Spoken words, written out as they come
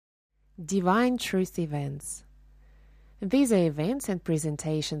Divine Truth Events. These are events and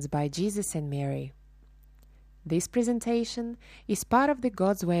presentations by Jesus and Mary. This presentation is part of the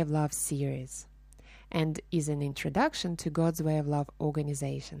God's Way of Love series and is an introduction to God's Way of Love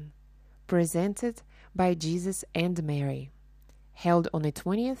organization, presented by Jesus and Mary, held on the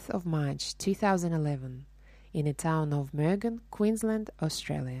 20th of March 2011 in the town of Murgon, Queensland,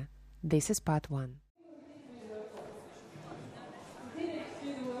 Australia. This is part 1.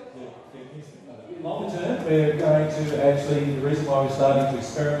 Long term, we're going to actually, the reason why we're starting to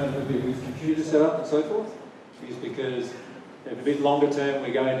experiment a bit with computer setup and so forth is because a bit longer term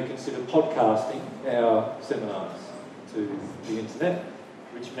we're going to consider podcasting our seminars to the internet,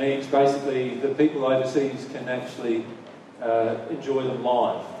 which means basically the people overseas can actually enjoy them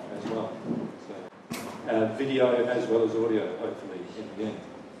live as well. So, video as well as audio, hopefully, in the end.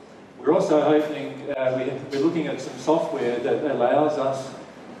 We're also hoping, we're looking at some software that allows us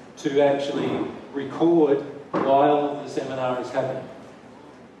to actually record while the seminar is happening.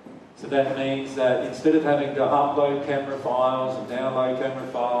 So that means that instead of having to upload camera files and download camera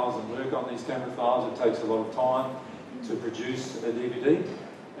files and work on these camera files, it takes a lot of time to produce a DVD,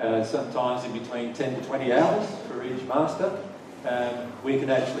 sometimes in between 10 to 20 hours for each master. We can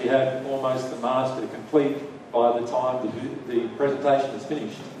actually have almost the master complete by the time the presentation is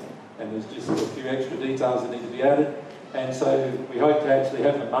finished. And there's just a few extra details that need to be added. And so we hope to actually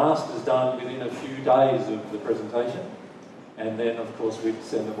have the masters done within a few days of the presentation. And then, of course, we'd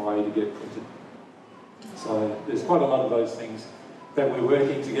send them away to get printed. So there's quite a lot of those things that we're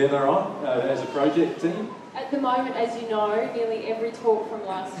working together on as a project team. At the moment, as you know, nearly every talk from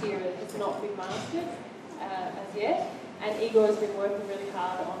last year has not been mastered as yet. And Igor has been working really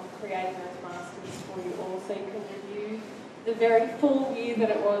hard on creating those masters for you all, so you can review the very full year that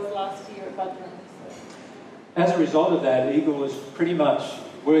it was last year at Budrum. As a result of that, Igor was pretty much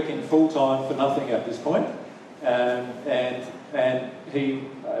working full-time for nothing at this point. And he,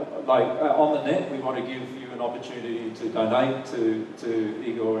 on the net, we want to give you an opportunity to donate to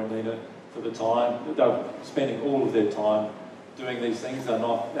Igor and Nina for the time. They're spending all of their time doing these things. They're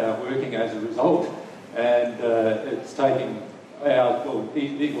not working as a result. And it's taking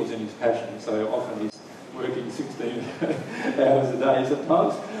Igor's in his passion, so often he's working 16 hours a day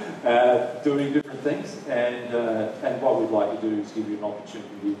sometimes, doing different things, and what we'd like to do is give you an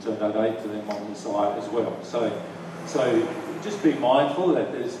opportunity to donate to them on the site as well. So just be mindful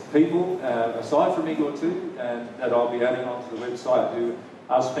that there's people, aside from Igor too, that I'll be adding onto the website who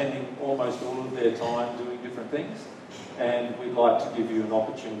are spending almost all of their time doing different things, and we'd like to give you an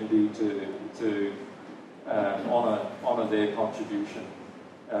opportunity to honour their contribution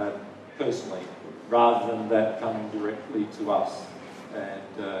personally, rather than that coming directly to us.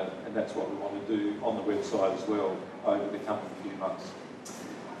 And that's what we want to do on the website as well over the coming few months.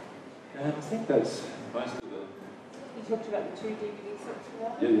 And I think that's most of the... You talked about the 2 DVD sets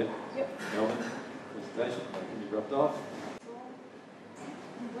for that? Yeah. Yep. Melbourne presentation, that can be rubbed off.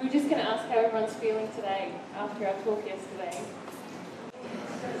 We were just going to ask how everyone's feeling today after our talk yesterday.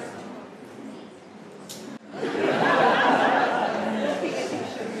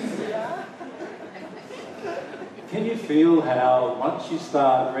 Can you feel how once you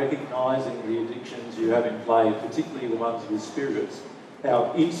start recognising the addictions you have in play, particularly the ones with spirits,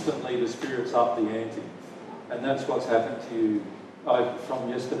 how instantly the spirits up the ante? And that's what's happened to you from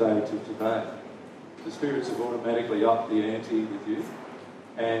yesterday to today. The spirits have automatically upped the ante with you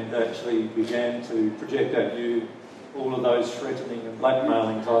and actually began to project at you all of those threatening and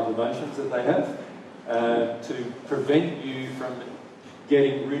blackmailing type emotions that they have to prevent you from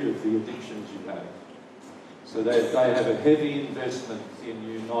getting rid of the addictions you have. So they have a heavy investment in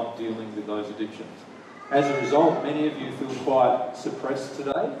you not dealing with those addictions. As a result, many of you feel quite suppressed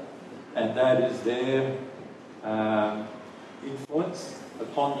today, and that is their influence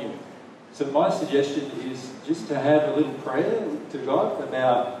upon you. So my suggestion is just to have a little prayer to God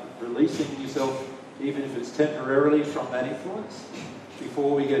about releasing yourself, even if it's temporarily, from that influence,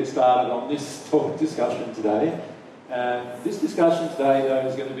 before we get started on this discussion today. This discussion today, though,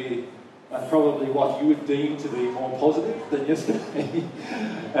 is going to be probably what you would deem to be more positive than yesterday,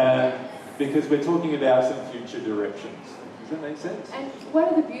 because we're talking about some future directions. Does that make sense? And one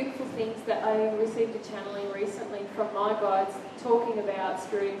of the beautiful things that I received a channeling recently from my guides talking about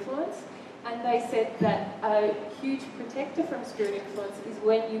spirit influence, and they said that a huge protector from spirit influence is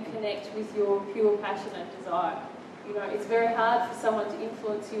when you connect with your pure passion and desire. You know, it's very hard for someone to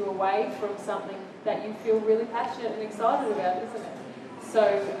influence you away from something that you feel really passionate and excited about, isn't it?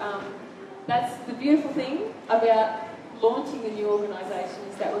 So that's the beautiful thing about launching the new organisation,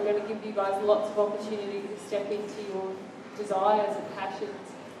 is that we're going to give you guys lots of opportunity to step into your desires and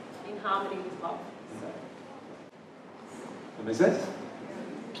passions in harmony with love. So. That makes sense?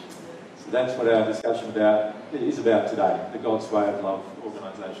 So that's what our discussion is about today, the God's Way of Love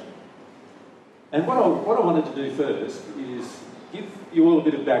organisation. And what I wanted to do first is give you all a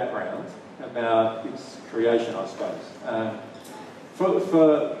bit of background about its creation, I suppose.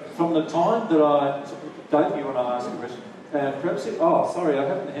 From the time that Dave, you want to ask a question? Perhaps sorry, I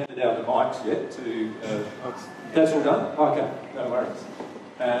haven't handed out the mics yet to... that's all done? Okay, no worries.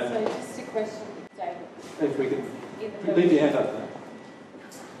 So just a question, David. If we can... Leave your hand up there.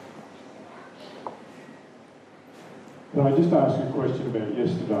 Can I just ask you a question about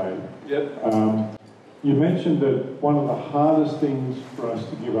yesterday? Yep. You mentioned that one of the hardest things for us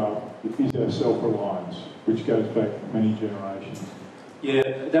to give up is our self-reliance, which goes back many generations.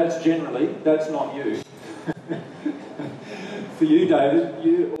 Yeah, that's not you. For you, David,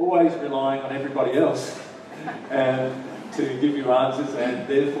 you're always relying on everybody else and to give you answers, and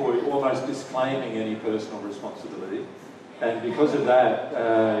therefore you're almost disclaiming any personal responsibility. And because of that,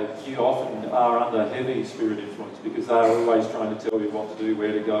 you often are under heavy spirit influence because they're always trying to tell you what to do,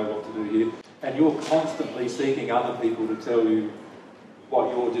 where to go, what to do here. And you're constantly seeking other people to tell you what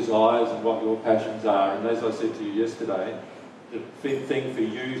your desires and what your passions are. And as I said to you yesterday, the big thing for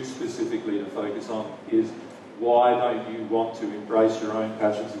you specifically to focus on is why don't you want to embrace your own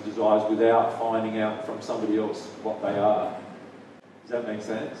passions and desires without finding out from somebody else what they are? Does that make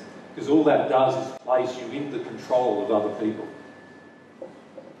sense? Because all that does is place you in the control of other people.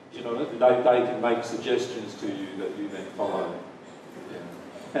 You know, they can make suggestions to you that you then follow.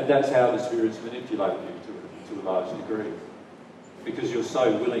 Yeah. And that's how the Spirit's manipulated you to a large degree. Because you're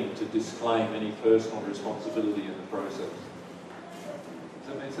so willing to disclaim any personal responsibility in the process. Does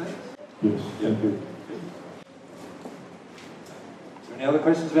that make sense? Yes, thank you. Is there any other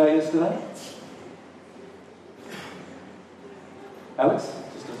questions about yesterday? Alex?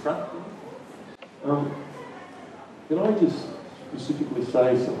 Front. Can I just specifically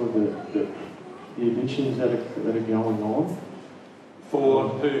say some of the addictions that are going on? For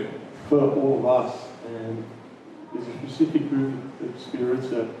who? For all of us. And there's a specific group of spirits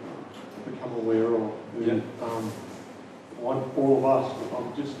that I've become aware of who want all of us.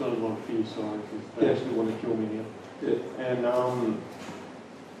 I've just got a lot of fear, sorry, because they actually want to kill me now. Yeah. And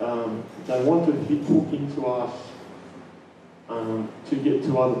they want to hook into us to get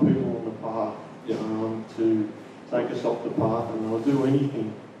to other people on the path, to take us off the path, and they'll do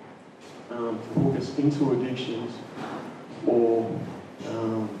anything to hook us into addictions, or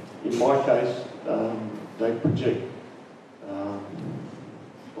in my case, they project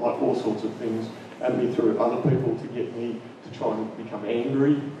like all sorts of things at me through other people to get me to try and become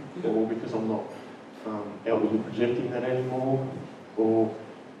angry, or because I'm not outwardly projecting that anymore, or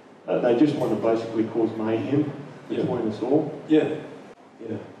they just want to basically cause mayhem between us all. Yeah.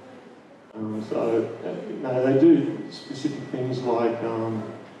 Yeah. They do specific things like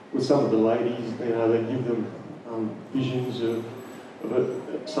with some of the ladies, they give them visions of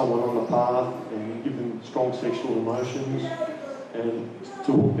someone on the path and give them strong sexual emotions and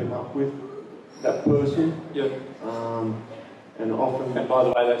to hook them up with that person. Yep. And often... And by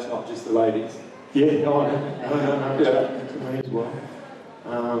the way, that's not just the ladies. Yeah, no, it's happened to me as well.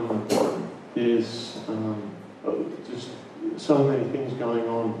 There's just so many things going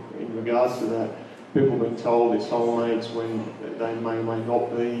on in regards to that. People being told they're soulmates when they may or may not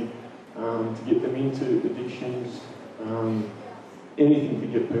be, to get them into addictions, anything to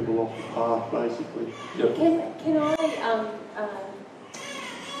get people off the path, basically. Yep.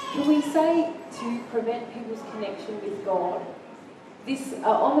 Can we say to prevent people's connection with God? This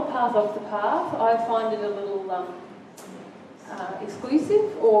on the path, off the path, I find it a little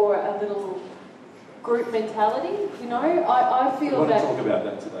exclusive or a little group mentality. You know, I feel we want that. to talk about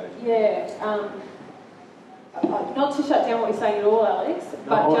that today. Yeah. Not to shut down what you're saying at all, Alex,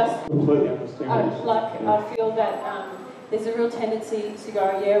 but no, just completely understand. I feel that there's a real tendency to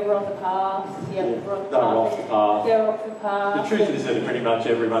go, we're on the path. We're on the path. They're off the path. They're off the path. The truth is that pretty much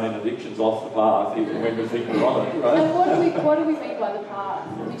everyone in addiction's off the path, even when we think we're on it, right? And what do we mean by the path?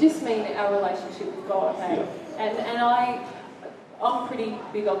 We just mean our relationship with God, hey? Yeah. And I'm pretty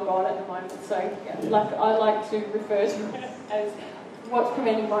big on God at the moment, so I like to refer to it as what's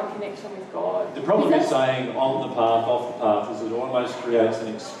preventing my connection with God. The problem with saying on the path, off the path, is it almost creates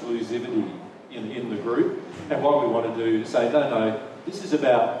an exclusivity in the group. And what we want to do is say, no, this is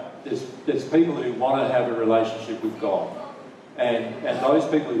about, there's people who want to have a relationship with God. And those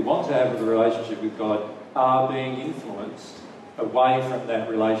people who want to have a relationship with God are being influenced away from that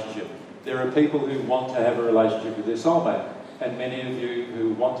relationship. There are people who want to have a relationship with their soulmate. And many of you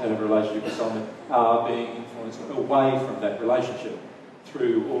who want to have a relationship with someone are being influenced away from that relationship.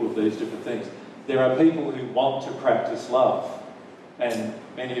 through all of these different things. There are people who want to practice love, and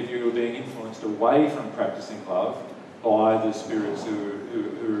many of you are being influenced away from practicing love by the spirits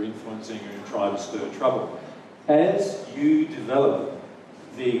who are influencing you and try to stir trouble. As you develop,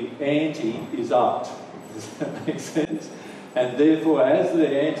 the ante is upped. Does that make sense? And therefore, as the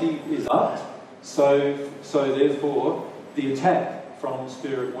ante is upped, so therefore the attack from the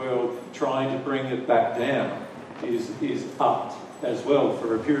spirit world trying to bring it back down is upped as well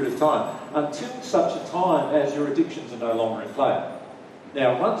for a period of time, until such a time as your addictions are no longer in play.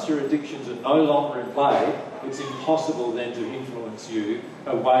 Now, once your addictions are no longer in play, it's impossible then to influence you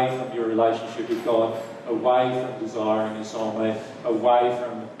away from your relationship with God, away from desiring your soulmate, away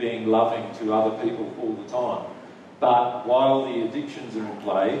from being loving to other people all the time. But while the addictions are in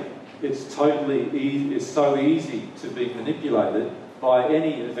play, it's so easy to be manipulated by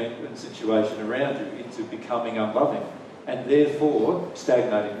any event and situation around you into becoming unloving and therefore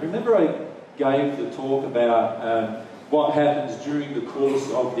stagnating. Remember I gave the talk about what happens during the course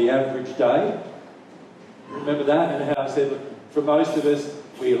of the average day? Remember that? And how I said, for most of us,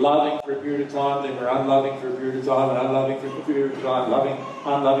 we're loving for a period of time, then we're unloving for a period of time, and unloving for a period of time, loving,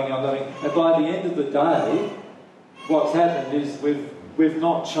 unloving, unloving. And by the end of the day, what's happened is we've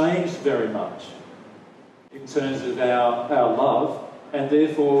not changed very much in terms of our love, and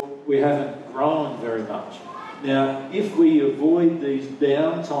therefore we haven't grown very much. Now, if we avoid these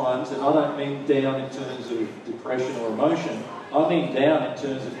down times, and I don't mean down in terms of depression or emotion, I mean down in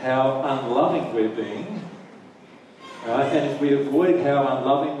terms of how unloving we're being, right? And if we avoid how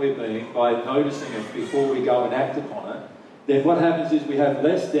unloving we're being by noticing it before we go and act upon it, then what happens is we have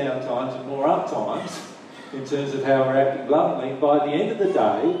less down times and more up times in terms of how we're acting lovingly. By the end of the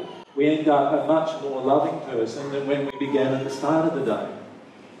day, we end up a much more loving person than when we began at the start of the day.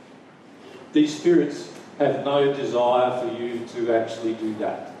 These spirits have no desire for you to actually do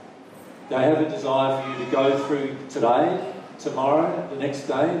that. They have a desire for you to go through today, tomorrow, the next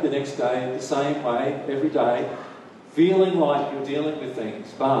day, the same way, every day, feeling like you're dealing with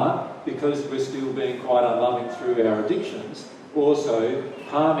things, but because we're still being quite unloving through our addictions, also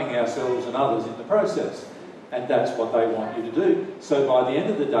harming ourselves and others in the process. And that's what they want you to do. So by the end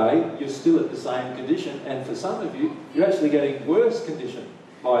of the day, you're still at the same condition, and for some of you, you're actually getting worse condition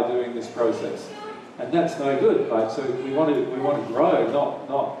by doing this process. And that's no good, right? So we want to grow,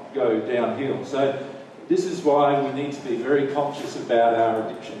 not go downhill. So this is why we need to be very conscious about our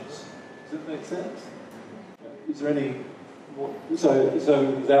addictions. Does that make sense? Is there any more? So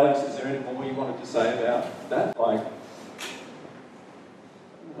Alex, is there any more you wanted to say about that?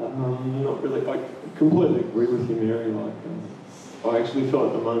 Not really. I completely agree with you, Mary. I actually feel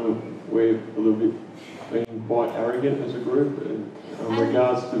at the moment we're a little bit being quite arrogant as a group in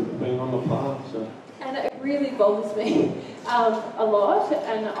regards to being on the path. So. And it really bothers me a lot,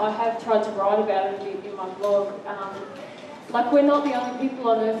 and I have tried to write about it a bit in my blog. We're not the only people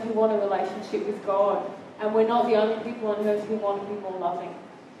on earth who want a relationship with God, and we're not the only people on earth who want to be more loving.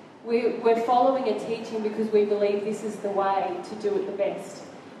 We're following a teaching because we believe this is the way to do it the best.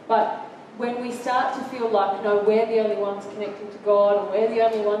 But when we start to feel like, no, we're the only ones connecting to God, and we're the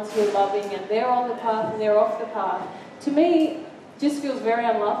only ones who are loving, and they're on the path and they're off the path, to me, just feels very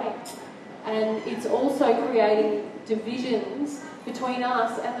unloving. And it's also creating divisions between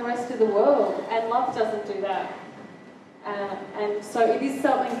us and the rest of the world, and love doesn't do that. And so it is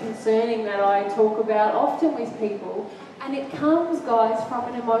something concerning that I talk about often with people, and it comes, guys,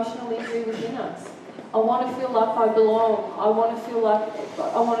 from an emotional injury within us. I want to feel like I belong. I want to feel like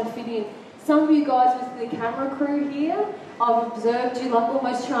I want to fit in. Some of you guys with the camera crew here, I've observed you like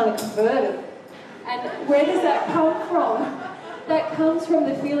almost trying to convert it. And where does that come from? That comes from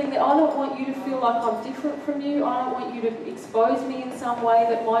the feeling that I don't want you to feel like I'm different from you. I don't want you to expose me in some way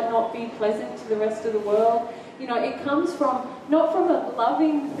that might not be pleasant to the rest of the world. You know, it comes from, not from a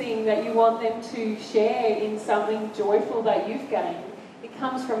loving thing that you want them to share in something joyful that you've gained. It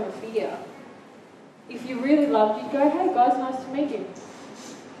comes from a fear. If you really loved, you'd go, hey guys, nice to meet you.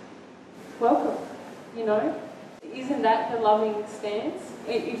 Welcome, you know. Isn't that the loving stance?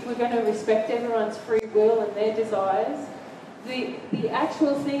 If we're going to respect everyone's free will and their desires, the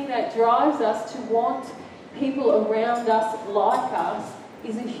actual thing that drives us to want people around us like us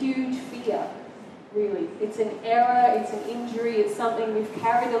is a huge fear, really. It's an error, it's an injury, it's something we've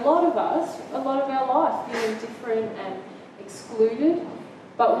carried, a lot of us, a lot of our life, feeling different and excluded.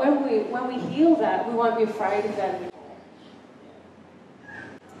 But when we heal that, we won't be afraid of that anymore.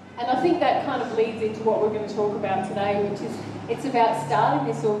 And I think that kind of leads into what we're going to talk about today, which is it's about starting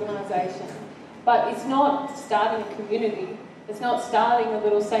this organisation. But it's not starting a community. It's not starting a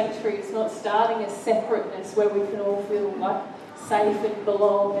little sanctuary. It's not starting a separateness where we can all feel like safe and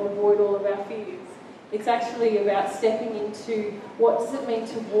belong and avoid all of our fears. It's actually about stepping into what does it mean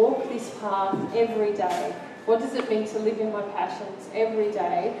to walk this path every day? What does it mean to live in my passions every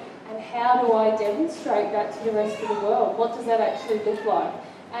day? And how do I demonstrate that to the rest of the world? What does that actually look like?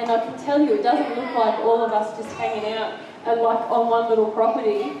 And I can tell you, it doesn't look like all of us just hanging out like on one little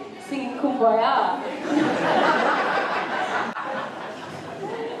property singing Kumbaya.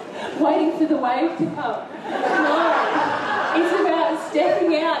 Waiting for the wave to come. No, it's about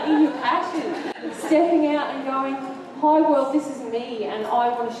stepping out in your passion, stepping out and going, hi world, this is me and I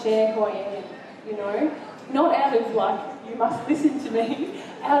want to share who I am, you know? Not out of like, you must listen to me,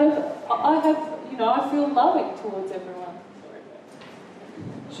 out of, I feel loving towards everyone.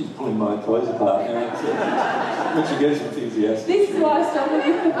 She's pulling my clothes apart now. When she gets enthusiastic. This is why I started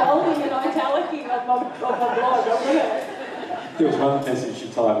with the bolding and italic on my blog. There was one message she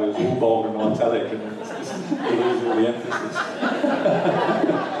typed, it was all bold and italic, and it's just lose all the emphasis.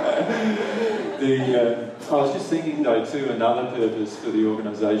 I was just thinking though too, another purpose for the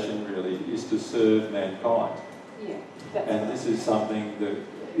organisation really is to serve mankind. Yeah. And this is something that,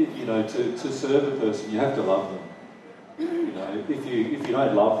 you know, to serve a person, you have to love them. You know, if you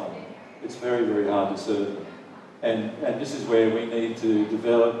don't love them, it's very, very hard to serve them. And this is where we need to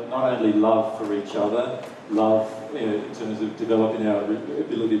develop not only love for each other, love in terms of developing our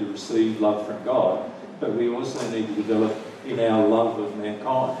ability to receive love from God, but we also need to develop in our love of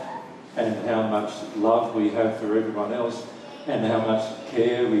mankind and how much love we have for everyone else and how much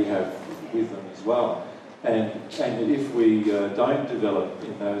care we have with them as well. And if we don't develop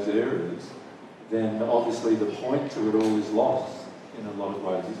in those areas, then obviously the point to it all is lost in a lot of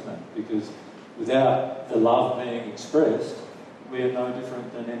ways, isn't it? Because without the love being expressed, we are no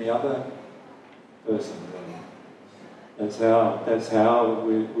different than any other person. That's how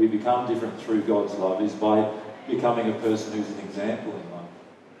we become different through God's love, is by becoming a person who's an example in life.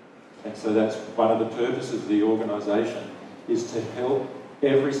 And so that's one of the purposes of the organisation, is to help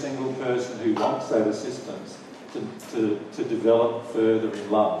every single person who wants that assistance to develop further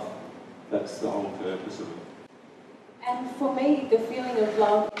in love. That's the whole purpose of it. And for me, the feeling of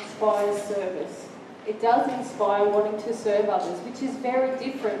love inspires service. It does inspire wanting to serve others, which is very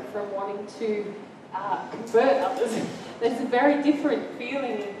different from wanting to convert others. There's a very different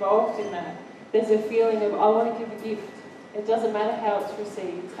feeling involved in that. There's a feeling of, I want to give a gift. It doesn't matter how it's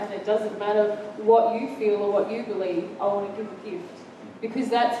received, and it doesn't matter what you feel or what you believe, I want to give a gift. Because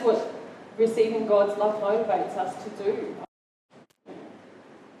that's what receiving God's love motivates us to do.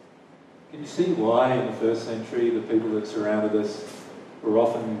 Can you see why in the first century the people that surrounded us were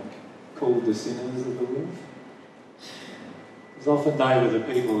often called the sinners of the world? Because often they were the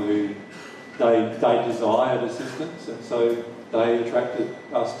people who they desired assistance, and so they attracted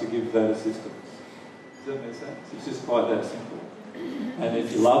us to give that assistance. Does that make sense? It's just quite that simple. And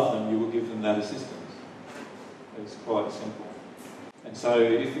if you love them, you will give them that assistance. It's quite simple. And so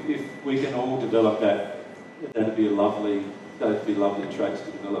if we can all develop that, that'd be lovely traits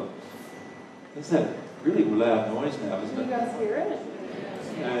to develop. There's that really loud noise now, isn't it? You guys hear it?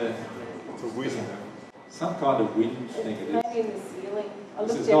 Yeah. It's a whizzing. Some kind of wind thing it is. Maybe in the ceiling.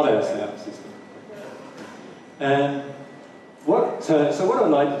 This is not our sound system. And so what I'd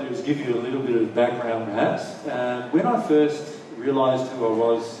like to do is give you a little bit of background, perhaps. When I first realised who I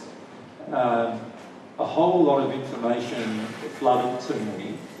was, a whole lot of information flooded to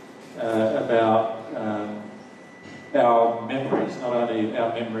me about our memories, not only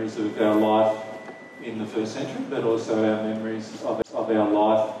our memories of our life in the first century, but also our memories of our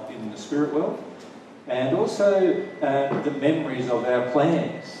life in the spirit world, and also the memories of our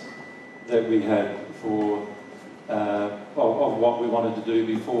plans that we had for of what we wanted to do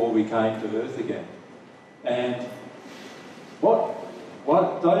before we came to Earth again. And what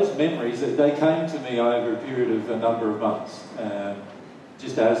those memories, they came to me over a period of a number of months,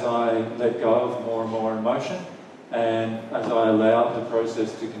 just as I let go of more and more emotion, and as I allowed the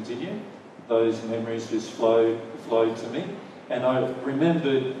process to continue, those memories just flowed to me. And I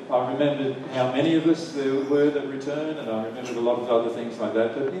remembered how many of us there were that returned, and I remembered a lot of other things like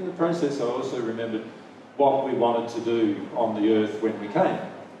that. But in the process, I also remembered what we wanted to do on the earth when we came.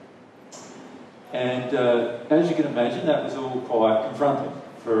 And as you can imagine, that was all quite confronting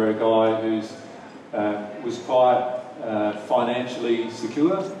for a guy who was quite financially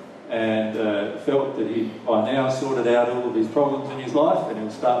secure and felt that he'd by now sorted out all of his problems in his life and he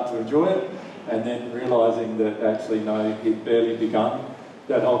was starting to enjoy it, and then realising that actually no, he'd barely begun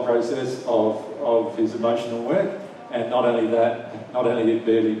that whole process of his emotional work, and not only he'd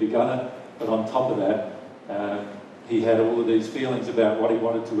barely begun it, but on top of that, he had all of these feelings about what he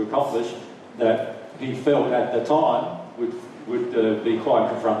wanted to accomplish that he felt at the time would be quite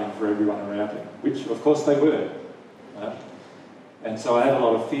confronting for everyone around him, which of course they were. And so I had a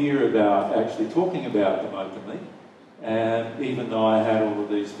lot of fear about actually talking about them openly, and even though I had all of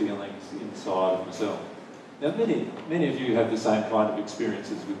these feelings inside of myself. Now many of you have the same kind of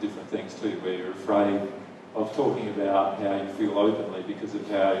experiences with different things too, where you're afraid of talking about how you feel openly because of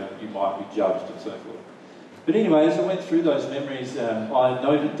how you might be judged and so forth. But anyway, as I went through those memories, I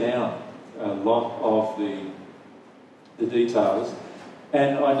noted down a lot of the details,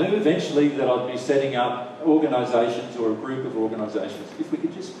 and I knew eventually that I'd be setting up organisations or a group of organisations. If we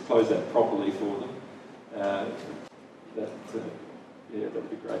could just close that properly for them, yeah, that'd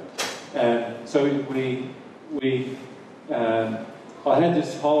be great. So I had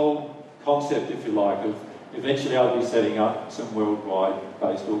this whole concept, if you like, of eventually I'll be setting up some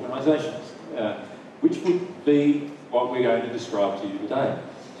worldwide-based organisations, which would be what we're going to describe to you today.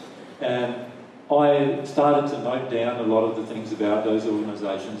 And I started to note down a lot of the things about those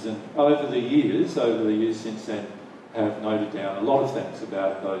organisations, and over the years since then, have noted down a lot of things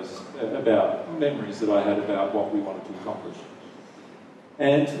about those, about memories that I had about what we wanted to accomplish.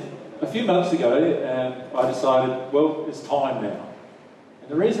 And a few months ago, I decided, well, it's time now. And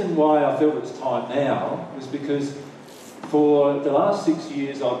the reason why I felt it was time now was because for the last 6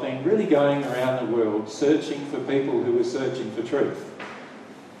 years, I've been really going around the world searching for people who are searching for truth.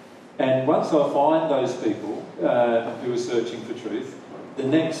 And once I find those people who are searching for truth, the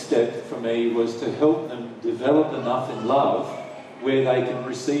next step for me was to help them develop enough in love where they can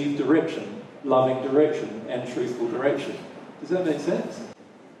receive direction, loving direction and truthful direction. Does that make sense?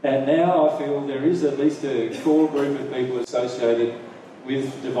 And now I feel there is at least a core group of people associated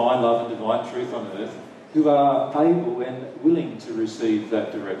with divine love and divine truth on earth who are able and willing to receive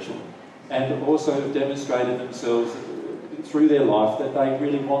that direction, and also have demonstrated themselves through their life that they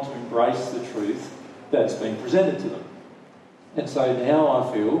really want to embrace the truth that's been presented to them. And so now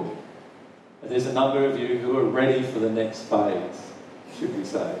I feel there's a number of you who are ready for the next phase, should we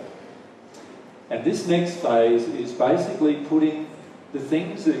say. And this next phase is basically putting the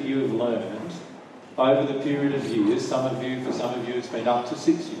things that you have learned over the period of years, for some of you it's been up to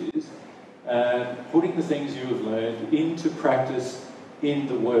 6 years, putting the things you have learned into practice in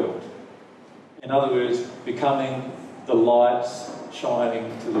the world. In other words, becoming the lights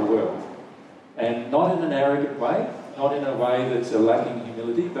shining to the world. And not in an arrogant way, not in a way that's a lacking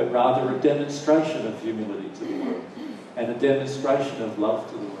humility, but rather a demonstration of humility to the world and a demonstration of love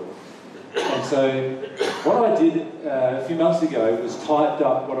to the world. And so what I did a few months ago was typed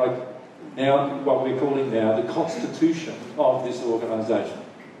up what we're calling now the constitution of this organisation.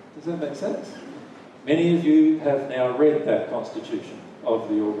 Does that make sense? Many of you have now read that constitution of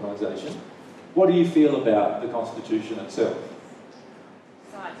the organisation. What do you feel about the constitution itself?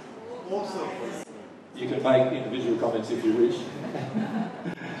 Awesome. You can make individual comments if you wish.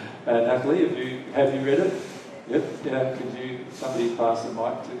 Natalie, have you read it? Yep. Yeah. Could somebody pass the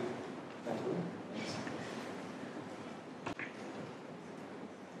mic to Natalie?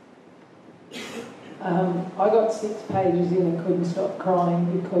 I got 6 pages in and couldn't stop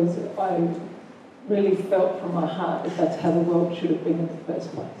crying because I really felt from my heart that that's how the world should have been in the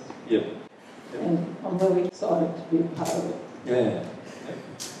first place. Yep. And I'm really excited to be a part of it. Yeah.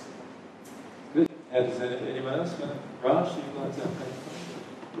 Good. How does anyone else? Raj, you'd like to?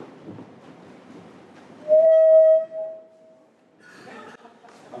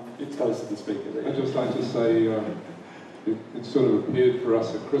 It's close to the speaker there. I'd just like to say it sort of appeared for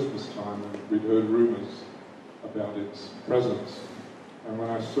us at Christmas time, and we'd heard rumours about its presence. And when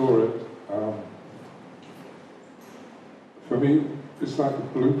I saw it, for me, it's like a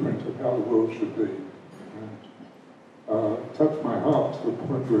blueprint of how the world should be. And it touched my heart to the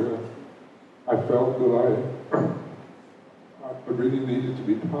point where I felt that I really needed to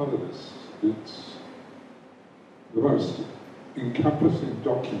be part of this. It's the most encompassing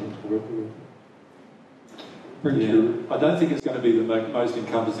document I've ever read. Thank you. I don't think it's going to be the most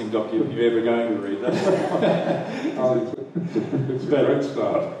encompassing document you're ever going to read. It's a great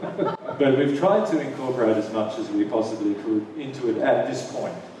start. But we've tried to incorporate as much as we possibly could into it at this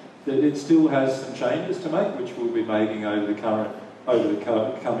point. That it still has some changes to make, which we'll be making over the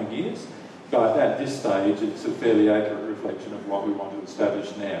coming years. But at this stage, it's a fairly accurate reflection of what we want to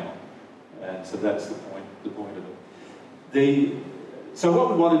establish now. And so that's the point of it. So what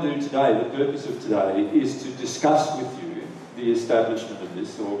we want to do today, the purpose of today, is to discuss with you the establishment of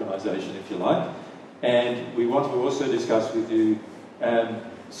this organisation, if you like. And we want to also discuss with you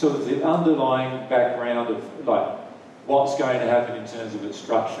sort of the underlying background of like what's going to happen in terms of its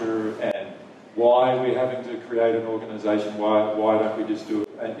structure and why we're having to create an organisation, why don't we just do it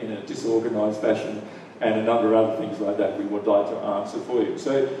in a disorganised fashion, and a number of other things like that we would like to answer for you.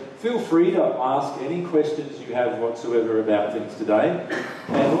 So feel free to ask any questions you have whatsoever about things today,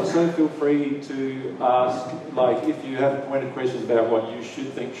 and also feel free to ask, like, if you have pointed questions about what you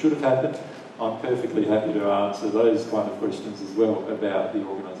think should have happened, I'm perfectly happy to answer those kind of questions as well about the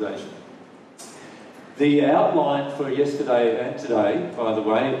organisation. The outline for yesterday and today, by the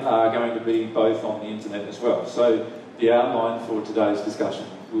way, are going to be both on the internet as well. So the outline for today's discussion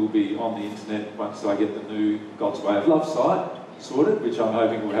will be on the internet once I get the new God's Way of Love site sorted, which I'm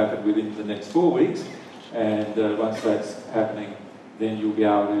hoping will happen within the next 4 weeks. And once that's happening, then you'll be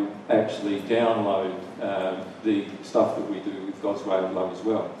able to actually download the stuff that we do with God's Way of Love as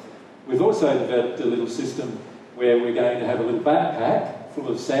well. We've also developed a little system where we're going to have a little backpack full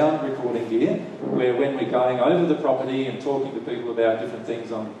of sound recording gear, where when we're going over the property and talking to people about different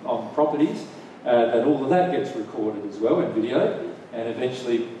things on properties, that all of that gets recorded as well in video and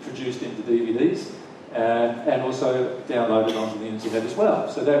eventually produced into DVDs and also downloaded onto the internet as well.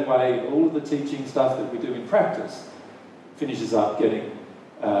 So that way all of the teaching stuff that we do in practice finishes up getting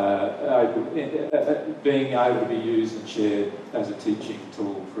being able to be used and shared as a teaching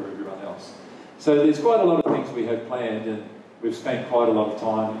tool for everyone else. So there's quite a lot of things we have planned, and we've spent quite a lot of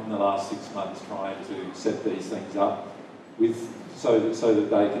time in the last 6 months trying to set these things up so that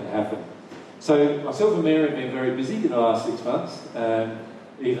they can happen. So myself and Mary have been very busy in the last 6 months,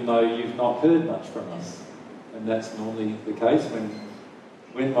 even though you've not heard much from us. And that's normally the case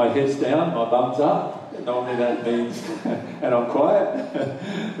when my head's down, my bum's up. Normally that means, and I'm quiet,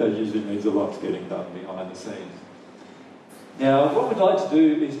 that usually means a lot's getting done behind the scenes. Now, what we'd like to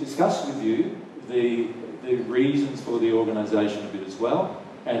do is discuss with you the reasons for the organisation a bit as well,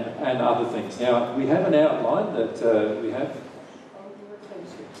 and other things. Now, we have an outline that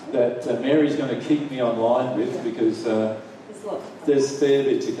Mary's going to keep me online with, because there's a fair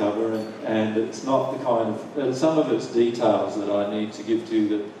bit to cover, and it's not the kind of... some of it's details that I need to give to you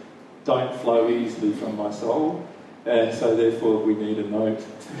that don't flow easily from my soul, and so therefore we need a note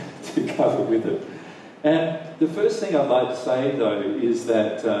to cover with it. And the first thing I'd like to say, though, is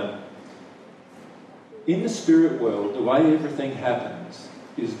that in the spirit world, the way everything happens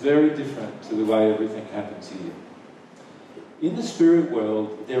is very different to the way everything happens here. In the spirit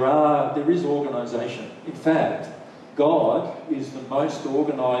world, there is organisation. In fact, God is the most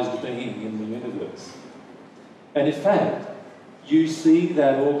organised being in the universe. And in fact, you see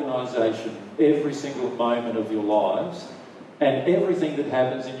that organisation every single moment of your lives, and everything that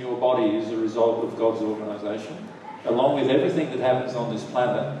happens in your body is a result of God's organisation, along with everything that happens on this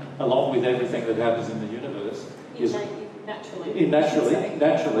planet, along with everything that happens in the universe.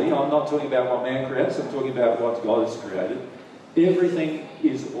 Naturally. I'm not talking about what man creates, I'm talking about what God has created. Everything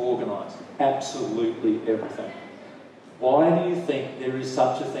is organised. Absolutely everything. Why do you think there is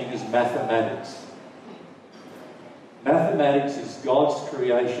such a thing as mathematics? Mathematics is God's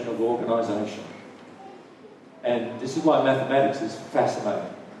creation of organisation. And this is why mathematics is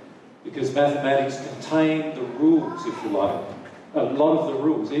fascinating. Because mathematics contain the rules, if you like. A lot of the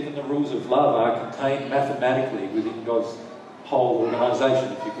rules, even the rules of love, are contained mathematically within God's whole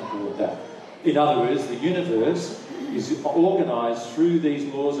organisation, if you can call it that. In other words, the universe is organised through these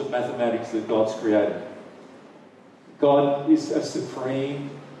laws of mathematics that God's created. God is a supreme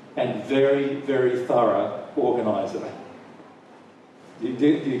and very, very thorough organiser. Do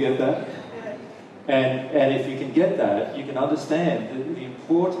you get that? And if you can get that, you can understand the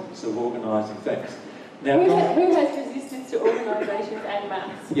importance of organising things. Now, who has resistance to organisations and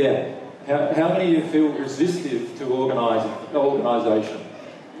maths? Yeah. How many of you feel resistive to organisation?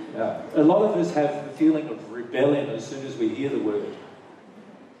 A lot of us have the feeling of rebellion as soon as we hear the word.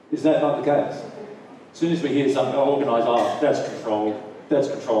 Is that not the case? As soon as we hear something organised, that's controlled, and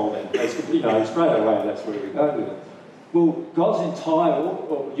that's, straight away that's where we go with it. Well, God's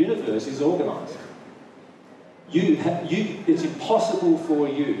entire universe is organised. It's impossible for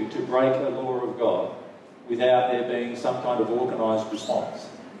you to break a law of God without there being some kind of organised response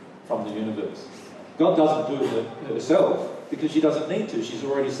from the universe. God doesn't do it herself because she doesn't need to. She's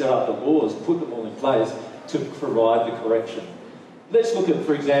already set up the laws, put them all in place to provide the correction. Let's look at,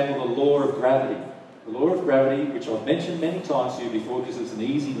 for example, the law of gravity. The law of gravity, which I've mentioned many times to you before because it's an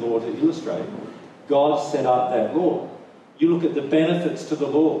easy law to illustrate. God set up that law. You look at the benefits to the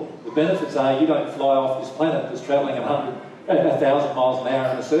law. The benefits are you don't fly off this planet that's travelling 1,000 miles an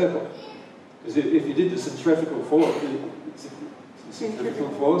hour in a circle. Because if you did the centrifugal force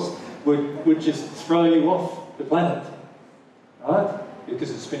would just throw you off the planet, right?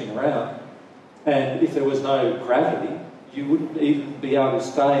 Because it's spinning around. And if there was no gravity, you wouldn't even be able to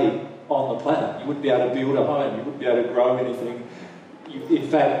stay on the planet. You wouldn't be able to build a home. You wouldn't be able to grow anything. In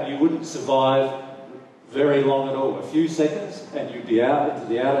fact, you wouldn't survive very long at all. A few seconds and you'd be out into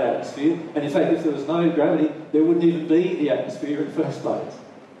the outer atmosphere. And in fact, if there was no gravity, there wouldn't even be the atmosphere in the first place.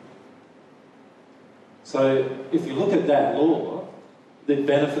 So if you look at that law, that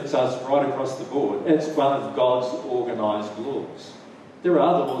benefits us right across the board. It's one of God's organised laws. There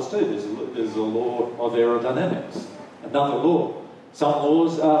are other laws too. There's a law of aerodynamics, another law. Some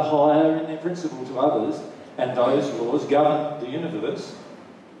laws are higher in their principle to others, and those laws govern the universe.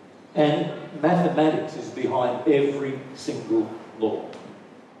 And mathematics is behind every single law.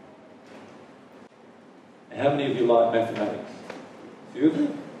 How many of you like mathematics? A few of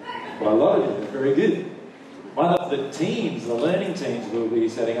you? Well, a lot of you. Very good. One of the teams, the learning teams we'll be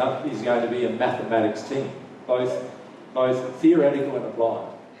setting up, is going to be a mathematics team, both theoretical and applied.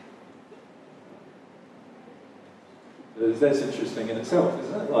 That's interesting in itself,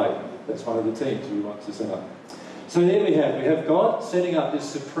 isn't it? Like, that's one of the teams we want to set up. So there we have God setting up this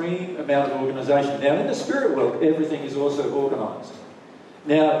supreme amount of organisation. Now, in the spirit world, everything is also organised.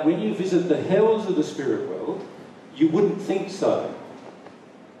 Now, when you visit the hells of the spirit world, you wouldn't think so.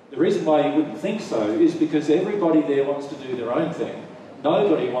 The reason why you wouldn't think so is because everybody there wants to do their own thing.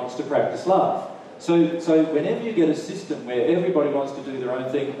 Nobody wants to practice love. So whenever you get a system where everybody wants to do their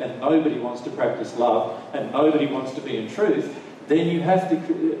own thing and nobody wants to practice love and nobody wants to be in truth, then you have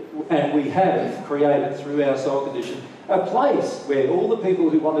to, and we have created through our soul condition, a place where all the people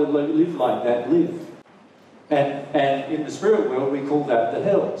who want to live like that live. And in the spirit world, we call that the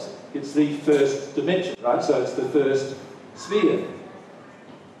hells. It's the first dimension, right? So it's the first sphere.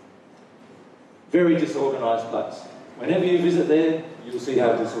 Very disorganised place. Whenever you visit there, you'll see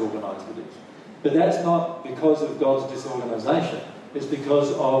how disorganised it is. But that's not because of God's disorganisation. It's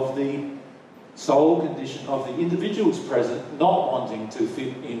because of the soul condition of the individuals present not wanting to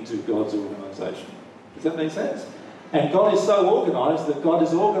fit into God's organisation. Does that make sense? And God is so organised that God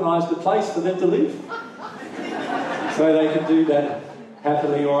has organised a place for them to live. So they can do that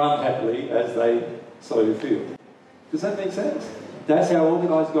happily or unhappily as they so feel. Does that make sense? That's how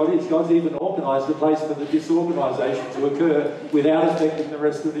organised God is. God's even organised a place for the disorganisation to occur without affecting the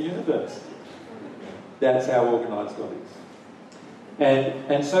rest of the universe. That's how organised God is.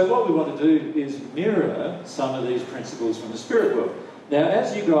 And so what we want to do is mirror some of these principles from the spirit world. Now,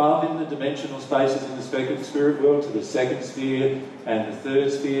 as you go up in the dimensional spaces in the spirit world to the second sphere and the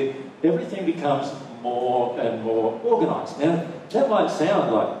third sphere, everything becomes more and more organised. Now, that might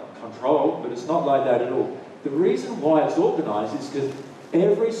sound like control, but it's not like that at all. The reason why it's organised is because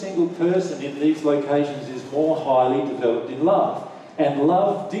every single person in these locations is more highly developed in love, and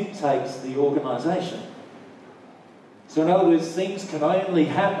love dictates the organisation. So in other words, things can only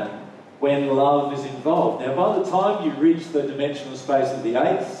happen when love is involved. Now, by the time you reach the dimensional space of the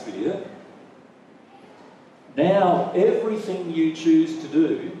eighth sphere, now everything you choose to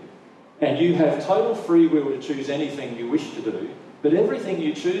do, and you have total free will to choose anything you wish to do, but everything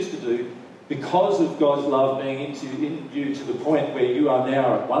you choose to do, because of God's love being in you to the point where you are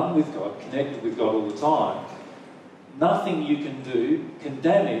now at one with God, connected with God all the time, nothing you can do can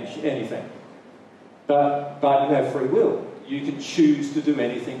damage anything. But you have free will. You can choose to do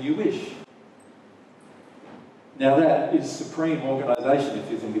anything you wish. Now that is supreme organisation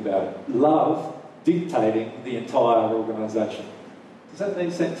if you think about it. Love dictating the entire organisation. Does that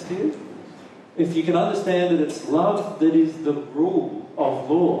make sense to you? If you can understand that it's love that is the rule of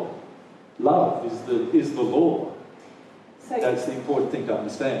law. Love is the law. So that's the important thing to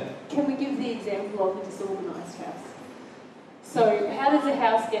understand. Can we give the example of a disorganised house? So how does a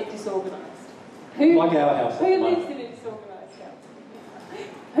house get disorganised? Like our house. Who lives in a disorganised house?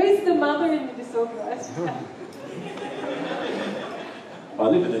 Who's the mother in the disorganised house? I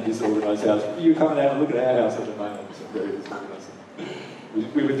live in a disorganised house. You come down and look at our house at the moment. It's very disorganised.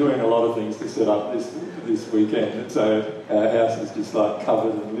 We were doing a lot of things to set up this weekend, and so our house is just like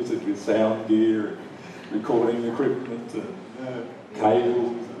covered and littered with sound gear and recording equipment and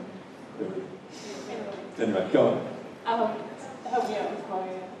cables and everything. Anyway, go on. Help me out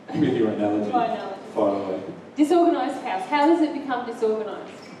with your analogy. My analogy. Fire away. Disorganised house. How does it become disorganised?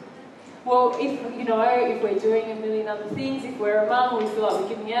 Well, if we're doing a million other things, if we're a mum and we feel like we're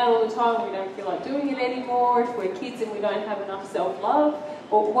giving out all the time and we don't feel like doing it anymore, if we're kids and we don't have enough self-love,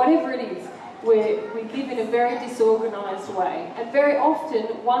 or whatever it is, we live in a very disorganised way. And very often,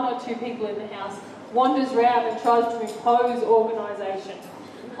 one or two people in the house wanders around and tries to impose organisation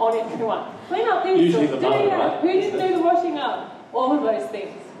on everyone. Clean up this, usually do the mother, that. right? Who didn't do the washing up? All of those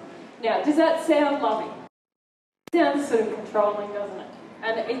things. Now, does that sound loving? It sounds sort of controlling, doesn't it?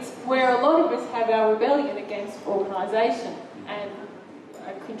 And it's where a lot of us have our rebellion against organisation and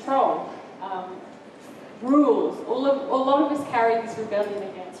control, rules. A lot of us carry this rebellion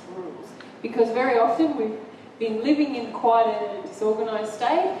against rules. Because very often we've been living in quite a disorganised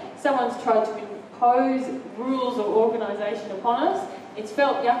state. Someone's tried to impose rules or organisation upon us. It's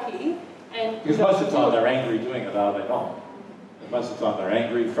felt yucky. And because most of the time they're angry doing it, are they not? And most of the time they're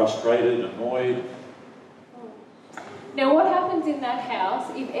angry, frustrated, annoyed. Now what happens in that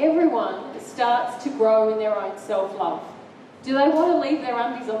house if everyone starts to grow in their own self-love? Do they want to leave their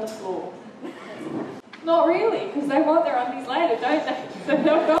undies on the floor? Not really, because they want their undies later, don't they? So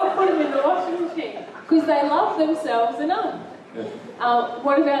they'll go and put them in the washing machine because they love themselves enough. Yeah.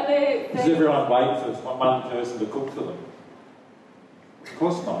 What about Does everyone wait for one person to cook for them? Of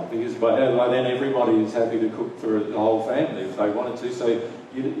course not, because by then everybody is happy to cook for the whole family if they wanted to. So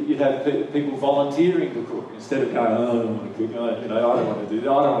you'd have people volunteering to cook instead of going, oh, I don't want to cook, I don't want to do that,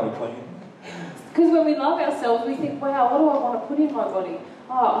 I don't want to clean. Because when we love ourselves, we think, wow, what do I want to put in my body?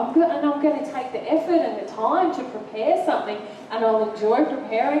 Oh, I'm going to take the effort and the time to prepare something, and I'll enjoy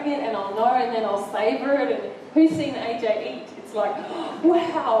preparing it, and I'll know, and then I'll savour it. And who's seen AJ eat? It's like,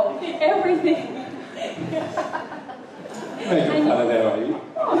 wow, everything. Making fun of how I eat.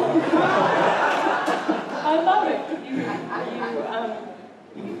 I love it.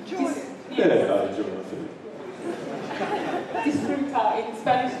 You enjoy it. Yeah, I enjoy my food. Disfrutar in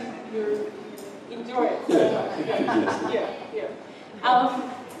Spanish, you enjoy it.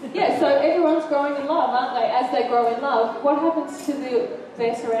 Yeah, so everyone's growing in love, aren't they? As they grow in love, what happens to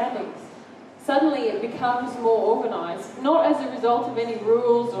their surroundings? Suddenly it becomes more organised, not as a result of any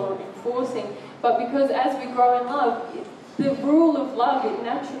rules or enforcing, but because as we grow in love, the rule of love, it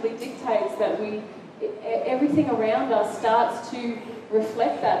naturally dictates that everything around us starts to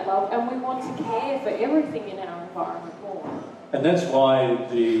reflect that love, and we want to care for everything in our environment more. And that's why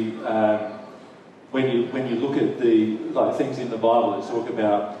when you look at the things in the Bible that talk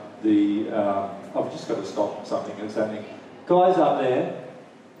about I've just got to stop something that's happening. Guys up there,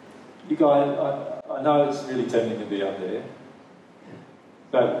 you guys, I know it's really tempting to be up there,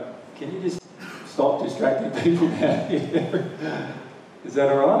 but can you just stop distracting people down here? Is that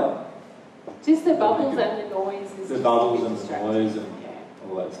all right? Just the bubbles and the noise. The bubbles and the noise and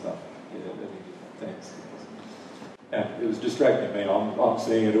all that stuff. Yeah, that'd be good. Thanks. Yeah, it was distracting me. I'm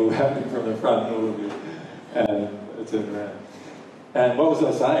seeing it all happening from the front and all of you. And I turned around. And what was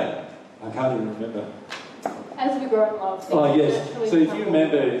I saying? I can't even remember. As we grow in love. Oh, yes. So if you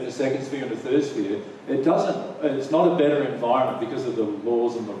remember in the second sphere and the third sphere, it's not a better environment because of the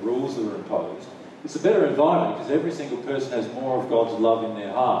laws and the rules that are imposed. It's a better environment because every single person has more of God's love in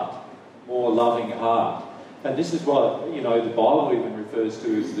their heart, more loving heart. And this is what, the Bible even refers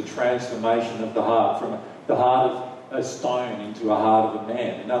to as the transformation of the heart, from the heart of a stone into a heart of a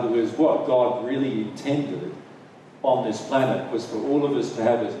man. In other words, what God really intended on this planet was for all of us to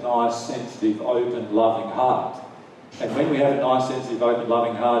have a nice, sensitive, open, loving heart. And when we have a nice, sensitive, open,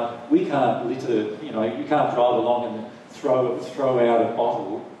 loving heart, we can't litter, you can't drive along and throw out a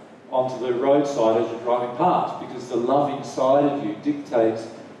bottle onto the roadside as you're driving past, because the love inside of you dictates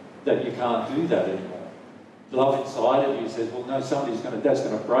that you can't do that anymore. The love inside of you says, well, no, that's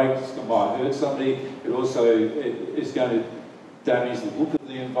going to break, it's going to hurt somebody, it also is going to damage the look of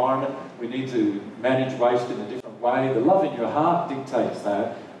the environment, we need to manage waste in a different way. The love in your heart dictates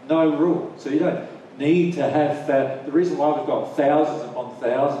that, no rule. So you don't need to have that. The reason why we've got thousands upon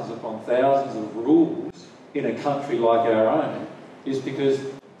thousands of rules in a country like our own is because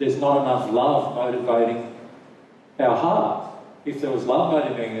there's not enough love motivating our heart. If there was love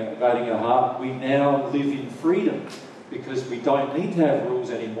motivating our heart, we now live in freedom because we don't need to have rules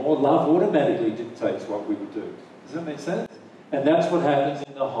anymore. Love automatically dictates what we would do. Does that make sense? And that's what happens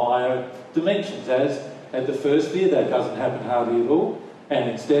in the higher dimensions. As at the first sphere, that doesn't happen hardly at all. And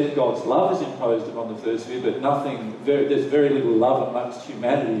instead, God's love is imposed upon the first sphere, but there's very little love amongst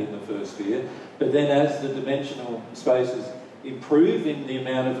humanity in the first sphere. But then as the dimensional spaces improve in the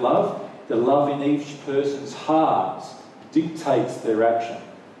amount of love, the love in each person's heart dictates their action.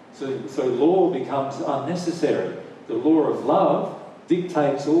 So law becomes unnecessary. The law of love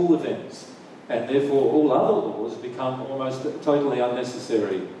dictates all events, and therefore all other laws become almost totally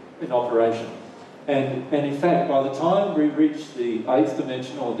unnecessary in operation. And in fact, by the time we reach the eighth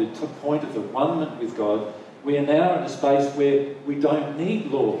dimension, or the point of the one-ment with God, we are now in a space where we don't need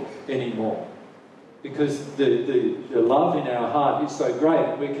law anymore. Because the love in our heart is so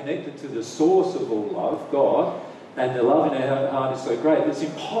great, we're connected to the source of all love, God, and the love in our heart is so great, it's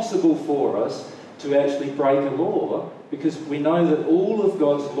impossible for us to actually break a law, because we know that all of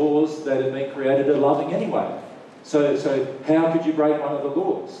God's laws that have been created are loving anyway. So how could you break one of the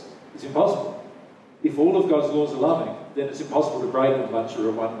laws? It's impossible. If all of God's laws are loving, then it's impossible to break them once you're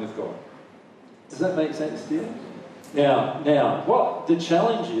at one with God. Does that make sense to you? Now, what the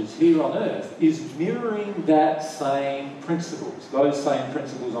challenge is here on earth is mirroring that same principles, those same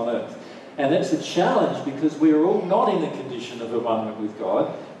principles on earth. And that's a challenge because we're all not in a condition of abundance with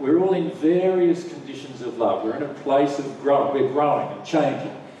God. We're all in various conditions of love. We're in a place of growth. We're growing and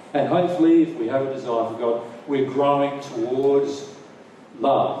changing. And hopefully, if we have a desire for God, we're growing towards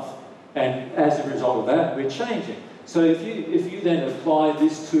love. And as a result of that, we're changing. So if you then apply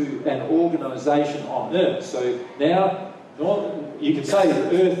this to an organisation on earth, so now you could say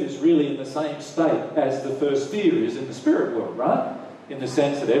that earth is really in the same state as the first sphere is in the spirit world, right? In the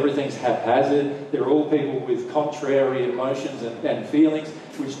sense that everything's haphazard, they're all people with contrary emotions and feelings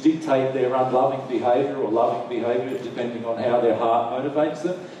which dictate their unloving behaviour or loving behaviour depending on how their heart motivates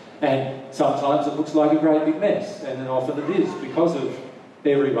them. And sometimes it looks like a great big mess, and then often it is because of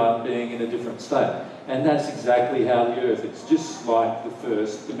everyone being in a different state. And that's exactly how the earth, it's just like the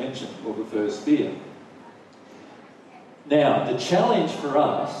first dimension or the first sphere. Now, the challenge for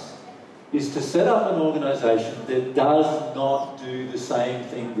us is to set up an organisation that does not do the same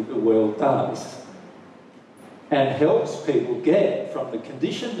thing that the world does and helps people get from the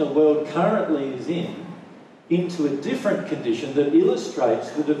condition the world currently is in into a different condition that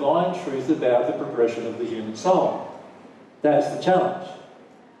illustrates the divine truth about the progression of the human soul. That's the challenge.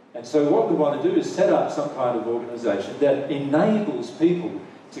 And so what we want to do is set up some kind of organisation that enables people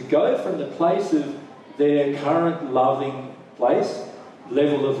to go from the place of their current loving place,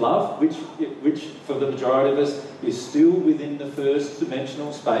 level of love, which for the majority of us is still within the first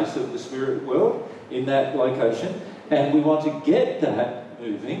dimensional space of the spirit world, in that location, and we want to get that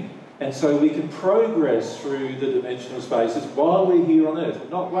moving, and so we can progress through the dimensional spaces while we're here on earth. We're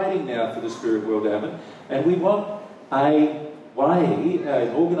not waiting now for the spirit world to happen, and we want an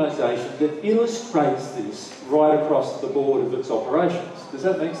organisation that illustrates this right across the board of its operations. Does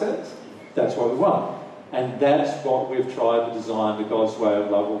that make sense? That's what we want. And that's what we've tried to design the God's Way of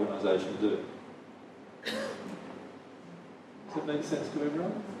Love organisation to do. Does that make sense to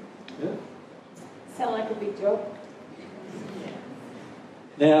everyone? Yeah? Sound like a big job.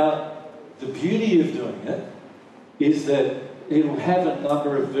 Now, the beauty of doing it is that it'll have a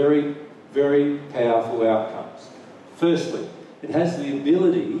number of very, very powerful outcomes. Firstly, it has the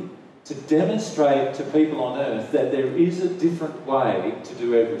ability to demonstrate to people on earth that there is a different way to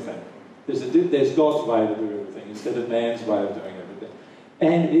do everything. There's God's way to do everything instead of man's way of doing everything.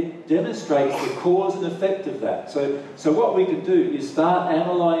 And it demonstrates the cause and effect of that. So what we can do is start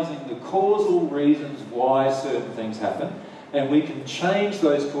analysing the causal reasons why certain things happen, and we can change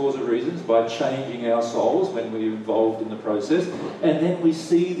those causal reasons by changing our souls when we're involved in the process, and then we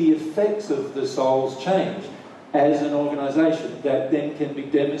see the effects of the soul's change as an organisation that then can be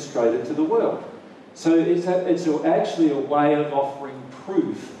demonstrated to the world. So it's actually a way of offering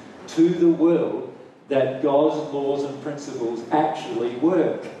proof to the world that God's laws and principles actually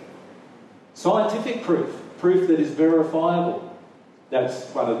work. Scientific proof that is verifiable. That's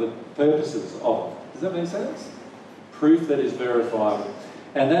one of the purposes of it. Does that make sense? Proof that is verifiable.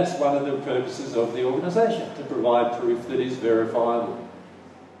 And that's one of the purposes of the organisation, to provide proof that is verifiable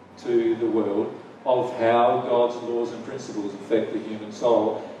to the world of how God's laws and principles affect the human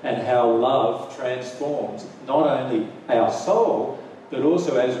soul and how love transforms not only our soul, but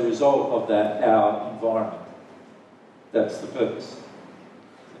also as a result of that, our environment. That's the purpose. Does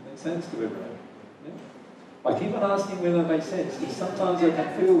that make sense to everyone? Yeah? I keep on asking whether it makes sense, because sometimes I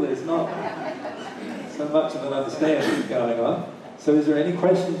can feel there's not so much of an understanding going on. So is there any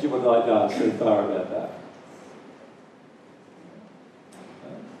questions you would like to ask so far about that?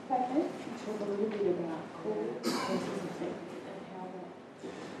 Talk a little bit about cause versus effect and how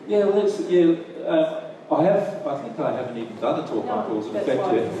that... Yeah, well, I think I haven't even done a talk on cause and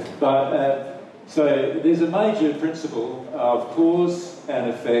effect yet. But so there's a major principle of cause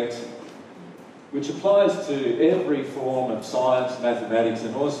and effect which applies to every form of science, mathematics,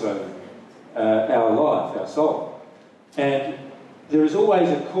 and also our life, our soul. And there is always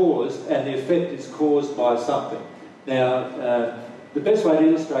a cause, and the effect is caused by something. Now, the best way to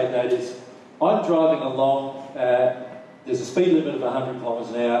illustrate that is I'm driving along, there's a speed limit of 100 kilometres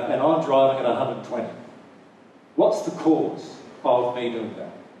an hour, and I'm driving at 120. What's the cause of me doing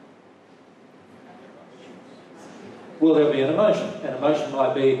that? Well, there'll be an emotion. An emotion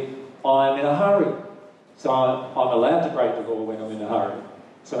might be, I'm in a hurry. So I'm allowed to break the law when I'm in a hurry.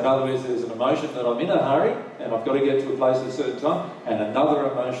 So in other words, there's an emotion that I'm in a hurry and I've got to get to a place at a certain time, and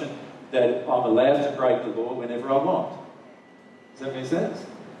another emotion that I'm allowed to break the law whenever I want. Does that make sense?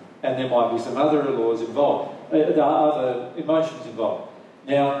 And there might be some other laws involved. There are other emotions involved.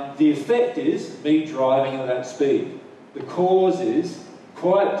 Now, the effect is me driving at that speed. The cause is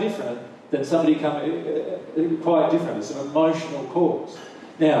quite different than somebody quite different. It's an emotional cause.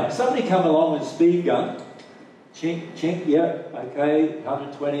 Now, somebody come along with a speed gun, chink, chink, yeah, okay,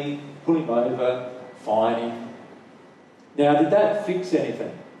 120, pull him over, fine him. Now, did that fix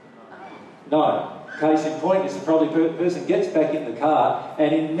anything? No. Case in point is the person gets back in the car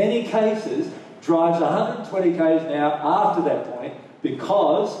and in many cases drives 120 k's an hour after that point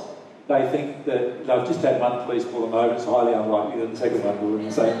because they think that they've just had one police pull them over. It's highly unlikely that the second one will in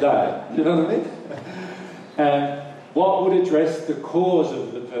the same day. Do you know what I mean? And what would address the cause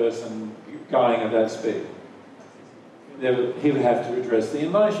of the person going at that speed? He would have to address the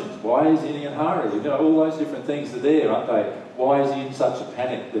emotions. Why is he in a hurry? You know, all those different things are there, aren't they? Why is he in such a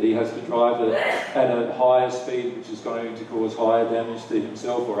panic that he has to drive at a higher speed, which is going to cause higher damage to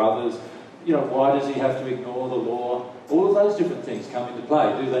himself or others? You know, why does he have to ignore the law? All of those different things come into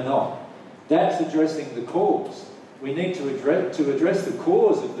play, do they not? That's addressing the cause. We need to address the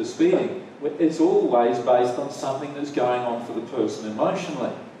cause of the speeding. It's always based on something that's going on for the person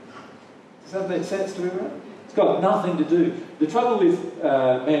emotionally. Does that make sense to everyone? It's got nothing to do. The trouble with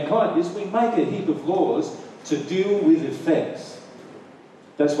mankind is we make a heap of laws to deal with effects.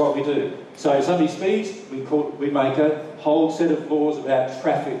 That's what we do. So if somebody speeds, we make a whole set of laws about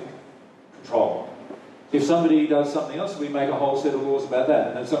traffic control. If somebody does something else, we make a whole set of laws about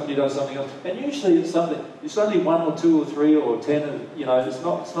that. And if somebody does something else, and usually it's only 1 or 2 or 3 or 10. You know, it's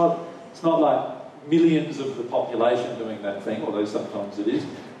not like millions of the population doing that thing, although sometimes it is.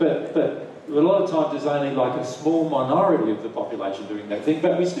 But a lot of times there's only like a small minority of the population doing that thing,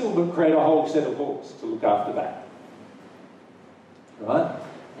 but we still create a whole set of laws to look after that. Right?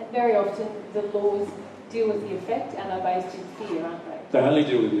 And very often the laws deal with the effect and are based in fear, aren't they? They only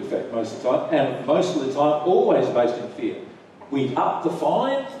deal with the effect most of the time, and most of the time always based in fear. We up the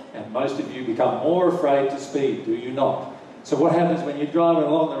fine, and most of you become more afraid to speed, do you not? So what happens when you're driving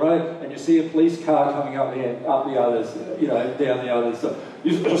along the road and you see a police car coming up the others, down the other side?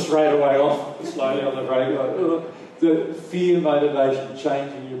 You just straight away off slowly on the road. The fear motivation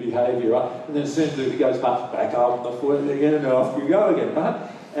changing your behaviour, right? And then as soon as it goes back up on the foot again, and off you go again, right?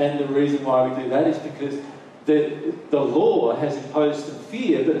 And the reason why we do that is because the law has imposed some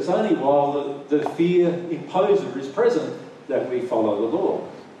fear, but it's only while the fear imposer is present that we follow the law.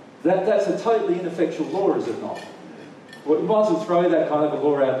 That's a totally ineffectual law, is it not? Well, we might as well throw that kind of a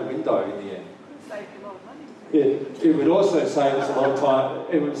law out the window in the end. It would also save us a lot of time.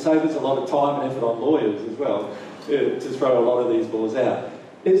 It would save us a lot of time and effort on lawyers as well to throw a lot of these laws out.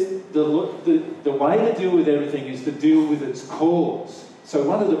 The way to deal with everything is to deal with its cause. So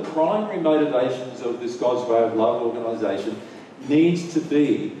one of the primary motivations of this God's Way of Love organisation needs to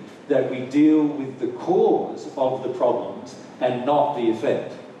be that we deal with the cause of the problems and not the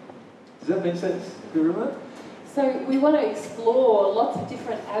effect. Does that make sense, everyone? So we want to explore lots of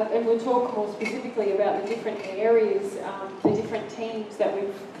different, and we'll talk more specifically about the different areas, the different teams that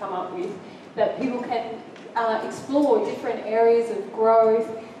we've come up with, that people can explore different areas of growth,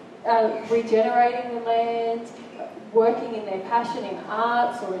 regenerating the land, working in their passion in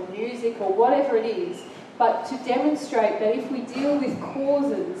arts or in music or whatever it is, but to demonstrate that if we deal with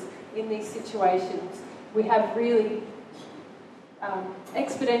causes in these situations, we have really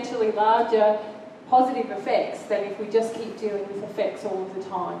exponentially larger positive effects than if we just keep dealing with effects all of the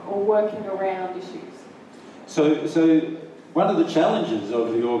time or working around issues. So one of the challenges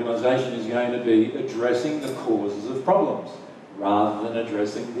of the organisation is going to be addressing the causes of problems rather than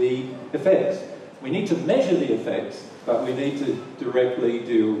addressing the effects. We need to measure the effects, but we need to directly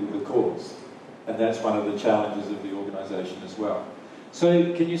deal with the cause. And that's one of the challenges of the organisation as well.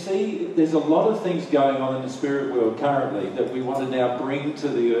 So can you see there's a lot of things going on in the spirit world currently that we want to now bring to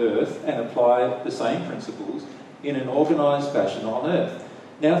the earth and apply the same principles in an organised fashion on earth.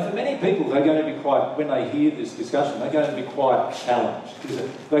 Now, for many people, they're going to be when they hear this discussion, they're going to be quite challenged. Because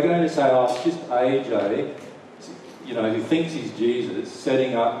they're going to say, it's just AJ, who thinks he's Jesus,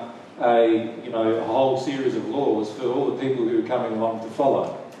 setting up a whole series of laws for all the people who are coming along to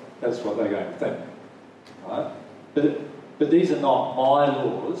follow. That's what they're going to think. Right? But these are not my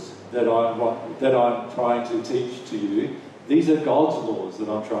laws that I'm trying to teach to you. These are God's laws that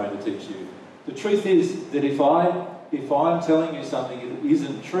I'm trying to teach you. The truth is that if I'm telling you something that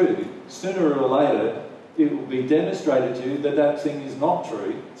isn't true, sooner or later it will be demonstrated to you that thing is not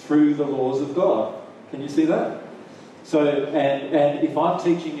true through the laws of God. Can you see that? So, and if I'm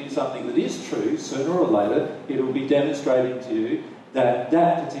teaching you something that is true, sooner or later it will be demonstrating to you that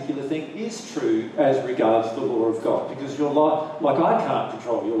particular thing is true as regards the law of God. Because your life, like I can't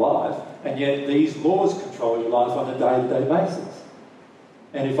control your life, and yet these laws control your life on a day-to-day basis.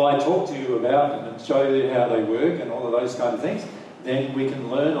 And if I talk to you about them and show you how they work and all of those kind of things, then we can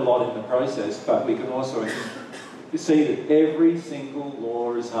learn a lot in the process, but we can also see that every single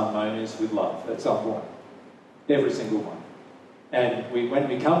law is harmonious with love at some point. Every single one. And when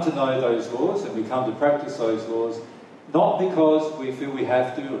we come to know those laws and we come to practice those laws, not because we feel we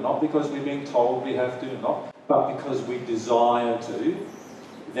have to, or not because we're being told we have to, but because we desire to,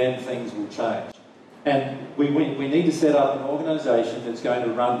 then things will change. And we need to set up an organisation that's going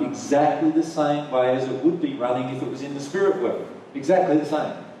to run exactly the same way as it would be running if it was in the spirit world. Exactly the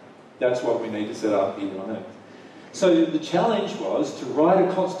same. That's what we need to set up here on earth. So the challenge was to write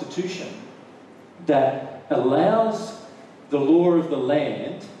a constitution that allows the law of the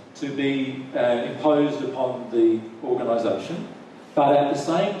land to be imposed upon the organisation, but at the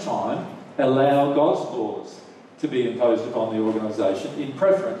same time allow God's laws to be imposed upon the organisation in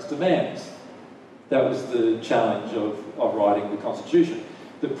preference to man's. That was the challenge of writing the Constitution.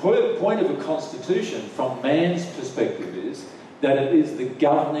 The point of a Constitution from man's perspective is that it is the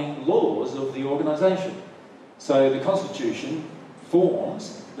governing laws of the organisation. So the Constitution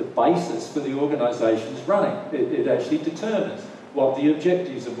forms the basis for the organisation's running. It actually determines what the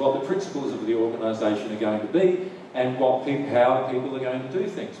objectives and what the principles of the organisation are going to be, and how people are going to do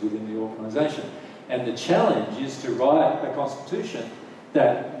things within the organisation. And the challenge is to write a constitution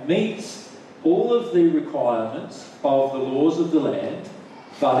that meets all of the requirements of the laws of the land,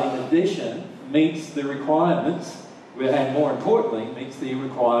 but in addition meets the requirements, and more importantly, meets the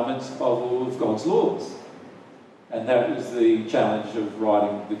requirements of all of God's laws. And that was the challenge of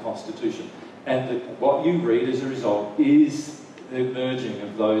writing the Constitution. And what you read as a result is the merging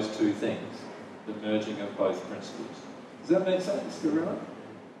of those two things, the merging of both principles. Does that make sense to everyone?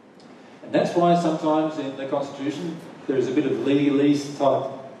 And that's why sometimes in the Constitution there is a bit of legalese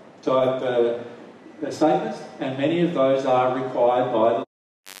type statements, and many of those are required by the.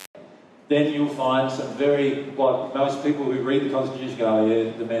 Then you'll find some what most people who read the Constitution go, oh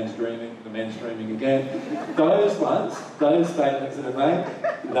yeah, the man's dreaming again. Those statements that are made,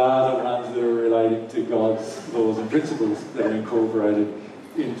 are the ones that are relating to God's laws and principles that are incorporated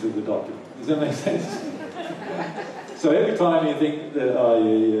into the document. Does that make sense? So every time you think that, oh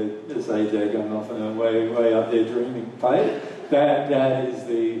yeah, there's AJ going off and way up there dreaming page, that is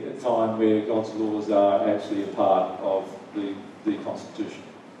the time where God's laws are actually a part of the Constitution.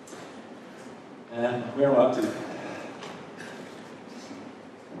 And where am I up to?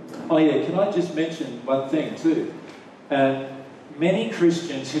 Oh yeah, can I just mention one thing too? Many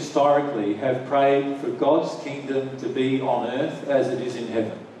Christians historically have prayed for God's kingdom to be on earth as it is in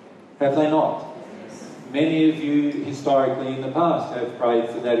heaven. Have they not? Many of you historically in the past have prayed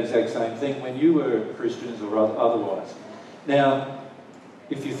for that exact same thing when you were Christians or otherwise. Now,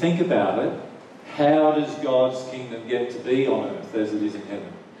 if you think about it, how does God's kingdom get to be on earth as it is in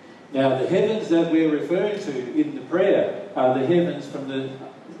heaven? Now, the heavens that we're referring to in the prayer are the heavens from the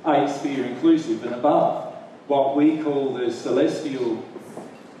 8th sphere inclusive and above. What we call the celestial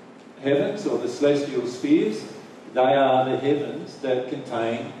heavens or the celestial spheres, they are the heavens that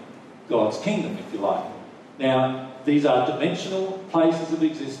contain God's kingdom, if you like. Now, these are dimensional places of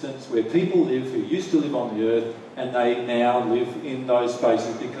existence where people live who used to live on the earth, and they now live in those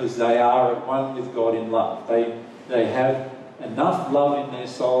spaces because they are at one with God in love. They have enough love in their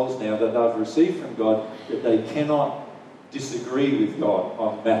souls now that they've received from God that they cannot disagree with God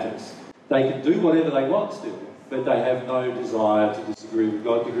on matters. They can do whatever they want still, but they have no desire to disagree with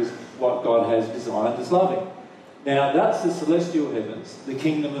God because what God has designed is loving. Now, that's the celestial heavens, the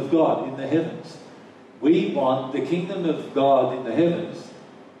kingdom of God in the heavens. We want the kingdom of God in the heavens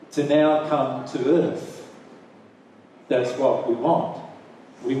to now come to earth. That's what we want.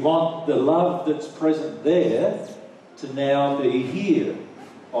 We want the love that's present there to now be here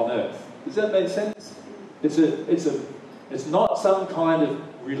on earth. Does that make sense? It's not some kind of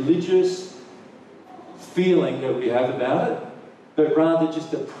religious feeling that we have about it, but rather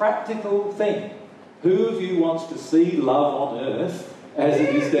just a practical thing. Who of you wants to see love on earth as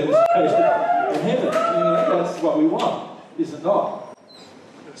it is demonstrated in heaven? That's what we want, is it not?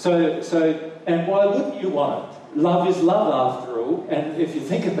 So, and why wouldn't you want it? Love is love, after all. And if you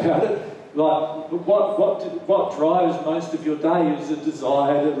think about it, like what drives most of your day is a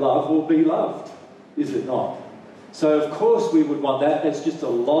desire to love or be loved, is it not? So of course we would want that. It's just a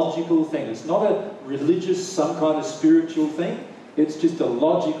logical thing. It's not a religious, some kind of spiritual thing. It's just a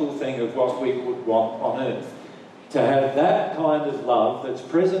logical thing of what we would want on earth. To have that kind of love that's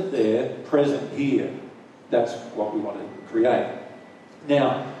present there, present here. That's what we want to create.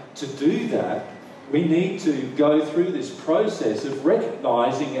 Now, to do that, we need to go through this process of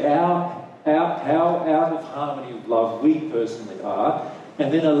recognising how out of harmony with love we personally are,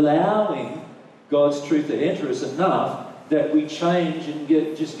 and then allowing God's truth to enter us enough that we change and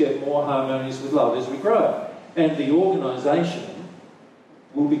just get more harmonious with love as we grow. And the organisation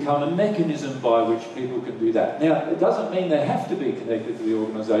will become a mechanism by which people can do that. Now, it doesn't mean they have to be connected to the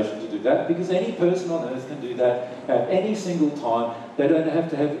organisation to do that, because any person on earth can do that at any single time. They don't have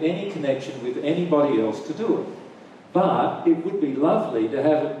to have any connection with anybody else to do it. But it would be lovely to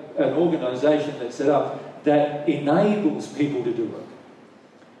have an organisation that's set up that enables people to do it.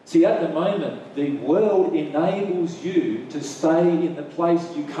 See, at the moment, the world enables you to stay in the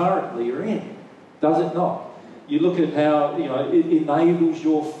place you currently are in, does it not? You look at how, it enables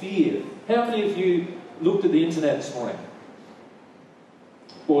your fear. How many of you looked at the internet this morning?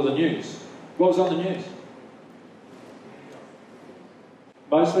 Or the news? What was on the news?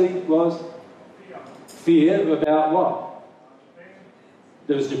 Mostly was fear about what?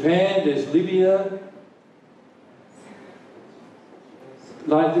 There was Japan, there's Libya.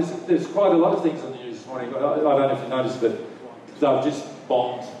 Like, there's quite a lot of things on the news this morning. I don't know if you noticed, but they've just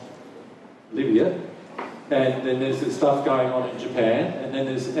bombed Libya. And then there's this stuff going on in Japan, and then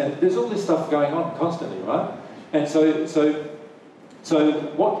there's all this stuff going on constantly, right? And so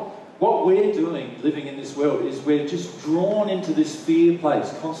what we're doing, living in this world, is we're just drawn into this fear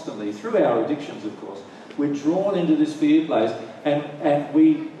place constantly, through our addictions, of course. We're drawn into this fear place, and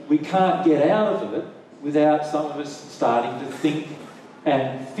we can't get out of it without some of us starting to think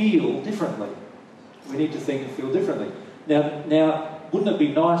and feel differently. We need to think and feel differently. Now, wouldn't it be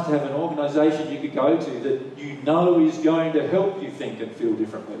nice to have an organisation you could go to that you know is going to help you think and feel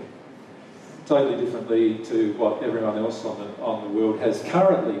differently? Totally differently to what everyone else on the world has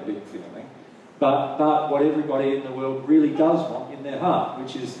currently been feeling, but what everybody in the world really does want in their heart,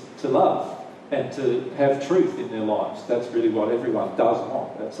 which is to love and to have truth in their lives. That's really what everyone does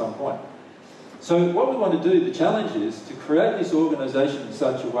want at some point. So what we want to do, the challenge is to create this organisation in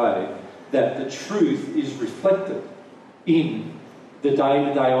such a way that the truth is reflected in the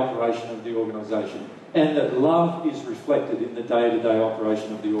day-to-day operation of the organisation, and that love is reflected in the day-to-day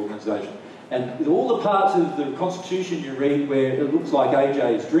operation of the organisation. And with all the parts of the Constitution you read where it looks like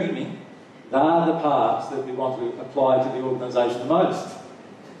AJ is dreaming, they are the parts that we want to apply to the organisation the most.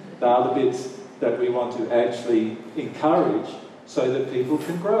 They are the bits that we want to actually encourage so that people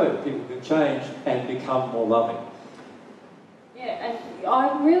can grow, people can change and become more loving. Yeah, and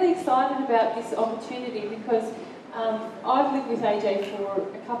I'm really excited about this opportunity because I've lived with AJ for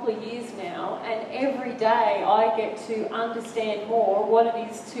a couple of years now, and every day I get to understand more what it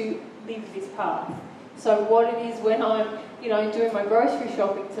is to live this path. So what it is when I'm, doing my grocery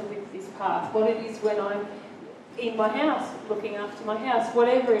shopping to live this path, what it is when I'm in my house, looking after my house,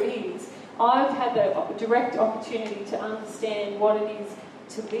 whatever it is, I've had the direct opportunity to understand what it is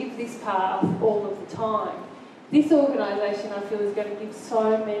to live this path all of the time. This organisation, I feel, is going to give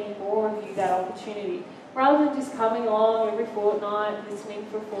so many more of you that opportunity. Rather than just coming along every fortnight, listening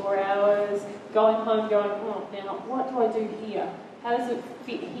for 4 hours, going home going, oh, now, what do I do here? How does it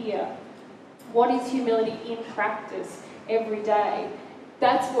fit here? What is humility in practice every day?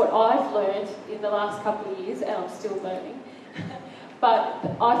 That's what I've learned in the last couple of years, and I'm still learning.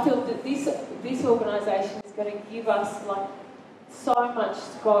 But I feel that this organisation is going to give us so much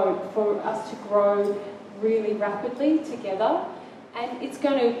scope for us to grow really rapidly together. And it's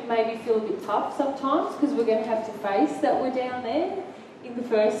going to maybe feel a bit tough sometimes because we're going to have to face that we're down there in the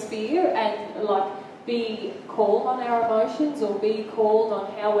first sphere and be called on our emotions or be called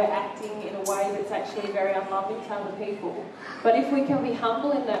on how we're acting in a way that's actually very unloving to other people. But if we can be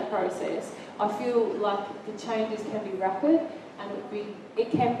humble in that process, I feel like the changes can be rapid and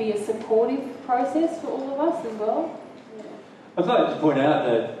it can be a supportive process for all of us as well. I'd like to point out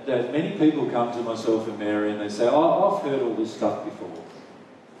that many people come to myself and Mary and they say, oh, I've heard all this stuff before.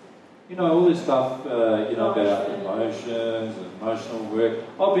 All this stuff, about emotions and emotional work.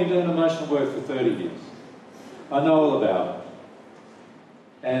 I've been doing emotional work for 30 years. I know all about it.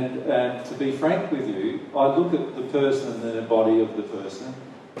 And to be frank with you, I look at the person and the body of the person.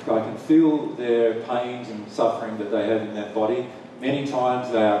 I can feel their pains and suffering that they have in that body. Many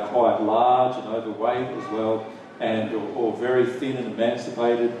times they are quite large and overweight as well, or very thin and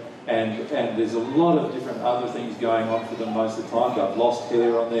emancipated, and there's a lot of different other things going on for them most of the time. They've lost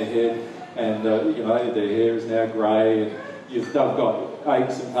hair on their head, and their hair is now grey, and they've got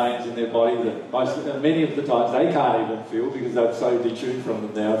aches and pains in their body that many of the times they can't even feel because they're so detuned from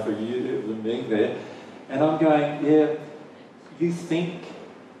them now for years of them being there. And I'm going, yeah, you think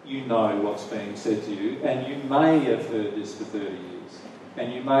you know what's being said to you, and you may have heard this for 30 years,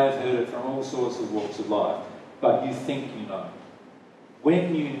 and you may have heard it from all sorts of walks of life. But you think you know.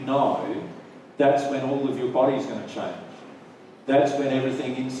 When you know, that's when all of your body's going to change. That's when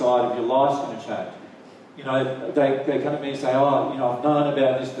everything inside of your life's going to change. You know, they come to me and say, oh, you know, I've known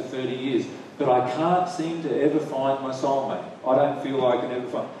about this for 30 years, but I can't seem to ever find my soulmate. I don't feel like I can ever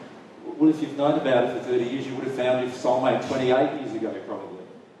find... Well, if you've known about it for 30 years, you would have found your soulmate 28 years ago, probably.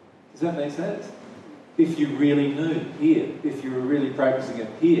 Does that make sense? If you really knew here, if you were really practicing it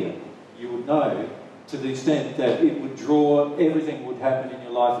here, you would know to the extent that it would draw, everything would happen in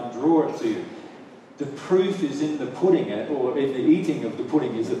your life and draw it to you. The proof is in the putting it, or in the eating of the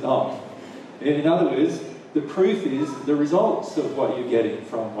pudding, is it not? In other words, the proof is the results of what you're getting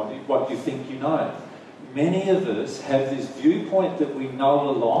from what you think you know. Many of us have this viewpoint that we know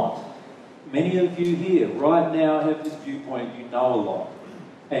a lot. Many of you here right now have this viewpoint you know a lot.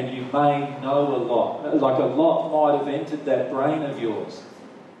 And you may know a lot. Like a lot might have entered that brain of yours.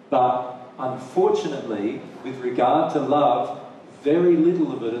 But unfortunately, with regard to love, very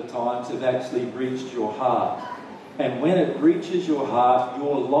little of it at times have actually reached your heart. And when it reaches your heart,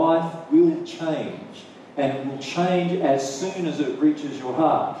 your life will change. And it will change as soon as it reaches your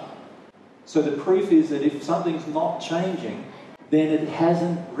heart. So the proof is that if something's not changing, then it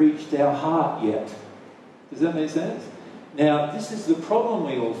hasn't reached our heart yet. Does that make sense? Now, this is the problem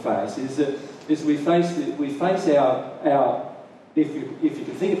we all face, is that as we face our if you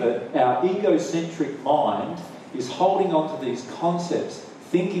can think of it, our egocentric mind is holding on to these concepts,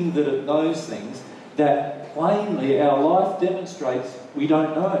 thinking that it knows things that plainly our life demonstrates we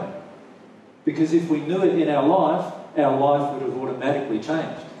don't know. Because if we knew it in our life would have automatically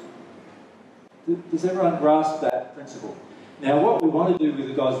changed. Does everyone grasp that principle? Now, what we want to do with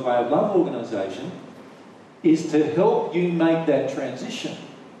the God's Way of Love organisation is to help you make that transition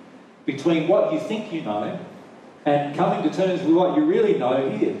between what you think you know and coming to terms with what you really know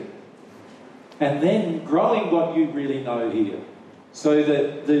here. And then growing what you really know here. So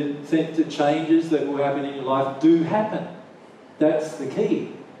that the changes that will happen in your life do happen. That's the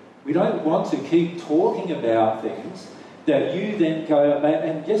key. We don't want to keep talking about things that you then go,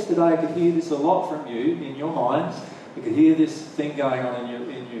 and yesterday I could hear this a lot from you in your minds. I could hear this thing going on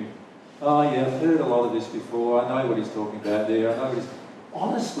in you. Oh yeah, I've heard a lot of this before. I know what he's talking about there. I know what he's...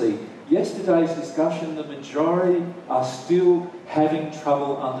 Honestly, yesterday's discussion, the majority are still having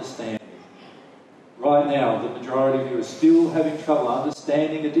trouble understanding. Right now, the majority of you are still having trouble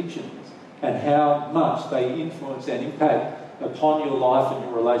understanding addictions and how much they influence and impact upon your life and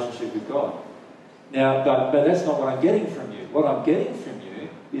your relationship with God. Now, but that's not what I'm getting from you. What I'm getting from you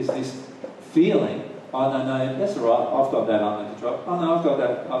is this feeling, oh no, that's all right, I've got that under control. Oh no,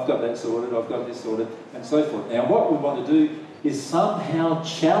 I've got that sorted, I've got this sorted, and so forth. Now, what we want to do is somehow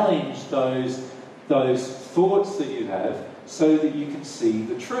challenge those thoughts that you have so that you can see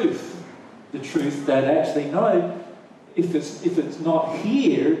the truth. The truth that actually, no, if it's not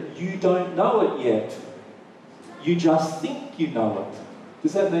here, you don't know it yet. You just think you know it.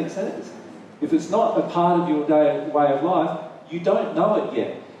 Does that make sense? If it's not a part of your way of life, you don't know it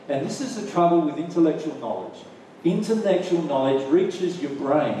yet. And this is the trouble with intellectual knowledge. Intellectual knowledge reaches your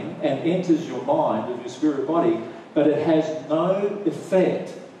brain and enters your mind of your spirit body, but it has no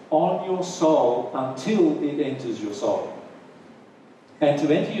effect on your soul until it enters your soul. And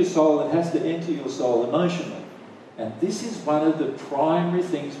to enter your soul, it has to enter your soul emotionally. And this is one of the primary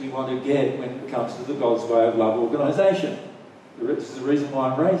things we want to get when it comes to the God's Way of Love organisation. This is the reason why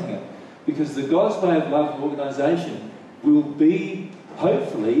I'm raising it. Because the God's Way of Love organisation will be,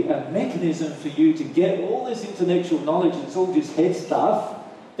 hopefully, a mechanism for you to get all this intellectual knowledge, it's all just head stuff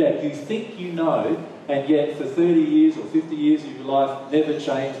that you think you know, and yet for 30 years or 50 years of your life never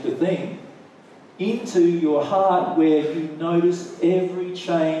changed a thing, into your heart where you notice every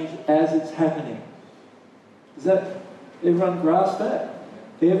change as it's happening. Does that, everyone grasp that?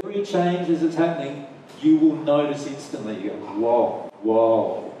 Every change as it's happening, you will notice instantly. You go, whoa,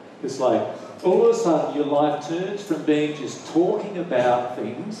 whoa. It's like, all of a sudden your life turns from being just talking about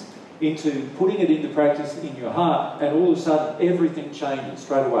things into putting it into practice in your heart, and all of a sudden everything changes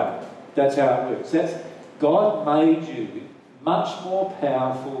straight away. That's how it works. God made you much more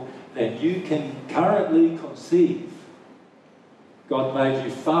powerful than you can currently conceive. God made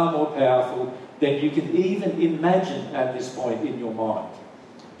you far more powerful than you can even imagine at this point in your mind.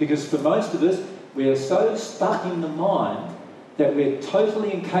 Because for most of us, we are so stuck in the mind that we're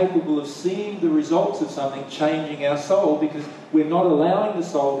totally incapable of seeing the results of something changing our soul, because we're not allowing the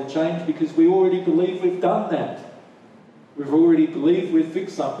soul to change because we already believe we've done that. We've already believed we've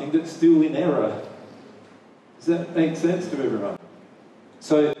fixed something that's still in error. Does that make sense to everyone?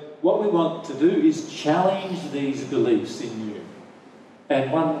 So what we want to do is challenge these beliefs in you.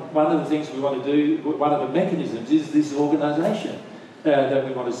 And one of the things we want to do, one of the mechanisms, is this organisation that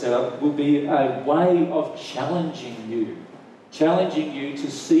we want to set up will be a way of challenging you to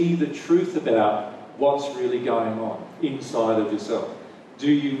see the truth about what's really going on inside of yourself?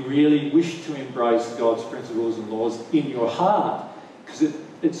 Do you really wish to embrace God's principles and laws in your heart? Because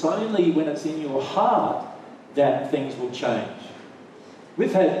it's only when it's in your heart that things will change.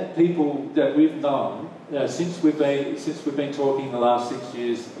 We've had people that we've known since we've been talking the last 6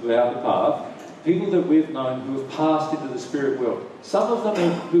 years about the path, people that we've known who have passed into the spirit world. Some of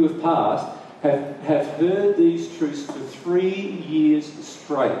them who have passed have heard these truths for 3 years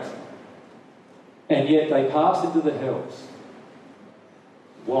straight, and yet they pass into the hells.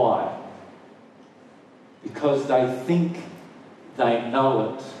 Why? Because they think they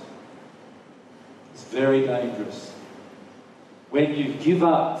know it. It's very dangerous. When you give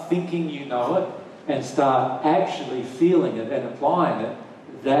up thinking you know it and start actually feeling it and applying it,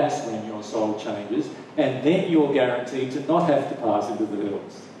 that's when your soul changes, and then you're guaranteed to not have to pass into the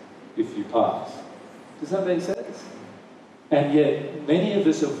hills if you pass. Does that make sense? And yet, many of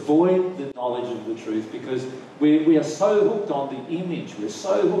us avoid the knowledge of the truth because we are so hooked on the image. We're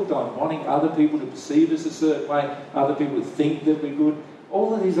so hooked on wanting other people to perceive us a certain way, other people to think that we're good.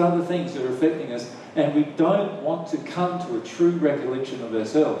 All of these other things are affecting us, and we don't want to come to a true recollection of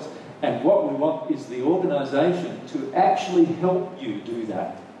ourselves. And what we want is the organisation to actually help you do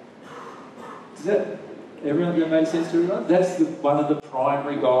that. Does that make sense to everyone? That's one of the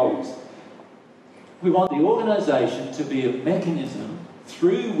primary goals. We want the organisation to be a mechanism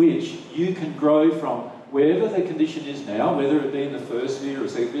through which you can grow from wherever the condition is now, whether it be in the first year or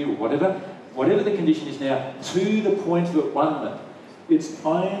second year or whatever the condition is now, to the point of at-one-ment. It's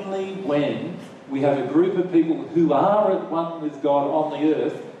only when we have a group of people who are at one with God on the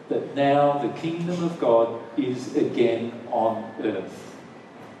earth that now the kingdom of God is again on earth.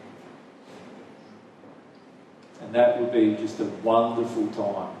 And that will be just a wonderful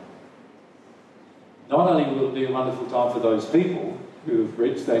time. Not only will it be a wonderful time for those people who have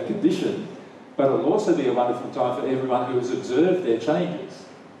reached that condition, but it will also be a wonderful time for everyone who has observed their changes.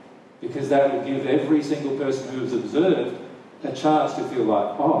 Because that will give every single person who has observed a chance to feel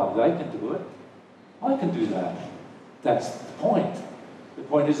like, oh, they can do it. I can do that. That's the point. The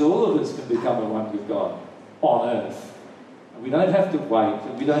point is all of us can become a one with God on earth. And we don't have to wait,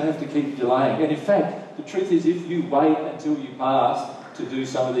 and we don't have to keep delaying. And in fact, the truth is if you wait until you pass to do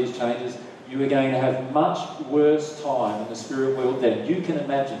some of these changes, you are going to have much worse time in the spirit world than you can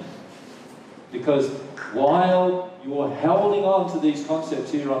imagine. Because while you're holding on to these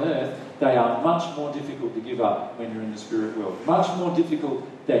concepts here on earth, they are much more difficult to give up when you're in the spirit world. Much more difficult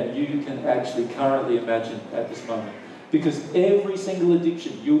than you can actually currently imagine at this moment. Because every single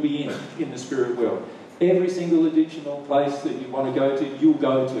addiction you'll be in the spirit world, every single addiction or place that you want to go to, you'll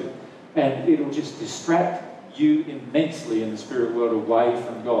go to. And it'll just distract you immensely in the spirit world away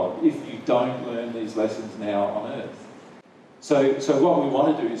from God if you don't learn these lessons now on earth. So what we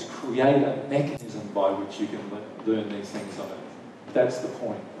want to do is create a mechanism by which you can learn these things on earth. That's the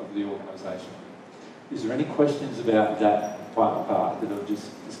point of the organisation. Is there any questions about that part that I've just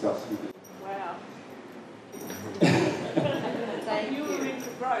discussed with you? Wow. You were into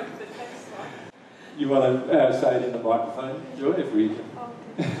growth, but that's like... You want to say it in the microphone, Joy, if we...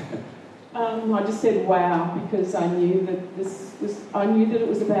 I just said wow because I knew that it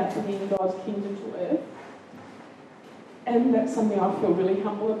was about bringing God's kingdom to earth, and that's something I feel really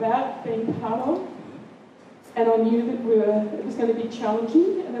humble about being part of. And I knew that it was going to be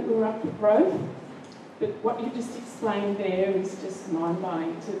challenging and that we were up for growth. But what you just explained there is just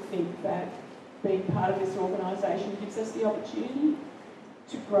mind-blowing to think that being part of this organisation gives us the opportunity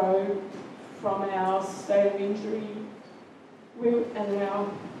to grow from our state of injury and our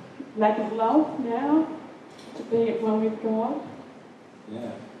lack of love now to be at one with God.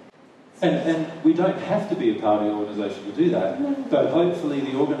 Yeah. And we don't have to be a part of the organisation to do that, but hopefully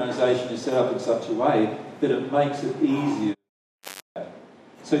the organisation is set up in such a way that it makes it easier.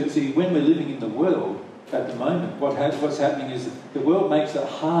 So see, when we're living in the world at the moment, what's happening is the world makes it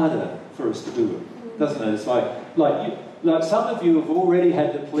harder for us to do it, doesn't it? It's like some of you have already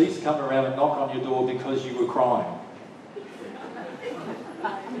had the police come around and knock on your door because you were crying.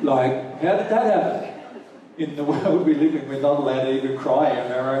 Like, how did that happen? In the world we live in, we're not allowed to even cry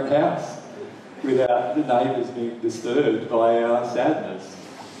in our own house without the neighbours being disturbed by our sadness.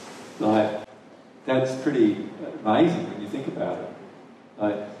 Like, that's pretty amazing when you think about it.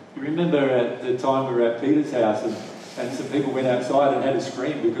 Like, you remember at the time we were at Peter's house and some people went outside and had a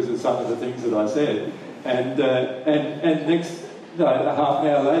scream because of some of the things that I said. And next, half an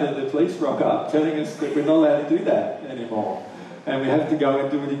hour later, the police rock up telling us that we're not allowed to do that anymore. And we have to go and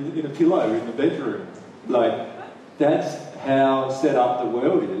do it in a pillow in the bedroom. Like, that's how set up the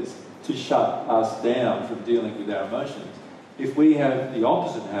world is to shut us down from dealing with our emotions. If we have the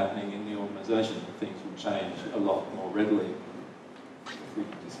opposite happening in the organisation, organisation, things will change a lot more readily. If we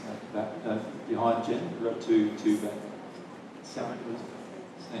just make that behind Jen, we're up to back. Stand.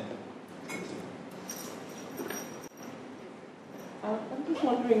 I'm just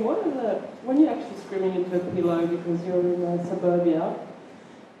wondering, when you're actually screaming into a pillow because you're in suburbia,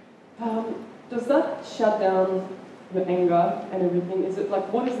 does that shut down your anger and everything? Is it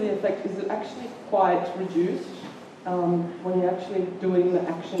like, what is the effect? Is it actually quite reduced when you're actually doing the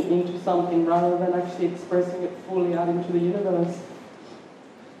action into something rather than actually expressing it fully out into the universe?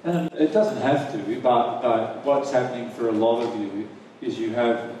 It doesn't have to, but what's happening for a lot of you is you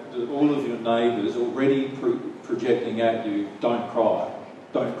have all of your neighbours already projecting at you, don't cry,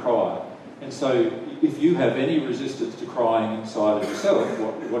 don't cry. And so if you have any resistance to crying inside of yourself,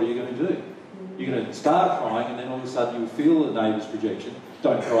 what are you going to do? You're going to start crying, and then all of a sudden you feel the neighbour's projection,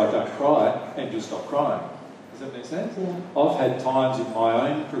 don't cry, and you'll stop crying. Does that make sense? Yeah. I've had times in my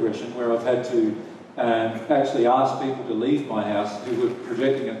own progression where I've had to actually ask people to leave my house who were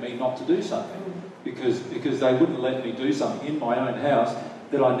projecting at me not to do something because they wouldn't let me do something in my own house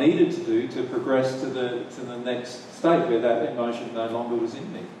that I needed to do to progress to the next state where that emotion no longer was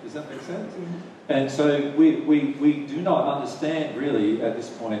in me. Does that make sense? And so we do not understand really at this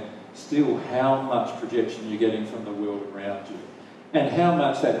point still how much projection you're getting from the world around you and how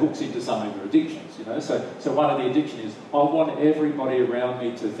much that hooks into some of your addictions, you know. So one of the addictions is I want everybody around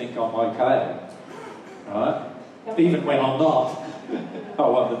me to think I'm okay, right? Even when I'm not, I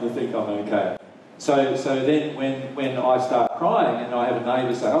want them to think I'm okay. So then when I start crying and I have a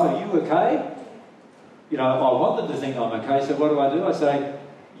neighbour say, oh, are you okay? You know, I want them to think I'm okay, so what do? I say,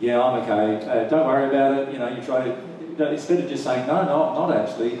 yeah, I'm okay, don't worry about it. You know, you try to, instead of just saying, no, I'm not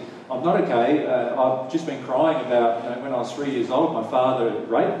actually, I'm not okay. I've just been crying about, you know, when I was 3 years old, my father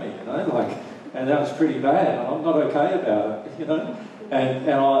raped me, you know, like, and that was pretty bad. And I'm not okay about it, you know, and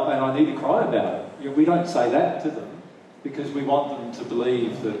I need to cry about it. You know, we don't say that to them because we want them to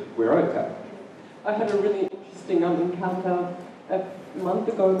believe that we're okay. I had a really interesting encounter a month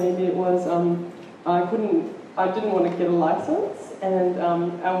ago, maybe it was. I didn't want to get a license, and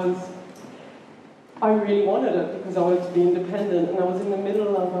I really wanted it because I wanted to be independent, and I was in the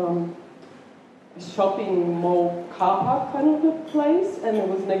middle of a shopping mall car park kind of a place, and it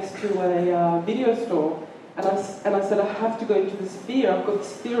was next to a video store, and I said, I have to go into this fear. I've got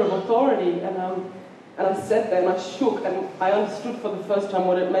this fear of authority, and I sat there and I shook, and I understood for the first time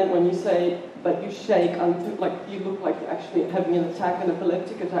what it meant when you say that you shake until, like, you look like you're actually having an attack, an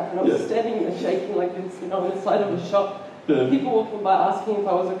epileptic attack, and I was standing there shaking like this, you know, inside of a shop. People walking by asking if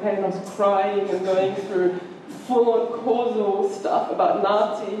I was okay, and I was crying and going through full-on causal stuff about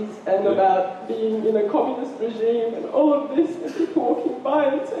Nazis and about being in a communist regime and all of this, and people walking by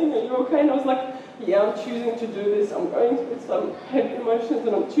and saying, are you okay? And I was like, yeah, I'm choosing to do this, I'm going through some heavy emotions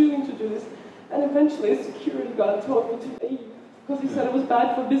and I'm choosing to do this. And eventually a security guard told me to leave because he said it was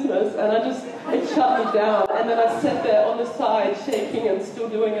bad for business, and it shut me down. And then I sat there on the side shaking and still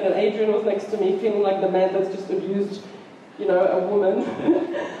doing it, and Adrian was next to me feeling like the man that's just abused, you know, a woman.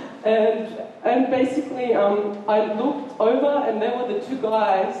 and basically I looked over and there were the two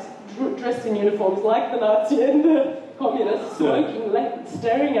guys dressed in uniforms like the Nazi and the communist, smoking,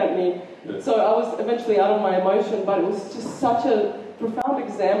 staring at me. So I was eventually out of my emotion, but it was just such a profound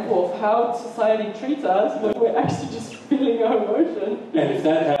example of how society treats us when we're actually just feeling our emotion. And if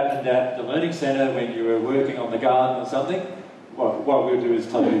that happened at the learning centre when you were working on the garden or something, what we'll do is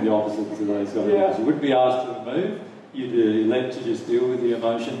totally the opposite to those guys. Yeah. You wouldn't be asked to move, you'd be let to just deal with the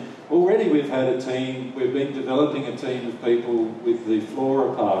emotion. Already we've had a team, we've been developing a team of people with the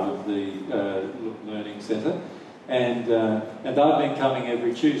Flora part of the learning centre, and they've been coming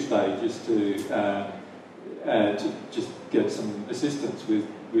every Tuesday just to just get some assistance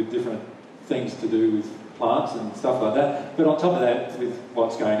with different things to do with plants and stuff like that. But on top of that, with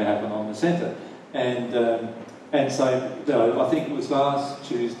what's going to happen on the centre, and so I think it was last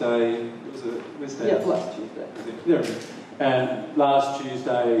Tuesday. Last Tuesday. There it is. And last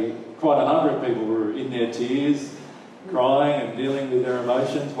Tuesday, quite a number of people were in their tears, crying and dealing with their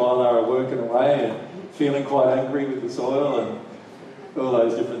emotions while they were working away and feeling quite angry with the soil and all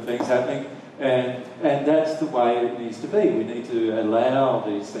those different things happening. And that's the way it needs to be. We need to allow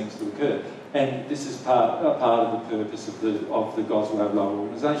these things to occur. And this is part of the purpose of the God's Way of Love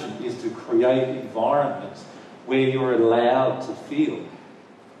organisation, is to create environments where you're allowed to feel.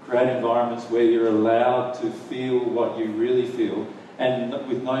 Create environments where you're allowed to feel what you really feel, and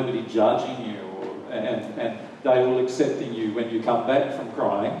with nobody judging you, and they all accepting you when you come back from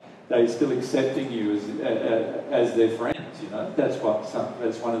crying. They're still accepting you as their friends. You know, that's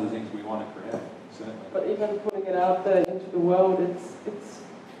one of the things we want to create. Certainly. But even putting it out there into the world,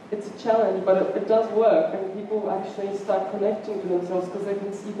 it's a challenge, but it does work, and people actually start connecting to themselves because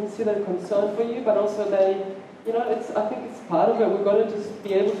you can see their concern for you, but also they, you know, I think it's part of it. We've got to just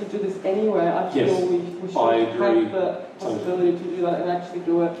be able to do this anywhere. I feel Yes, we should I have agree. the possibility to do that and actually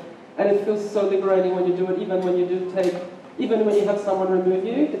do it. And it feels so liberating when you do it, even when you have someone remove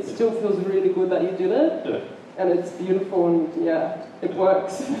you, it still feels really good that you did it. Yeah. And it's beautiful, and yeah, it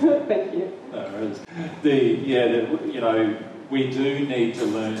works. Thank you. No, we do need to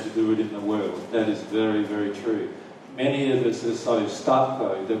learn to do it in the world. That is very, very true. Many of us are so stuck,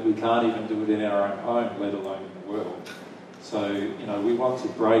 though, that we can't even do it in our own home, let alone in the world. So, we want to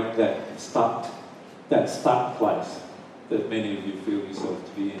break that stuck place that many of you feel yourself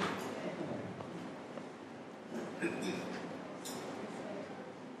to be in.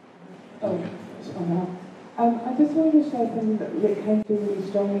 I just wanted to share something that came through really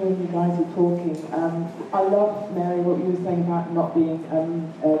strongly when you guys were talking. I love, Mary, what you were saying about not being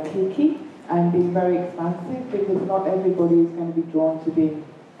cliquey and being very expansive, because not everybody is going to be drawn to being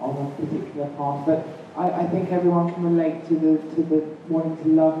on a particular path. But I think everyone can relate to the wanting to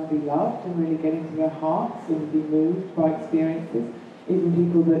love and be loved and really get into their hearts and be moved by experiences. Even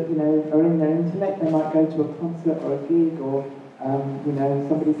people that are in their intellect, they might go to a concert or a gig or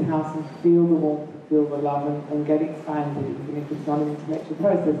somebody's house and feel the warmth, feel the love, and get expanded, even if it's not an intellectual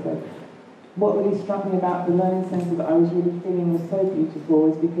process. So what really struck me about the learning centre that I was really feeling was so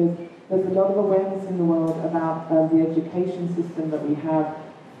beautiful is because there's a lot of awareness in the world about the education system that we have,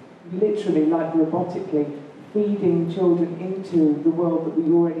 literally, like robotically, feeding children into the world that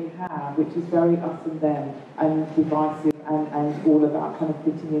we already have, which is very us and them, and divisive, and all about kind of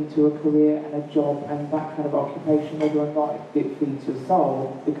fitting into a career and a job and that kind of occupation, whether or not it feeds your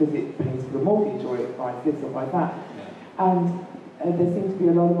soul because it pays for the mortgage or it buys this or buys that. And there seems to be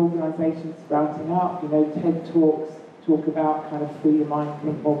a lot of organisations sprouting up, TED Talks talk about kind of free your mind,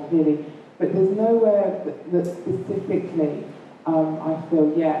 think more clearly, but there's nowhere that specifically, I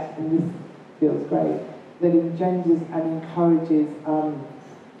feel yet, and this feels great, that engenders and encourages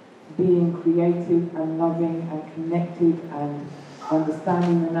being creative and loving and connected and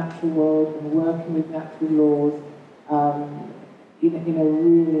understanding the natural world and working with natural laws in a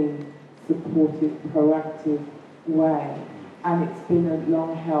really supportive, proactive way. And it's been a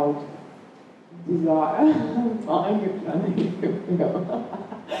long-held desire,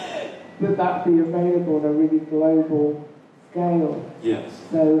 that be available on a really global scale. Yes.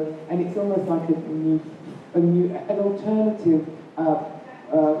 So, and it's almost like an alternative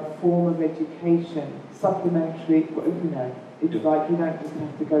form of education, supplementary. It's like you don't just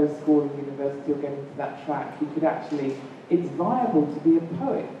have to go to school and university or get into that track. You could actually, it's viable to be a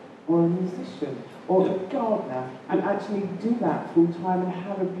poet or a musician or a gardener and actually do that full time and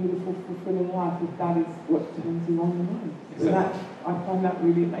have a beautiful, fulfilling life if that is what turns you on the mind. Exactly. So I find that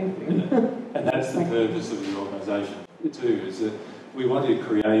really amazing. And that's the purpose of the organisation too, is that we want to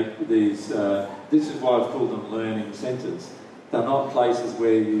create these, this is why I've called them learning centres. They're not places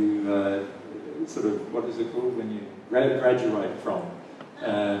where you what is it called, when you graduate from,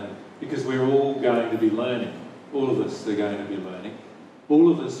 because we're all going to be learning. All of us are going to be learning. All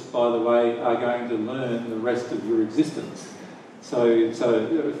of us, by the way, are going to learn the rest of your existence. So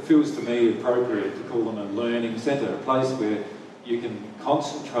it feels to me appropriate to call them a learning centre, a place where you can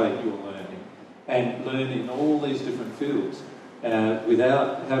concentrate your learning and learn in all these different fields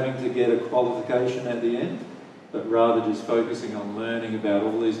without having to get a qualification at the end, but rather just focusing on learning about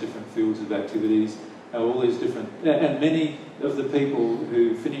all these different fields of activities, all these different... And many of the people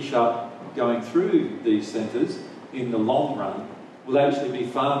who finish up going through these centres in the long run will actually be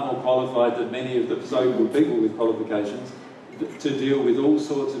far more qualified than many of the so-called people with qualifications to deal with all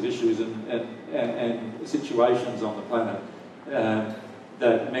sorts of issues and situations on the planet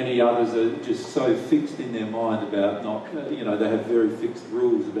that many others are just so fixed in their mind about not, they have very fixed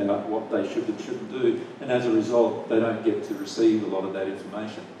rules about what they should and shouldn't do, and as a result they don't get to receive a lot of that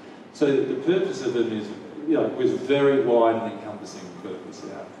information. So the purpose of it is, with very wide and encompassing purpose,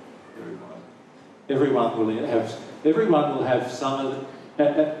 very wide. Everyone will have some of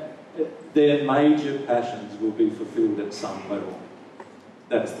their major passions will be fulfilled at some level.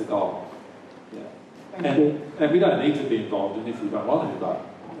 That's the goal. And we don't need to be involved in if we don't want to, but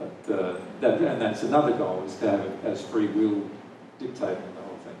that's another goal, is to have it as free will dictating the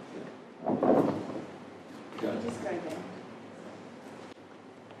whole thing. Yeah. Just go there.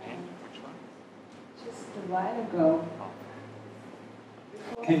 Just a while ago.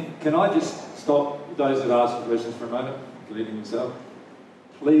 Can I just stop those that ask for questions for a moment, including yourself?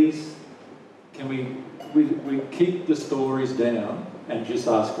 Please, can we keep the stories down and just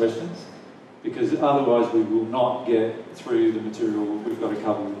ask questions? Because otherwise we will not get through the material we've got to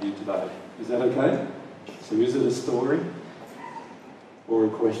cover with you today. Is that okay? So is it a story or a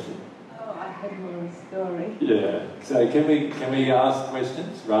question? Oh, I had more story. Yeah. So can we ask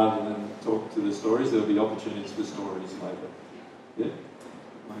questions rather than talk to the stories? There'll be opportunities for stories later. Yeah.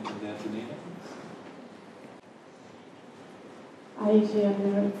 Want to come down to Nina? Hi,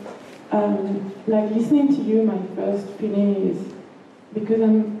 Gian. Like listening to you, my first feeling is because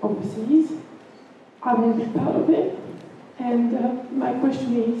I'm overseas, I won't be part of it. And my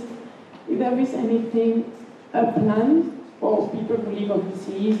question is, if there is anything planned for people who live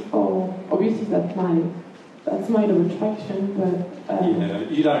overseas, or obviously that's my attraction,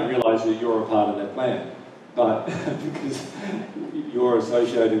 but you don't realise that you're a part of that plan, but because you're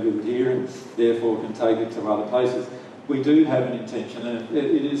associated with it here and therefore can take it to other places. We do have an intention, and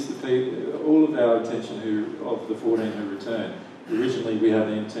it is all of our intention of the 14 who return. Originally, we had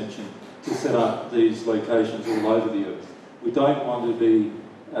the intention to set up these locations all over the earth. We don't want to be,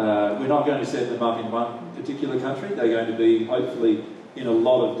 we're not going to set them up in one particular country. They're going to be, hopefully, in a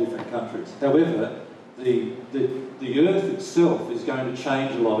lot of different countries. However, the earth itself is going to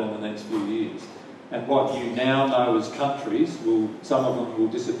change a lot in the next few years. And what you now know as countries, some of them will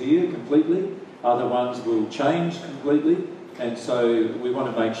disappear completely, other ones will change completely, and so we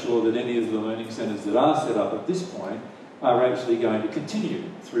want to make sure that any of the learning centres that are set up at this point are actually going to continue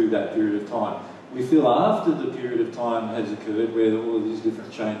through that period of time. We feel after the period of time has occurred, where all of these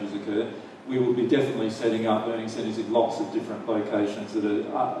different changes occur, we will be definitely setting up learning centres in lots of different locations that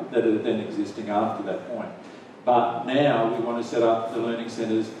are then existing after that point. But now we want to set up the learning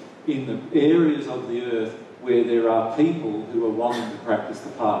centres in the areas of the earth where there are people who are wanting to practice the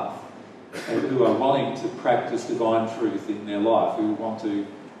path, and who are wanting to practice divine truth in their life, who want to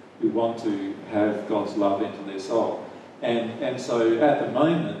have God's love enter their soul. And so at the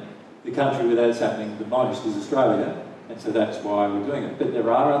moment, the country where that's happening the most is Australia, and so that's why we're doing it. But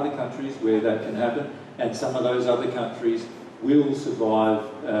there are other countries where that can happen, and some of those other countries will survive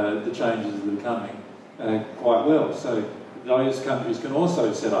the changes that are coming quite well. So those countries can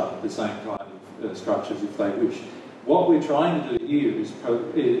also set up the same kind of structures if they wish. What we're trying to do here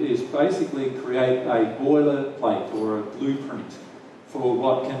is basically create a boilerplate or a blueprint for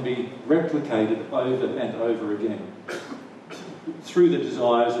what can be replicated over and over again through the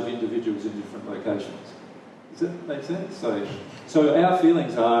desires of individuals in different locations. Does that make sense? So our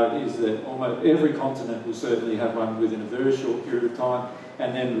feelings is that almost every continent will certainly have one within a very short period of time,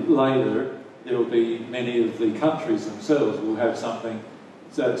 and then later there will be many of the countries themselves will have something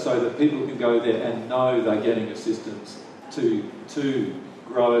so that people can go there and know they're getting assistance to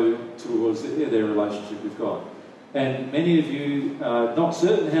grow towards their relationship with God. And many of you are not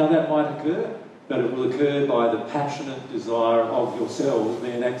certain how that might occur, but it will occur by the passionate desire of yourselves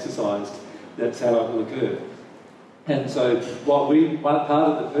being exercised. That's how it will occur. And so part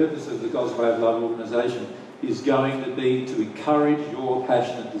of the purpose of the God's Way of Love organisation is going to be to encourage your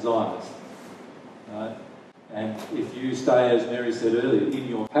passionate desires. Right? And if you stay, as Mary said earlier, in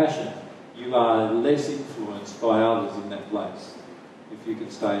your passion, you are less influenced by others in that place, if you can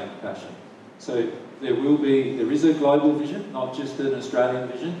stay in passion. So there is a global vision, not just an Australian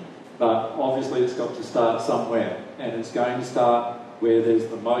vision, but obviously it's got to start somewhere. And it's going to start where there's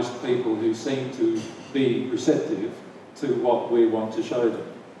the most people who seem to be receptive to what we want to show them.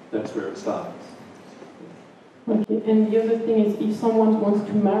 That's where it starts. Okay, and the other thing is, if someone wants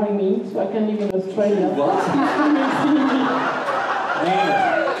to marry me, so I can live in Australia. What?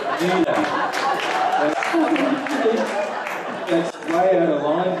 Nina. That's way out of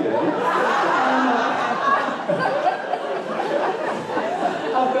line, girl.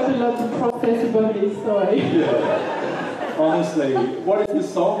 I've got a lot to process about this, sorry. Yeah. Honestly, what if the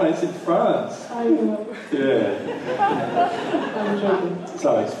soulmate's in France? I know. Yeah. I'm joking.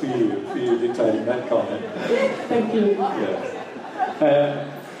 So it's for you dictating that comment. Thank you. Yeah.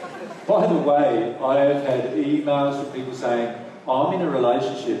 By the way, I have had emails from people saying, I'm in a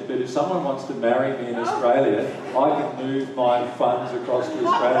relationship, but if someone wants to marry me in Australia, I can move my funds across to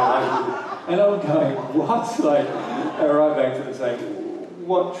Australia. And I'm going, what? Like, I write back to them saying,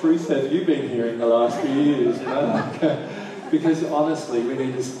 what truth have you been hearing the last few years? You know? Because honestly, we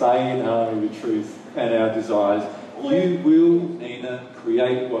need to stay in harmony with truth and our desires. You will, Nina,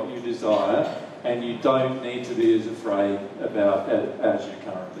 create what you desire, and you don't need to be as afraid about it as you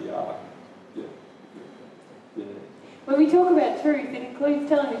currently are. Yeah. Yeah. When we talk about truth, it includes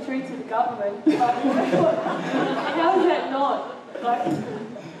telling the truth to the government. How is that not?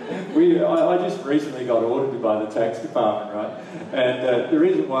 I just recently got audited by the tax department, right? And the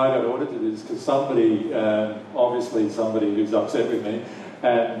reason why I got audited is because somebody, obviously somebody who's upset with me,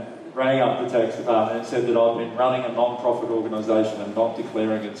 and rang up the tax department and said that I'd been running a non-profit organisation and not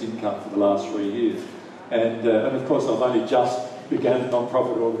declaring its income for the last 3 years. And of course, I've only just began a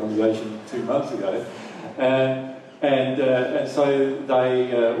non-profit organisation 2 months ago. And so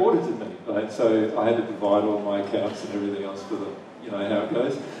they audited me. Right? So I had to provide all my accounts and everything else for them, you know how it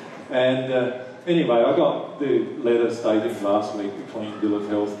goes. And anyway, I got the letter stating last week, a clean bill of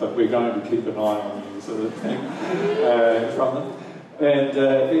health, but we're going to keep an eye on you, sort of thing, from them. And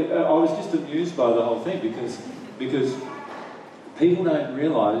I was just amused by the whole thing because people don't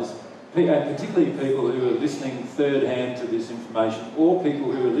realise, and particularly people who are listening third hand to this information, or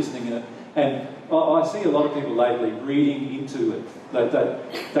people who are listening, and I see a lot of people lately reading into it.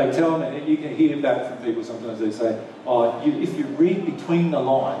 They tell me, you can hear back from people sometimes, they say, if you read between the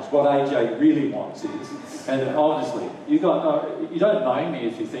lines, what AJ really wants is, and honestly, you don't know me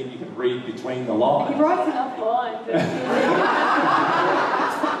if you think you can read between the lines. He writes enough lines.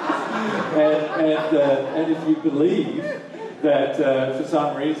 And if you believe that for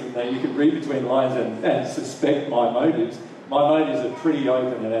some reason that you can read between the lines and suspect my motives are pretty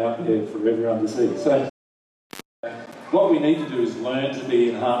open and out there for everyone to see. So what we need to do is learn to be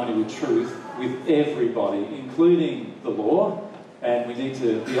in harmony with truth with everybody, including the law, and we need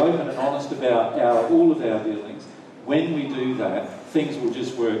to be open and honest about all of our dealings. When we do that, things will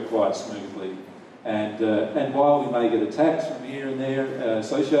just work quite smoothly. And while we may get attacks from here and there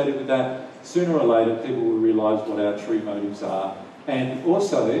associated with that, sooner or later people will realise what our true motives are. And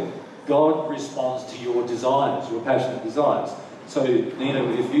also, God responds to your desires, your passionate desires. So, Nina,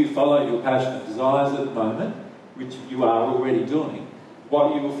 if you follow your passionate desires at the moment, which you are already doing,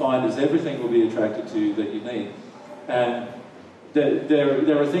 what you will find is everything will be attracted to you that you need. And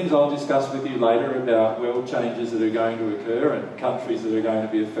there are things I'll discuss with you later about world changes that are going to occur and countries that are going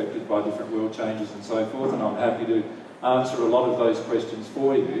to be affected by different world changes and so forth, and I'm happy to answer a lot of those questions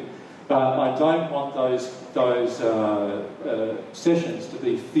for you. But I don't want those sessions to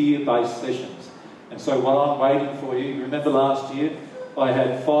be fear-based sessions. And so what I'm waiting for you remember last year, I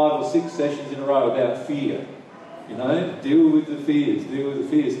had 5 or 6 sessions in a row about fear. You know, deal with the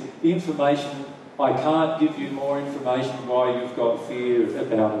fears. Information, I can't give you more information why you've got fear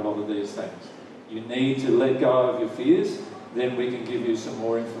about a lot of these things. You need to let go of your fears, then we can give you some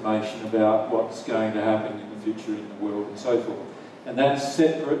more information about what's going to happen in the future in the world and so forth. And that's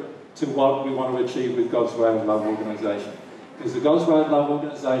separate to what we want to achieve with God's Way of Love organisation. Because the God's Way of Love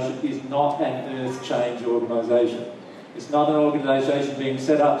organisation is not an earth change organisation. It's not an organisation being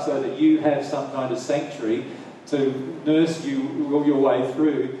set up so that you have some kind of sanctuary to nurse you your way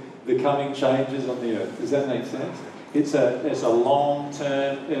through the coming changes on the earth. Does that make sense? It's an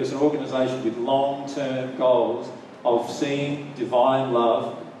organisation with long-term goals of seeing divine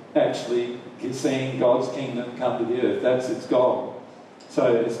love, actually seeing God's kingdom come to the earth. That's its goal.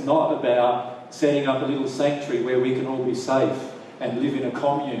 So it's not about setting up a little sanctuary where we can all be safe and live in a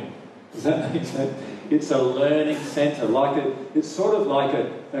commune. Does that make sense? It's a learning centre. It's sort of like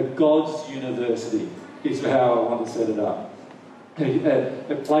a God's university is how I want to set it up.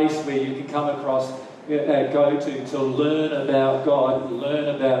 A place where you can come across, go to learn about God,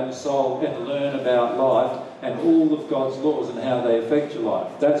 learn about the soul, and learn about life and all of God's laws and how they affect your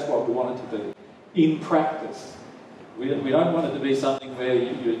life. That's what we want it to be. In practice. We don't want it to be something where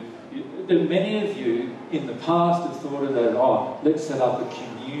many of you in the past have thought of that, let's set up a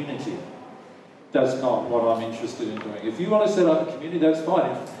community. That's not what I'm interested in doing. If you want to set up a community, that's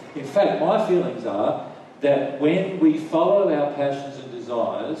fine. In fact, my feelings are that when we follow our passions and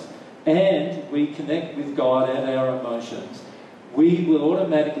desires and we connect with God and our emotions, we will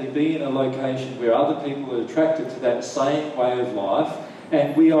automatically be in a location where other people are attracted to that same way of life,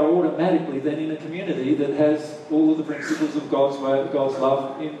 and we are automatically then in a community that has all of the principles of God's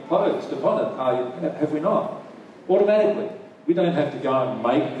love imposed upon it. Have we not? Automatically. We don't have to go and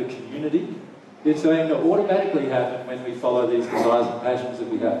make the community. It's going to automatically happen when we follow these desires and passions that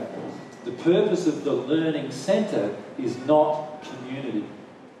we have. The purpose of the learning centre is not community.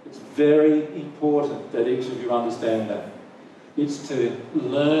 It's very important that each of you understand that. It's to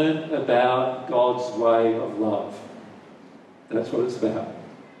learn about God's way of love. That's what it's about.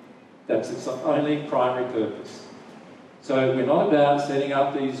 That's its only primary purpose. So we're not about setting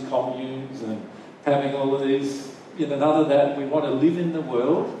up these communes and having all of these, none of that. We want to live in the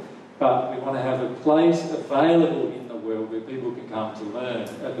world, but we want to have a place available in the world where people can come to learn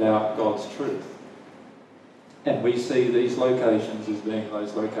about God's truth. And we see these locations as being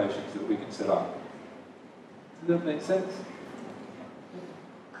those locations that we can set up. Does that make sense?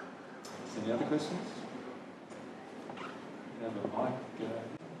 Any other questions? You have a mic.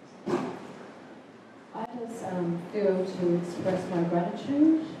 I just feel to express my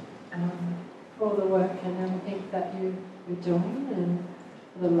gratitude for all the work and everything that you're doing, and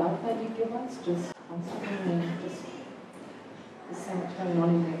for the love that you give us, just constantly, and just there's so much going on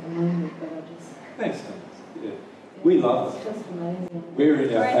in me at the moment, but I just... Thanks, Thomas. Yeah. We love it. It's just amazing. We're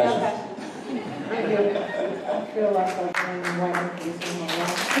in our passion. I feel like I've been waiting for this all my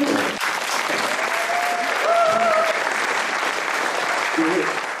life.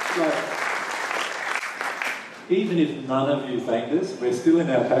 Even if none of you thanked us, we're still in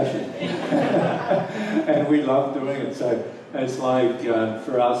our passion. And we love doing it. So it's like,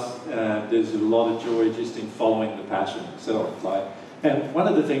 for us, there's a lot of joy just in following the passion itself. And one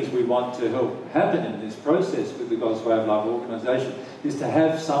of the things we want to help happen in this process with the God's Way of Love organisation is to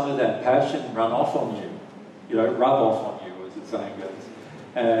have some of that passion run off on you, rub off on you, as the saying goes.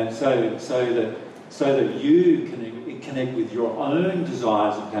 And so that you can connect with your own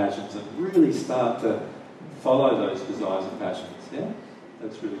desires and passions and really start to follow those desires and passions. Yeah?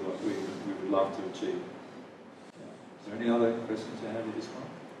 That's really what we would love to achieve. Yeah. Is there any other questions you have at this point?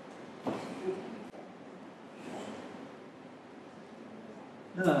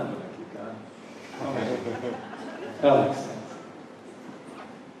 No, I'm going to keep going. Alex.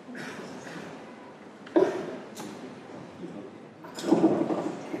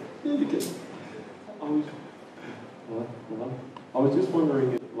 I was just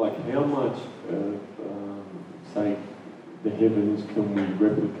wondering, how much of, say, the heavens can we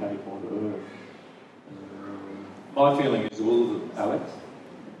replicate on Earth? My feeling is all of them, Alex.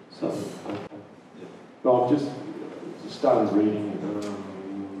 So, okay. Yeah. Well, I've just started reading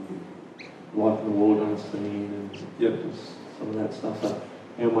Life in the World Unseen and some of that stuff. So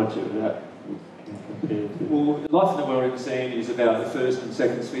how much of that can compare to? Well, Life in the World Unseen is about the first and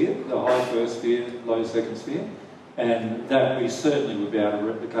second sphere, the high first sphere, low second sphere, and that we certainly would be able to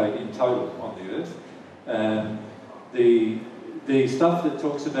replicate in total on the Earth. The stuff that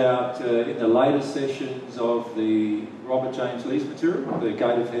talks about in the later sessions of the Robert James Lee's material, the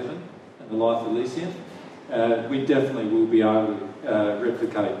Gate of Heaven and the Life Elysian, we definitely will be able to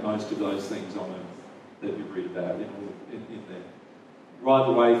replicate most of those things on Earth that you read about in there. Right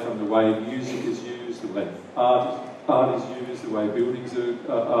away from the way music is used, the way art is used, the way buildings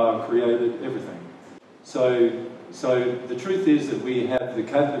are created, everything. So the truth is that we have the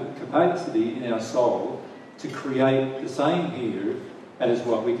capacity in our soul to create the same here as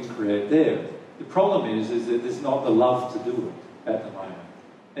what we can create there. The problem is that there's not the love to do it at the moment.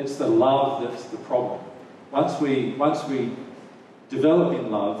 It's the love that's the problem. Once we develop in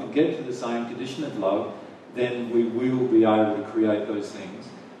love and get to the same condition of love, then we will be able to create those things.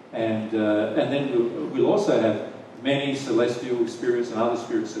 And then we'll also have many celestial spirits and other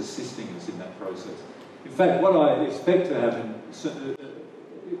spirits assisting us in that process. In fact, what I expect to happen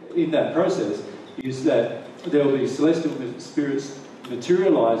in that process is that there will be celestial spirits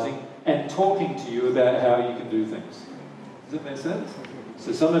materialising and talking to you about how you can do things. Does that make sense?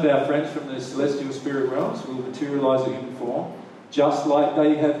 So some of our friends from the celestial spirit realms will materialise in human form, just like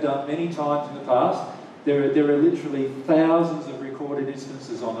they have done many times in the past. There are literally thousands of recorded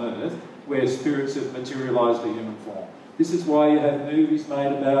instances on Earth where spirits have materialised in human form. This is why you have movies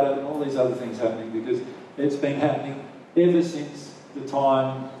made about it and all these other things happening, because it's been happening ever since the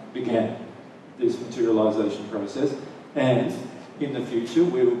time began, this materialisation process. And in the future,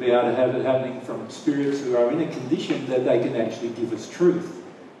 we will be able to have it happening from spirits who are in a condition that they can actually give us truth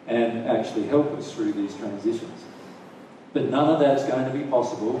and actually help us through these transitions. But none of that's going to be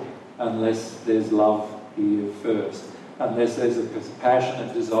possible unless there's love here first, unless there's a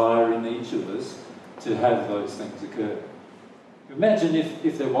passionate desire in each of us to have those things occur. Imagine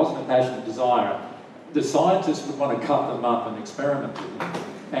if there wasn't a passionate desire, the scientists would want to cut them up and experiment with them,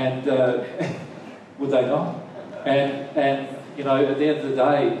 and would they not? And at the end of the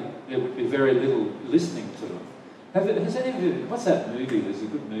day, there would be very little listening to them. Has any of you, what's that movie? There's a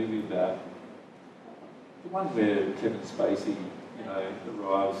good movie about the one where Kevin Spacey,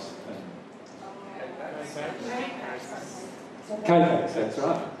 arrives and... K-Pax, that's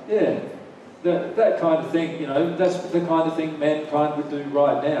right. Yeah. That kind of thing, that's the kind of thing mankind would do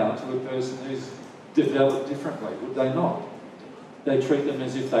right now to a person who's developed differently, would they not? They treat them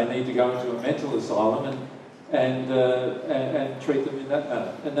as if they need to go into a mental asylum and treat them in that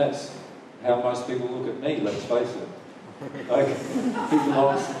manner. And that's how most people look at me, let's face it.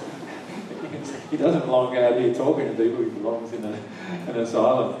 He doesn't belong out here talking to people, he belongs in an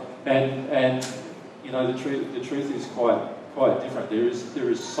asylum. And the truth is quite different. There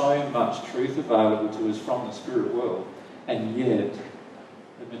is so much truth available to us from the spirit world, and yet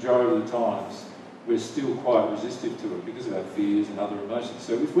the majority of the times we're still quite resistive to it because of our fears and other emotions.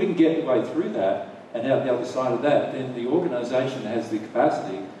 So if we can get the way through that and out the other side of that, then the organisation has the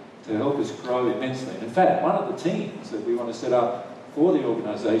capacity to help us grow immensely. And in fact, one of the teams that we want to set up for the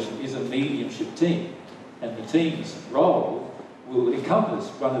organisation is a mediumship team. And the team's role will encompass,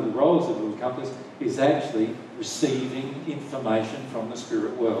 one of the roles that will encompass is actually receiving information from the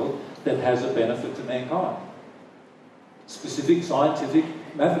spirit world that has a benefit to mankind. Specific scientific,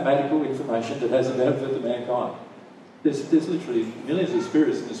 mathematical information that has a benefit to mankind. There's literally millions of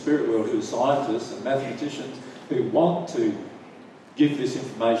spirits in the spirit world who are scientists and mathematicians who want to give this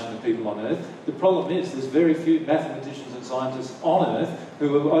information to people on Earth. The problem is there's very few mathematicians and scientists on Earth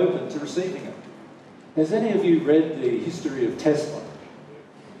who are open to receiving it. Has any of you read the history of Tesla?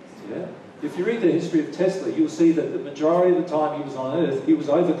 Yeah? If you read the history of Tesla, you'll see that the majority of the time he was on Earth, he was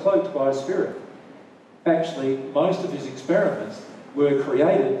overcloaked by a spirit. Actually, most of his experiments were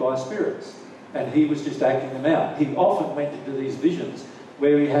created by spirits, and he was just acting them out. He often went into these visions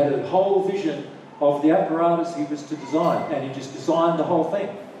where he had a whole vision of the apparatus he was to design, and he just designed the whole thing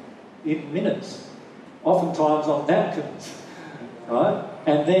in minutes, oftentimes on napkins, right?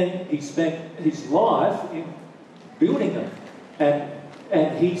 And then he spent his life in building them,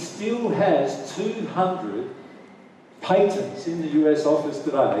 and he still has 200 patents in the US office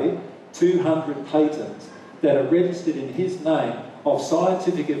today, 200 patents that are registered in his name of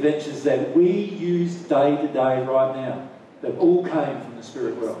scientific inventions that we use day to day right now, that all came from the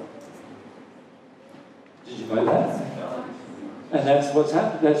spirit world. Did you know that? And that's what's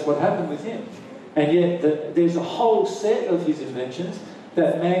happened. That's what happened with him. And yet there's a whole set of his inventions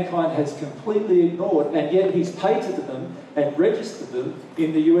that mankind has completely ignored, and yet he's patented them and registered them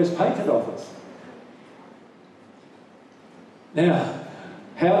in the US Patent Office. Now,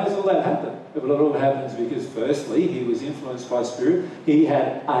 how does all that happen? Well, it all happens because firstly, he was influenced by spirit. He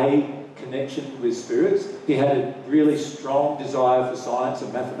had a connection with spirits. He had a really strong desire for science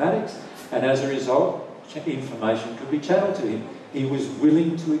and mathematics, and as a result, information could be channeled to him. He was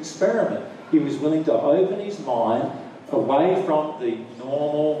willing to experiment. He was willing to open his mind away from the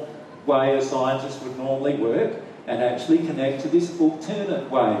normal way a scientist would normally work and actually connect to this alternate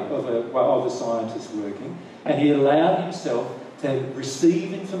way of a scientist working. And he allowed himself to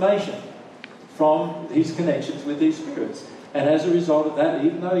receive information from his connections with these spirits. And as a result of that,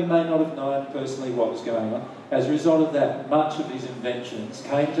 even though he may not have known personally what was going on, as a result of that, much of his inventions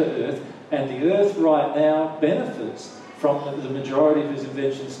came to Earth, and the Earth right now benefits from the majority of his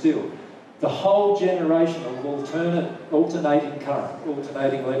inventions still. The whole generation of alternating current,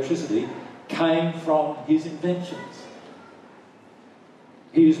 alternating electricity, came from his inventions.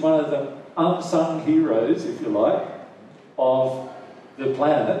 He was one of the unsung heroes, if you like, of the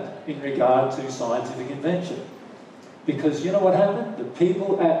planet in regard to scientific invention. Because you know what happened? The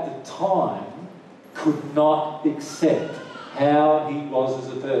people at the time could not accept how he was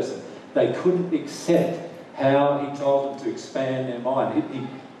as a person. They couldn't accept how he told them to expand their mind.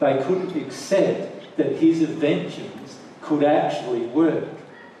 They couldn't accept that his inventions could actually work.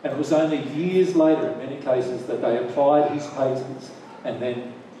 And it was only years later, in many cases, that they applied his patents and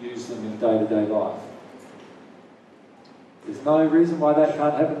then used them in day-to-day life. There's no reason why that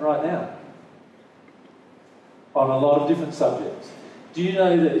can't happen right now on a lot of different subjects. Do you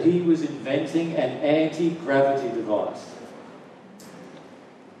know that he was inventing an anti-gravity device?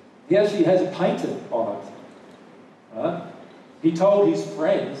 He actually has a patent on it. Right? He told his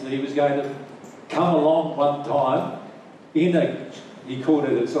friends that he was going to come along one time in he called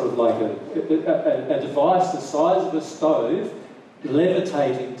it a sort of like a device the size of a stove,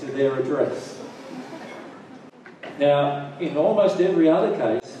 levitating to their address. Now, in almost every other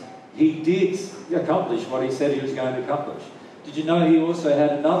case, he did accomplish what he said he was going to accomplish. Did you know he also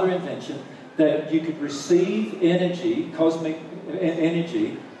had another invention that you could receive energy, cosmic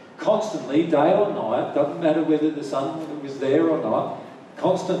energy, constantly, day or night, doesn't matter whether the sun was there or not,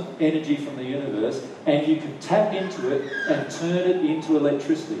 constant energy from the universe, and you could tap into it and turn it into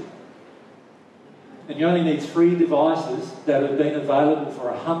electricity. And you only need 3 devices that have been available for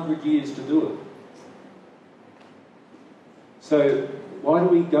 100 years to do it. So why do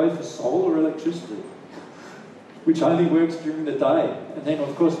we go for solar electricity, which only works during the day? And then,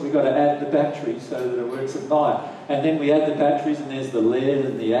 of course, we've got to add the batteries so that it works at night. And then we add the batteries and there's the lead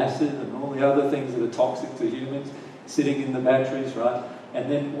and the acid and all the other things that are toxic to humans sitting in the batteries, right? And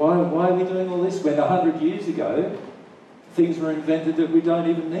then why are we doing all this when 100 years ago things were invented that we don't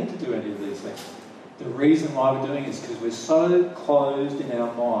even need to do any of these things? The reason why we're doing it is because we're so closed in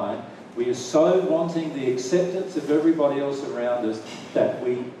our mind. We are so wanting the acceptance of everybody else around us that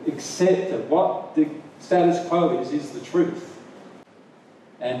we accept that what the status quo is the truth.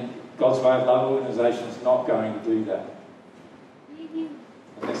 And God's Way of Love organisation is not going to do that.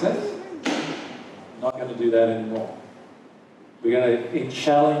 That makes sense? Not going to do that anymore. We're going to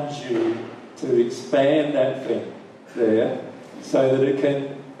challenge you to expand that thing there so that it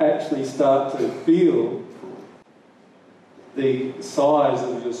can actually start to feel the size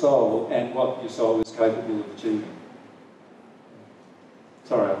of your soul and what your soul is capable of achieving.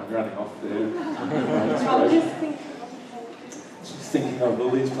 Sorry, I'm running off there. I'm just thinking of all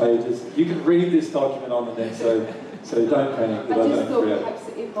these pages. You can read this document on the net, so don't panic that I just don't thought create it. perhaps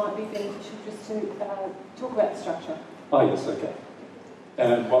it might be beneficial just to talk about the structure. Oh yes, okay.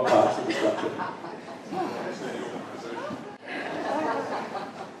 And what parts of the structure?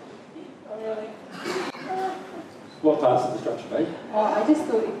 What parts of the structure, babe? I just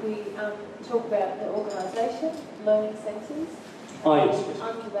thought if we talk about the organisation, learning centres. Oh yes, yes.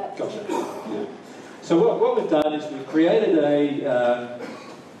 Under that. Gotcha. Yeah. So what we've done is we've created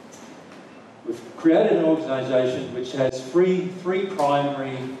an organisation which has three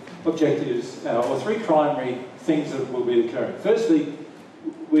primary objectives, or three primary things that will be occurring. Firstly,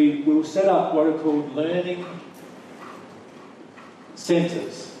 we will set up what are called learning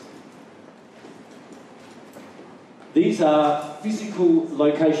centres. These are physical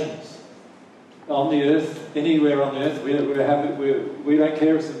locations on the earth, anywhere on the earth. We don't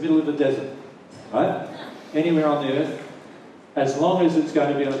care if it's in the middle of the desert, right? Anywhere on the earth, as long as it's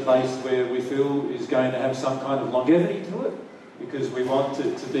going to be in a place where we feel is going to have some kind of longevity to it, because we want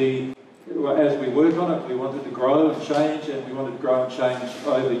it to be, as we work on it, we want it to grow and change, and we want it to grow and change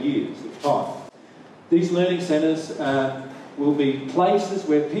over years of time. These learning centres will be places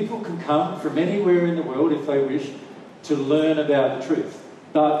where people can come from anywhere in the world, if they wish, to learn about the truth.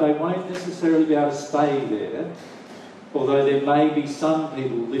 But they won't necessarily be able to stay there, although there may be some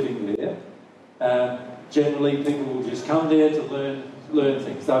people living there. Generally, people will just come there to learn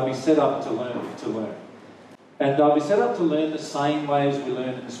things. They'll be set up to learn. And they'll be set up to learn the same way as we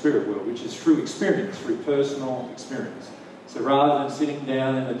learn in the spirit world, which is through experience, through personal experience. So rather than sitting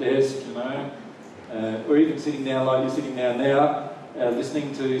down in a desk, or even sitting down like you're sitting down now,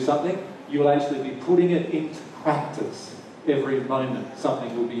 listening to something, you will actually be putting it into practice. Every moment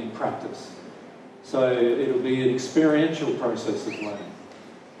something will be in practice. So it'll be an experiential process of learning.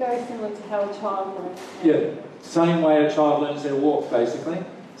 Very similar to how a child learns. Yeah, same way a child learns their walk, basically.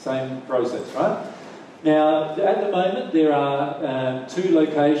 Same process, right? Now, at the moment, there are 2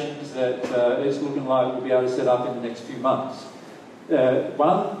 locations that it's looking like we'll be able to set up in the next few months.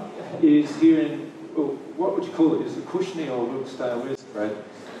 One is here in, what would you call it? Is it Cushney or Wilkesdale? Where's it, Brad?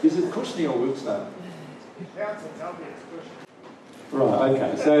 Is it Cushney or Wilkesdale? Right,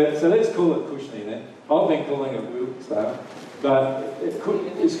 okay. So let's call it Cushney then. I've been calling it Wilkesdale. But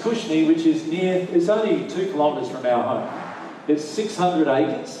it's Cushney, which is near, it's only 2 kilometres from our home. It's 600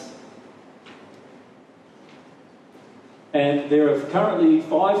 acres. And there are currently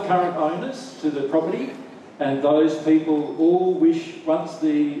 5 current owners to the property, and those people all wish, once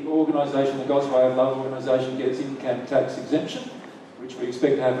the organisation, the God's Way of Love organisation, gets income tax exemption, which we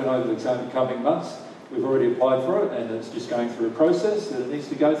expect to happen over the coming months. We've already applied for it, and it's just going through a process that it needs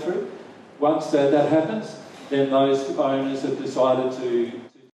to go through. Once that happens, then those owners have decided to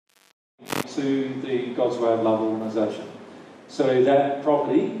the God's Way of Love organisation. So that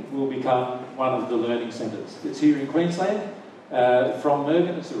property will become one of the learning centres. It's here in Queensland. From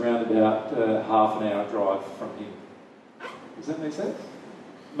Mergen, it's around about half an hour drive from here. Does that make sense?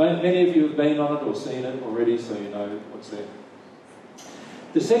 Many of you have been on it or seen it already, so you know what's there.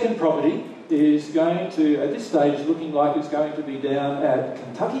 The second property is going to, at this stage, looking like it's going to be down at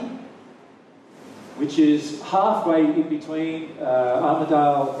Kentucky, which is halfway in between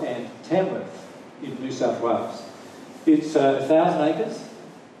Armidale and Tamworth in New South Wales. It's 1,000 acres.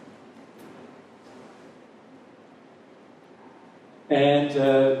 And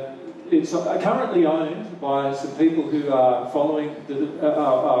it's currently owned by some people who are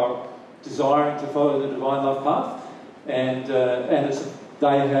are desiring to follow the Divine Love path, and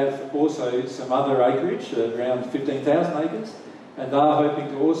they have also some other acreage, around 15,000 acres, and they are hoping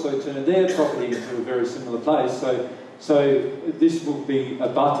to also turn their property into a very similar place. So this will be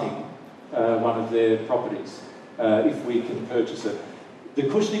abutting one of their properties if we can purchase it. The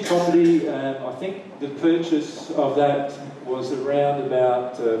Cushney property, I think the purchase of that was around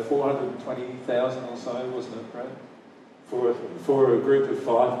about 420,000 or so, wasn't it, Brad? For a group of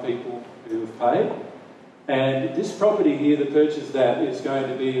 5 people who have paid. And this property here, the purchase of that is going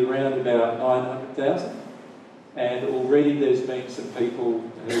to be around about 900,000. And already there's been some people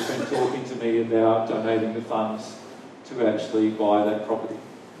who've been talking to me about donating the funds to actually buy that property.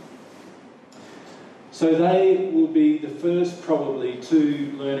 So they will be the first, probably,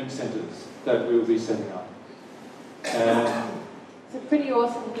 2 learning centres that we'll be setting up. So pretty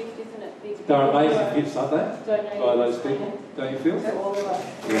awesome gift, isn't it? These They're people amazing who are gifts, aren't they? donating By those this people, money don't you feel? to all of us.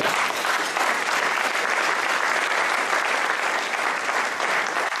 Yeah.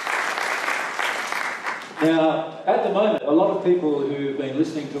 Now, at the moment, a lot of people who've been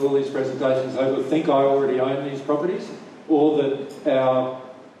listening to all these presentations, they would think I already own these properties, or that our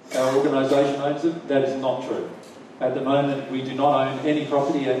organisation owns them. That is not true. At the moment, we do not own any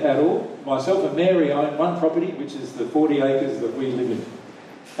property at all. Myself and Mary own one property, which is the 40 acres that we live in.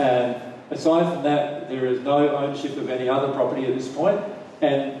 And aside from that, there is no ownership of any other property at this point.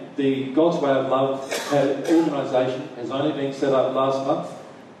 And the God's Way of Love organisation has only been set up last month,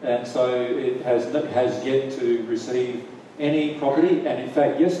 and so it has yet to receive any property. And in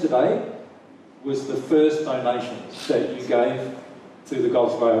fact, yesterday was the first donations that you gave to the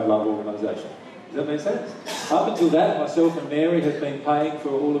God's Way of Love organisation. Does that make sense? Up until that, myself and Mary have been paying for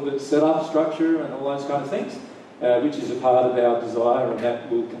all of its setup, structure and all those kind of things, which is a part of our desire, and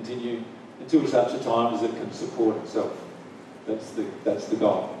that will continue until such a time as it can support itself. That's the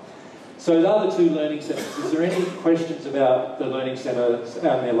goal. So the other two learning centres, is there any questions about the learning centres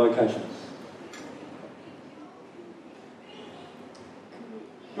and their locations?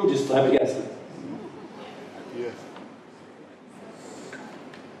 You're just flabbergasted. Yeah.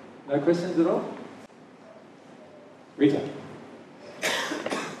 No questions at all? Rita?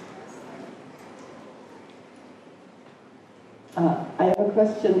 I have a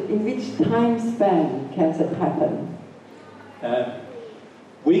question. In which time span can that happen?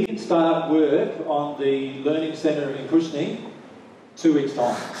 We can start work on the Learning Centre in Kushney 2 weeks'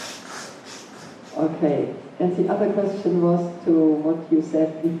 time. Okay. And the other question was to what you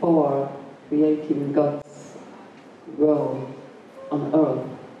said before, creating God's world on earth.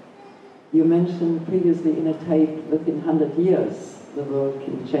 You mentioned previously in a tape within 100 years the world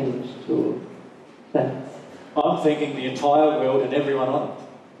can change to that. I'm thinking the entire world and everyone on it.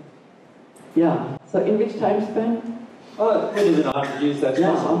 Yeah. So in which time span? Oh, within 100 years, that's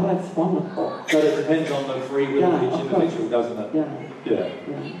possible. Oh, that's wonderful. But it depends on the free will of each individual, doesn't it? Yeah.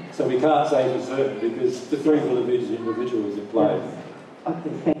 So we can't say for certain because the free will of each individual is in play. Yes.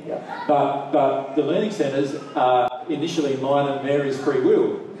 Okay, thank you. But the learning centres are initially mine and Mary's free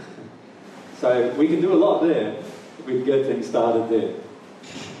will. So we can do a lot there if we can get things started there.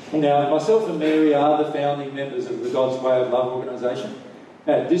 Now, myself and Mary are the founding members of the God's Way of Love organisation.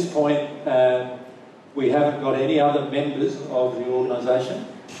 At this point, we haven't got any other members of the organisation,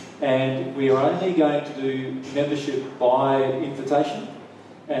 and we are only going to do membership by invitation.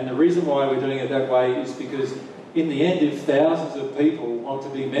 And the reason why we're doing it that way is because in the end, if thousands of people want to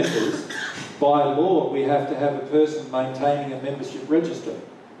be members, by law we have to have a person maintaining a membership register,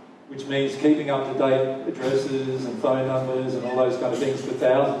 which means keeping up-to-date addresses and phone numbers and all those kind of things for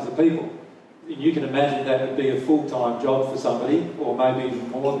thousands of people. You can imagine that would be a full-time job for somebody, or maybe even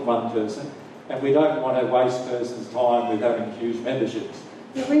more than one person, and we don't want to waste person's time with having huge memberships.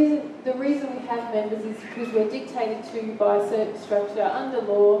 The reason we have members is because we're dictated to by a certain structure under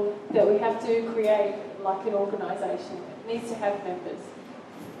law that we have to create like an organisation. It needs to have members.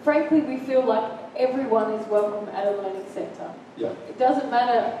 Frankly, we feel like everyone is welcome at a learning centre. Yeah. It doesn't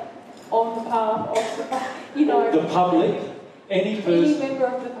matter on the path, off the path, you know. The public, any person member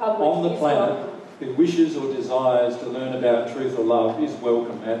of the public on the is planet welcome. who wishes or desires to learn about truth or love is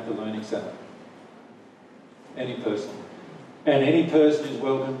welcome at the Learning Centre. Any person. And any person is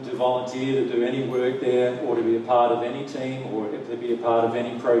welcome to volunteer to do any work there, or to be a part of any team, or to be a part of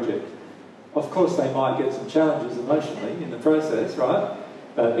any project. Of course, they might get some challenges emotionally in the process, right?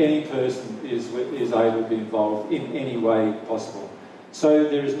 But any person is able to be involved in any way possible. So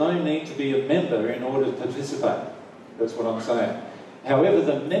there is no need to be a member in order to participate. That's what I'm saying. However,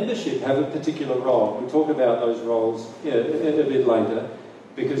 the membership have a particular role. We'll talk about those roles a bit later,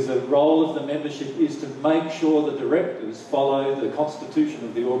 because the role of the membership is to make sure the directors follow the constitution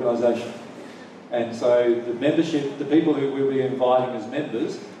of the organisation. And so the membership, the people who we'll be inviting as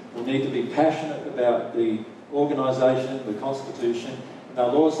members, will need to be passionate about the organisation, the constitution, and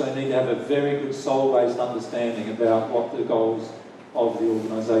they'll also need to have a very good soul-based understanding about what the goals of the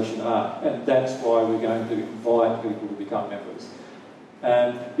organisation are. And that's why we're going to invite people to become members.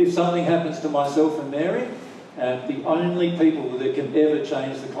 If something happens to myself and Mary, the only people that can ever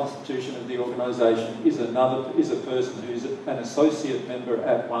change the constitution of the organisation is a person who's an associate member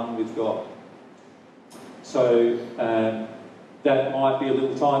at one with God. So that might be a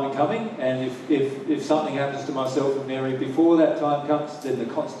little time in coming, and if something happens to myself and Mary before that time comes, then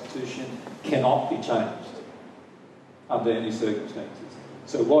the constitution cannot be changed under any circumstances.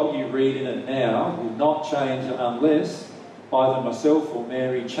 So what you read in it now will not change unless either myself or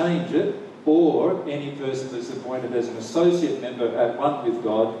Mary change it or any person that's appointed as an associate member at one with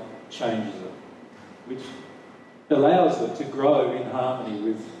God changes it, which allows them to grow in harmony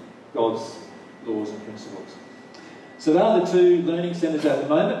with God's laws and principles. So there are the two learning centres at the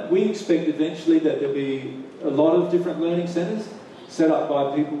moment. We expect eventually that there'll be a lot of different learning centres set up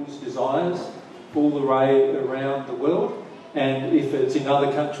by people's desires all the way around the world. And if it's in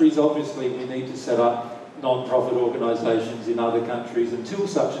other countries, obviously we need to set up non-profit organisations in other countries until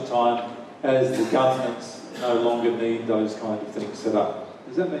such a time as the governments no longer need those kind of things set up.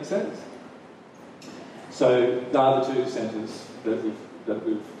 Does that make sense? So there are the two centres that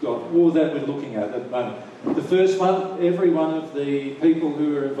we've got, or that we're looking at the moment. The first one, every one of the people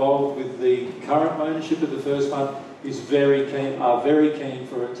who are involved with the current ownership of the first one are very keen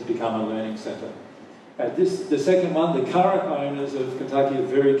for it to become a learning centre. The second one, the current owners of Kentucky are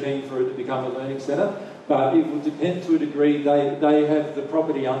very keen for it to become a learning centre, but it will depend to a degree. They have the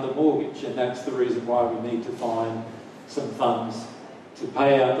property under mortgage, and that's the reason why we need to find some funds to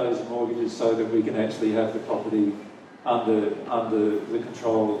pay out those mortgages so that we can actually have the property under the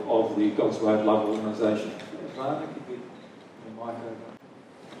control of the God's Way of Love organisation.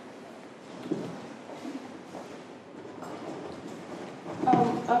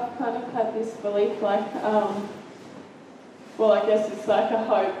 I've kind of had this belief, like, well, I guess it's like a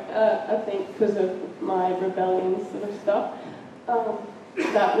hope, I think, because of my rebellion sort of stuff,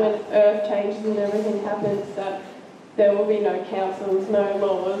 that when earth changes and everything happens, that there will be no councils, no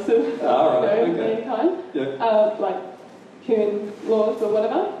laws of mankind, like Kuhn laws or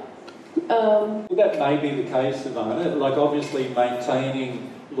whatever. Well, that may be the case, Ivana. Like, obviously, maintaining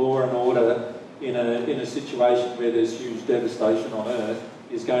law and order in a situation where there's huge devastation on earth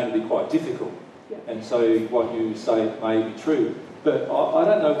is going to be quite difficult. Yeah. And so what you say may be true. But I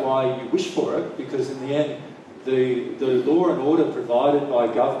don't know why you wish for it, because in the end, the law and order provided by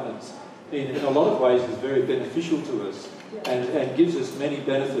governments in a lot of ways is very beneficial to us, and gives us many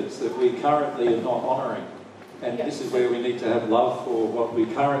benefits that we currently are not honouring. And this is where we need to have love for what we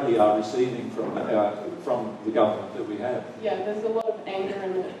currently are receiving from the government that we have. Yeah, there's a lot of anger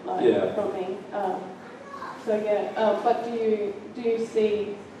in it, like, from me. But do you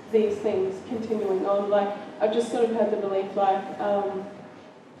see these things continuing on? Like, I've just sort of had the belief, like, I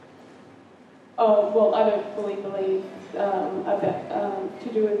don't fully believe about to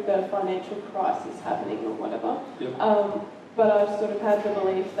do with the financial crisis happening or whatever. Yep. But I've sort of had the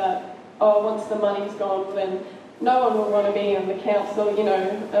belief that, once the money's gone, then no one will want to be in the council, you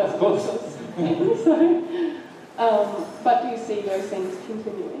know. Of course. But do you see those things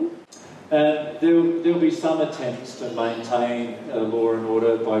continuing? There'll be some attempts to maintain law and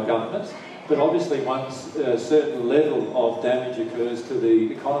order by governments, but obviously once a certain level of damage occurs to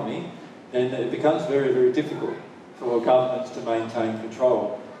the economy, then it becomes very, very difficult for governments to maintain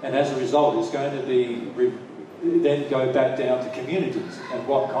control. And as a result, it's going to be then go back down to communities and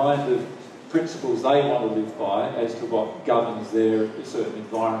what kind of principles they want to live by as to what governs their certain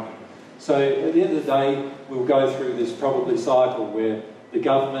environment. So at the end of the day, we'll go through this probably cycle where the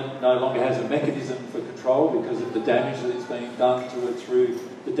government no longer has a mechanism for control because of the damage that's being done to it through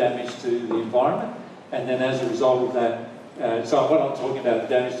the damage to the environment. And then as a result of that, so when I'm talking about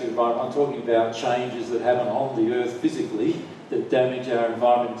damage to the environment, I'm talking about changes that happen on the earth physically that damage our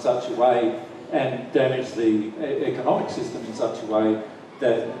environment in such a way and damage the economic system in such a way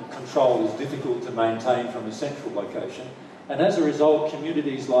that control is difficult to maintain from a central location. And as a result,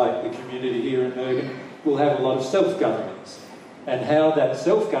 communities like the community here in Mergen will have a lot of self-governance. And how that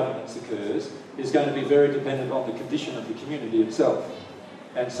self-governance occurs is going to be very dependent on the condition of the community itself.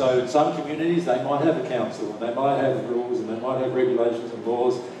 And so in some communities, they might have a council, and they might have rules, and they might have regulations and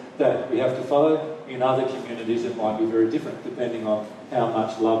laws that we have to follow. In other communities, it might be very different, depending on how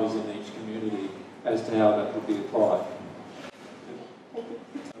much love is in each community as to how that would be applied.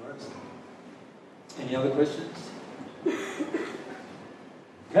 Any other questions?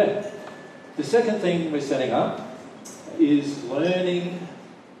 Okay. The second thing we're setting up is learning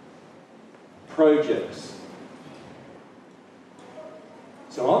projects.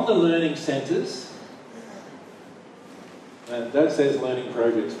 So on the learning centres, and that says learning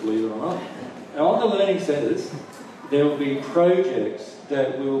projects, believe it or not. Now on the learning centres, there will be projects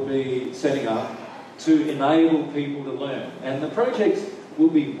that we'll be setting up to enable people to learn. And the projects will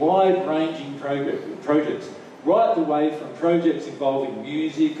be wide-ranging projects, right the way from projects involving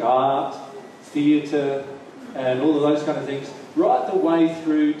music, art, theatre, and all of those kind of things, right the way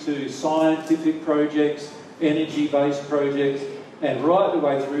through to scientific projects, energy-based projects, and right the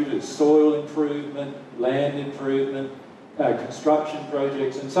way through to soil improvement, land improvement, construction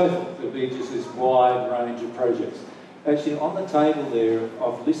projects, and so forth. There'll be just this wide range of projects. Actually, on the table there,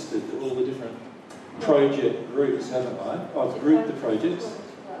 I've listed all the different project groups, haven't I? I've grouped the projects.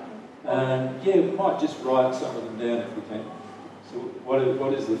 Yeah, we might just write some of them down if we can. So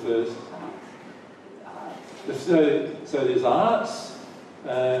what is the first? So there's arts.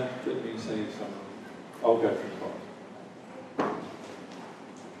 Let me see some. I'll go from the top.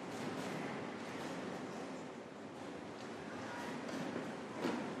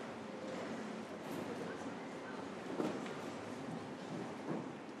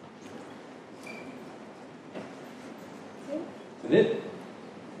 Isn't it?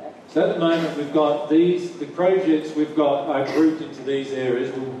 So at the moment we've got the projects we've got are grouped into these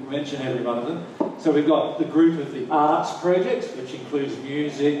areas. We'll mention every one of them. So we've got the group of the arts projects, which includes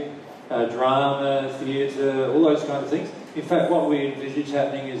music, drama, theatre, all those kind of things. In fact, what we envisage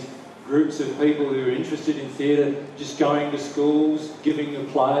happening is groups of people who are interested in theatre just going to schools, giving a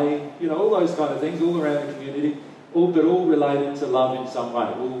play, all those kind of things, all around the community, but all related to love in some way.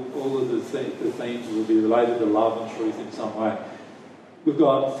 All of the themes will be related to love and truth in some way. We've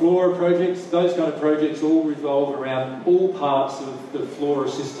got flora projects. Those kind of projects all revolve around all parts of the flora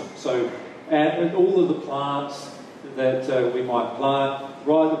system. So, and all of the plants that we might plant,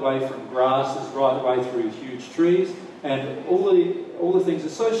 right the way from grasses, right the way through huge trees, and all the things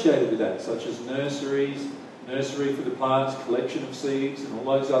associated with that, such as nursery for the plants, collection of seeds, and all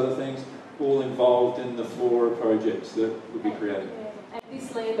those other things, all involved in the flora projects that would be created. And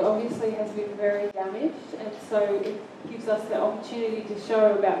this land obviously has been very damaged, and so it gives us the opportunity to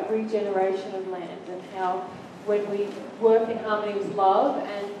show about regeneration of land and how when we work in harmony with love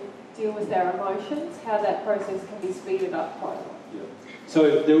and deal with our emotions, how that process can be speeded up quite a lot. Yeah.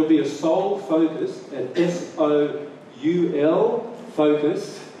 So there will be a soul focus, an S-O-U-L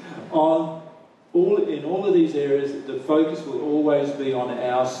focus on in all of these areas. The focus will always be on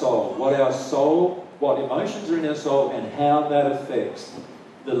our soul, what emotions are in our soul, and how that affects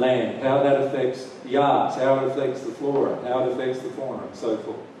the land, how that affects the arts, how it affects the flora, how it affects the fauna, and so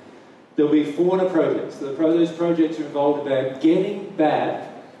forth. There'll be fauna projects. Those projects are involved about getting back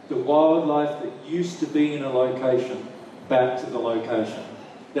the wildlife that used to be in a location back to the location.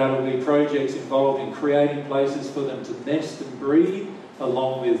 There will be projects involved in creating places for them to nest and breed,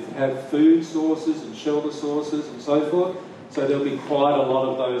 along with have food sources and shelter sources and so forth. So there'll be quite a lot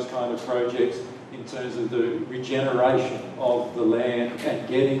of those kind of projects in terms of the regeneration of the land and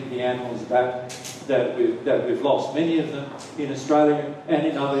getting the animals back that we've lost. Many of them in Australia and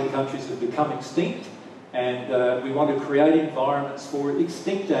in other countries have become extinct, and we want to create environments for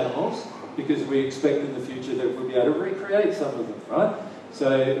extinct animals because we expect in the future that we'll be able to recreate some of them, right?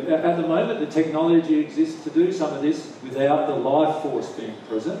 So at the moment the technology exists to do some of this without the life force being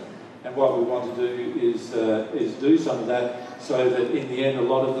present, and what we want to do is do some of that so that in the end a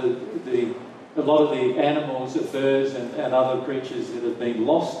lot of the animals, the birds and other creatures that have been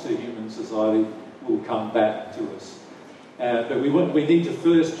lost to human society will come back to us. But we need to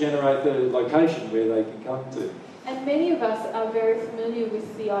first generate the location where they can come to. And many of us are very familiar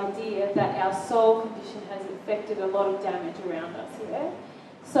with the idea that our soul condition has affected a lot of damage around us, yeah?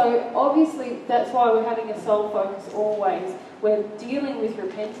 So obviously that's why we're having a soul focus always. We're dealing with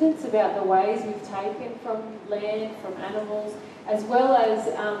repentance about the ways we've taken from land, from animals, as well as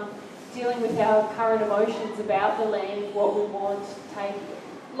dealing with our current emotions about the land, what we want, take,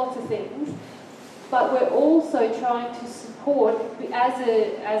 lots of things. But we're also trying to support, as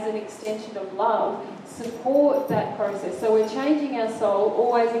an extension of love, support that process. So we're changing our soul,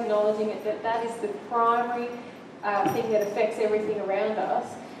 always acknowledging it, that is the primary thing that affects everything around us.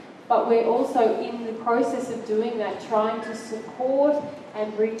 But we're also in the process of doing that, trying to support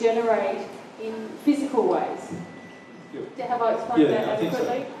and regenerate in physical ways. Yep. Have I explained that I think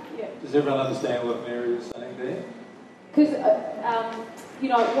adequately? so. Yeah. Does everyone understand what Mary was saying there? Because,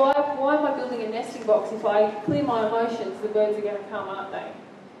 why am I building a nesting box? If I clear my emotions, the birds are going to come, aren't they?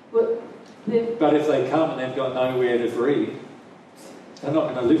 But if they come and they've got nowhere to breed, they're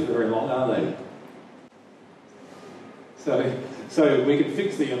not going to live very long, are they? So we can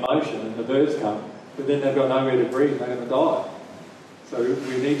fix the emotion and the birds come, but then they've got nowhere to breed and they're going to die. So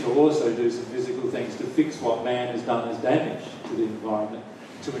we need to also do some physical things to fix what man has done as damage to the environment,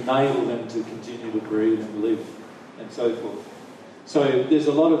 to enable them to continue to breed and live and so forth. So there's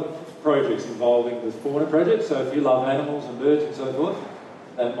a lot of projects involving the fauna project. So if you love animals and birds and so forth,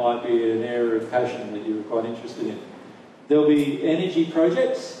 that might be an area of passion that you're quite interested in. There'll be energy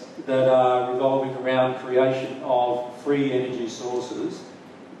projects that are revolving around creation of free energy sources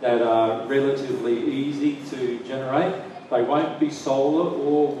that are relatively easy to generate. They won't be solar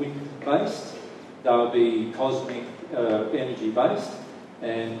or wind based. They'll be cosmic energy based.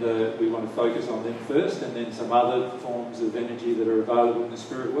 and we want to focus on them first, and then some other forms of energy that are available in the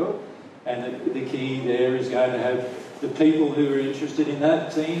spirit world. And the key there is going to have the people who are interested in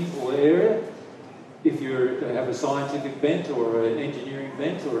that team or area. If you have a scientific bent or an engineering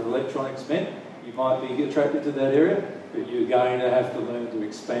bent or an electronics bent, you might be attracted to that area, but you're going to have to learn to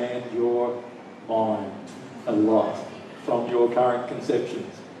expand your mind a lot from your current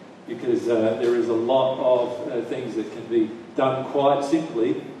conceptions, because there is a lot of things that can be done quite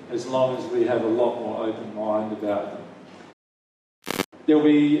simply as long as we have a lot more open mind about them. There will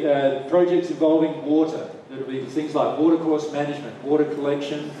be projects involving water. There will be things like watercourse management, water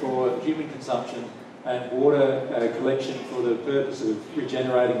collection for human consumption, and water collection for the purpose of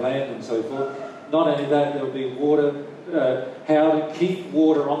regenerating land and so forth. Not only that, there will be water, how to keep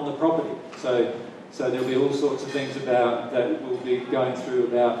water on the property. So there'll be all sorts of things about that we'll be going through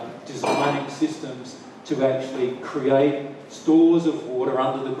about designing systems to actually create stores of water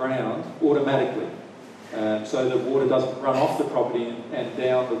under the ground automatically, so that water doesn't run off the property and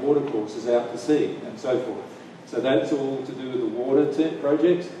down the watercourses out to sea and so forth. So that's all to do with the water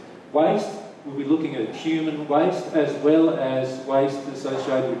projects. Waste, we'll be looking at human waste as well as waste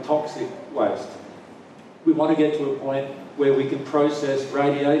associated with toxic waste. We want to get to a point where we can process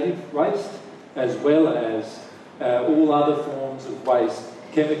radiative waste as well as all other forms of waste,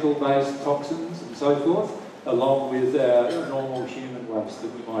 chemical-based toxins and so forth, along with normal human waste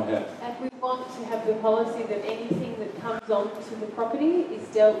that we might have. And we want to have the policy that anything that comes onto the property is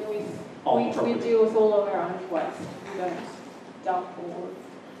dealt with. We deal with all of our own waste. We don't dump or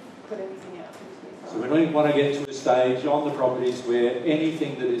put anything out. So we don't want to get to a stage on the properties where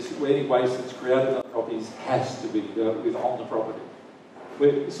anything that is, where any waste that's created on the properties has to be dealt with on the property.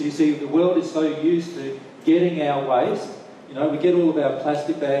 So you see, the world is so used to getting our waste. You know, we get all of our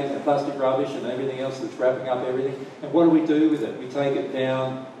plastic bags and plastic rubbish and everything else that's wrapping up everything. And what do we do with it? We take it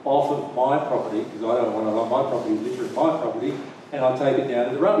down off of my property, because I don't want to let my property litter in my property, and I take it down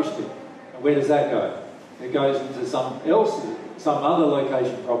to the rubbish bin. And where does that go? It goes into some other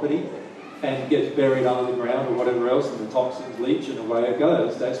location property, and gets buried under the ground or whatever else, and the toxins leach and away it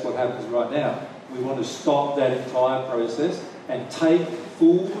goes. That's what happens right now. We want to stop that entire process and take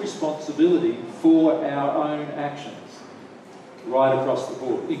full responsibility for our own actions right across the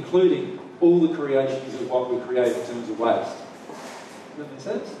board, including all the creations of what we create in terms of waste. Does that make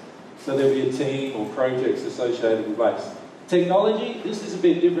sense? So there'll be a team or projects associated with waste. Technology, this is a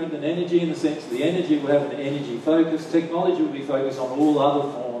bit different than energy in the sense that the energy will have an energy focus. Technology will be focused on all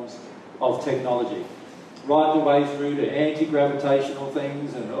other forms of technology, right the way through to anti-gravitational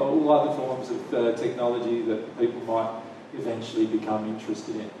things and all other forms of technology that people might eventually become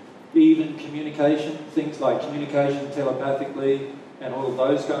interested in. Even communication, things like communication telepathically and all of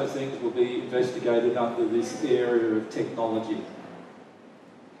those kind of things will be investigated under this area of technology.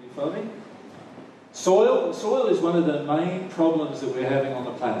 Can you follow me? Soil is one of the main problems that we're having on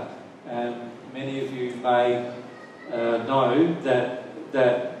the planet. And many of you may know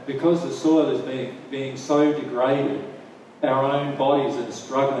that because the soil is being so degraded, our own bodies are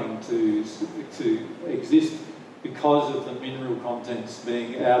struggling to exist because of the mineral contents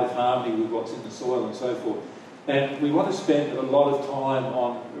being out of harmony with what's in the soil and so forth. And we want to spend a lot of time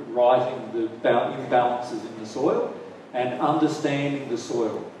on righting the imbalances in the soil and understanding the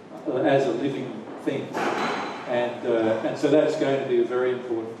soil as a living thing. And so that's going to be a very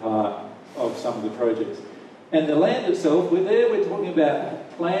important part of some of the projects. And the land itself, we're talking about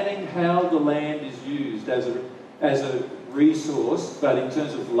planning how the land is used as a resource, but in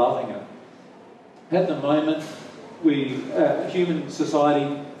terms of loving it. At the moment, human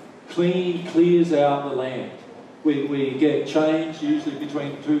society clears out the land. We get change, usually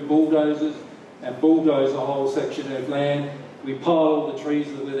between two bulldozers, and bulldoze a whole section of land. We pile all the trees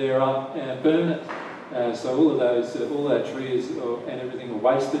that were there up and burn it. So all that trees and everything are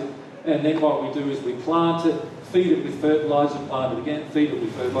wasted. And then what we do is we plant it, feed it with fertiliser, plant it again, feed it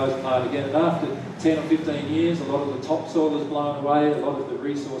with fertiliser, plant it again. And after 10 or 15 years, a lot of the topsoil is blown away, a lot of the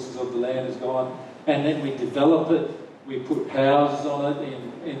resources of the land is gone. And then we develop it, we put houses on it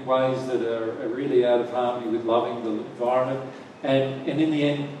in ways that are really out of harmony with loving the environment. And in the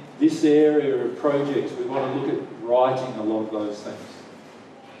end, this area of projects, we want to look at righting a lot of those things,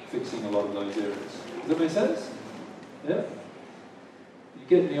 fixing a lot of those areas. Does that make sense? Yeah?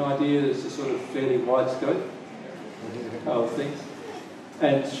 Getting the idea there's a sort of fairly wide scope of things.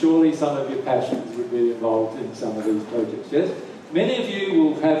 And surely some of your passions would be involved in some of these projects, yes? Many of you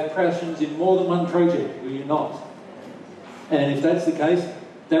will have passions in more than one project, will you not? And if that's the case,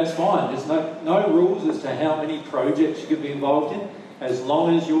 that's fine. There's no rules as to how many projects you can be involved in, as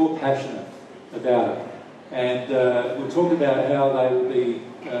long as you're passionate about it. And we'll talk about how they will be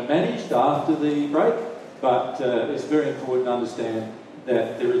managed after the break, but it's very important to understand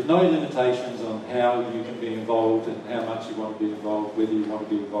that there is no limitations on how you can be involved and how much you want to be involved, whether you want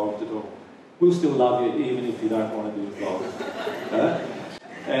to be involved at all. We'll still love you even if you don't want to be involved.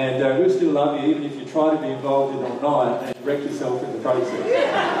 And we'll still love you even if you try to be involved in it all night and wreck yourself in the process.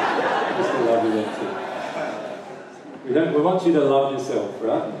 We'll still love you then too. We want you to love yourself,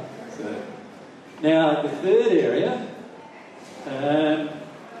 right? So, now, the third area,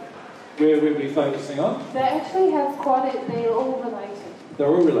 where we'll be focusing on. They actually have they're all related. They're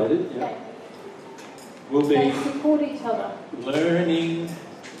all related, yeah. Will be they support each other. Learning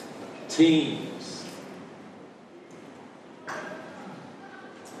teams.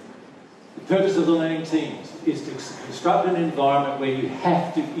 The purpose of the learning teams is to construct an environment where you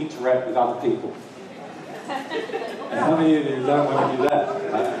have to interact with other people. And how many of you don't want to do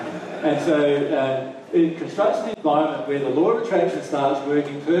that? Right? And so it constructs an environment where the law of attraction starts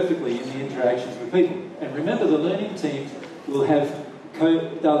working perfectly in the interactions with people. And remember, the learning teams will have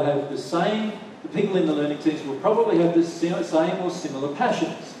the same. The people in the learning teams will probably have the same or similar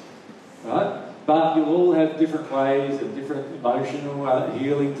passions, right? But you'll all have different ways and different emotional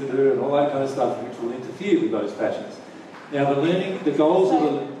healing to do and all that kind of stuff, which will interfere with those passions. Now, the goals of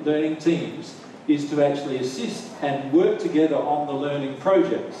the learning teams is to actually assist and work together on the learning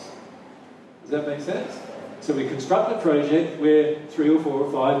projects. Does that make sense? So we construct a project where 3 or 4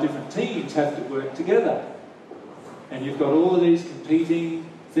 or 5 different teams have to work together. And you've got all of these competing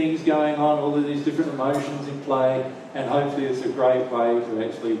things going on, all of these different emotions in play, and hopefully it's a great way to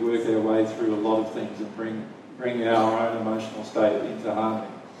actually work our way through a lot of things and bring our own emotional state into harmony.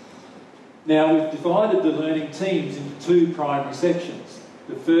 Now, we've divided the learning teams into 2 primary sections.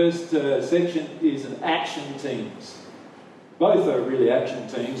 The first section is an action teams. Both are really action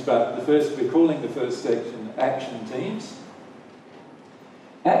teams, but we're calling the first section action teams.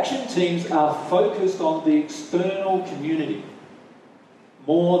 Action teams are focused on the external community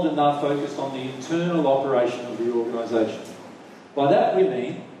more than they're focused on the internal operation of the organisation. By that we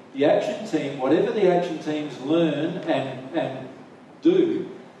mean the action team, whatever the action teams learn and do,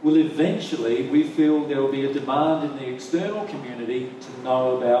 will eventually, we feel there will be a demand in the external community to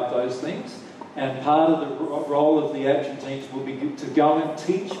know about those things. And part of the role of the action teams will be to go and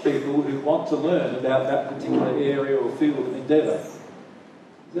teach people who want to learn about that particular area or field of endeavour.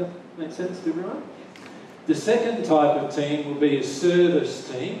 Does that make sense to everyone? The second type of team will be a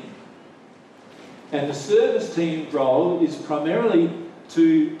service team. And the service team role is primarily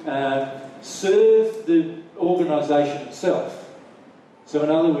to serve the organisation itself. So in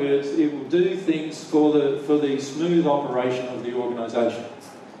other words, it will do things for the smooth operation of the organisation.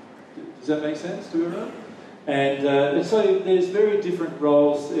 Does that make sense to everyone? And so there's very different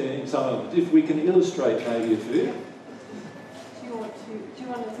roles in some of them. If we can illustrate maybe a few. Do you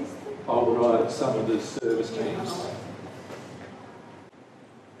want to list them? I'll write some of the service teams.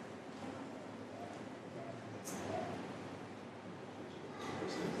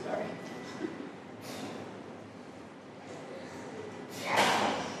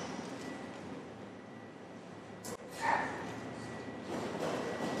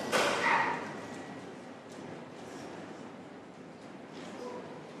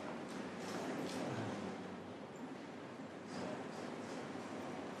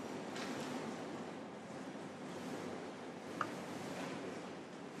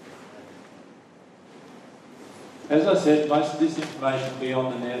 As I said, most of this information will be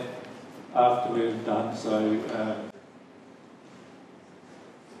on the net after we're done, so okay.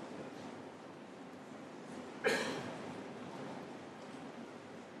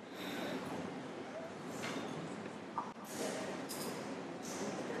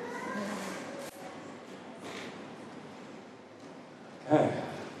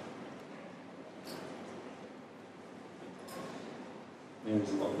 Yeah,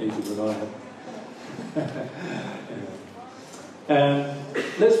 it's a lot easier than I have.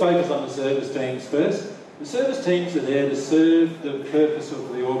 Let's focus on the service teams first. The service teams are there to serve the purpose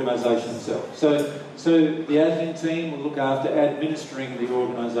of the organisation itself. So the admin team will look after administering the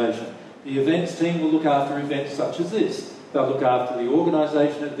organisation. The events team will look after events such as this. They'll look after the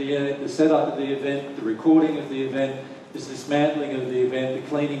organisation of the event, the setup of the event, the recording of the event, the dismantling of the event, the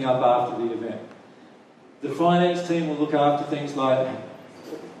cleaning up after the event. The finance team will look after things like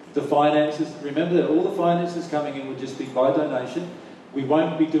the finances. Remember that all the finances coming in will just be by donation. We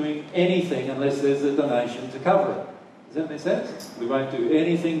won't be doing anything unless there's a donation to cover it. Does that make sense? We won't do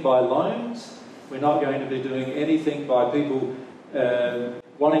anything by loans. We're not going to be doing anything by people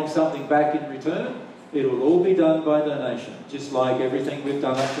wanting something back in return. It will all be done by donation, just like everything we've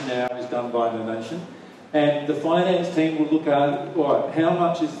done up to now is done by donation. And the finance team will look at, right, how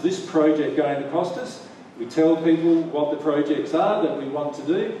much is this project going to cost us? We tell people what the projects are that we want to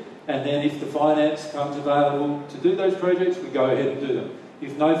do, and then if the finance comes available to do those projects, we go ahead and do them.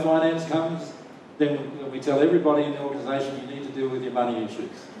 If no finance comes, then we tell everybody in the organisation you need to deal with your money issues.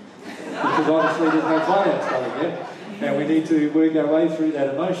 Because obviously there's no finance coming yet, and we need to work our way through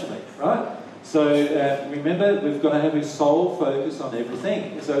that emotionally, right? So remember, we've got to have a sole focus on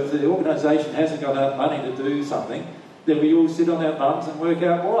everything. So if the organisation hasn't got enough money to do something, then we all sit on our bums and work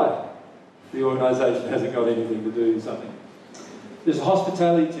out why the organisation hasn't got anything to do something. There's a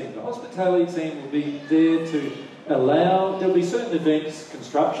hospitality team. The hospitality team will be there to allow, there'll be certain events,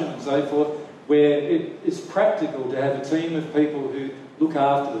 construction and so forth, where it's practical to have a team of people who look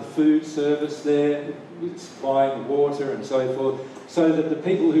after the food service there, supplying the water and so forth, so that the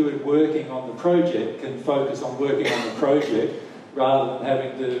people who are working on the project can focus on working on the project rather than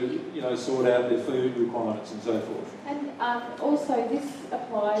having to, sort out their food requirements and so forth. And also this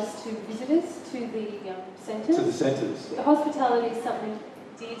applies to visitors to the centres. To the centres. Hospitality is something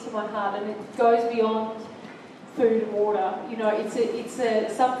dear to my heart, and it goes beyond food and water.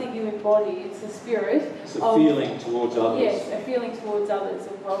 It's something you embody. It's a spirit. It's a feeling towards others. Yes, a feeling towards others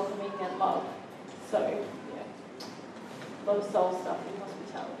of welcoming and love. So, yeah, a lot of soul stuff in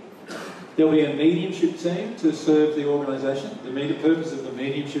hospitality. There'll be a mediumship team to serve the organisation. The purpose of the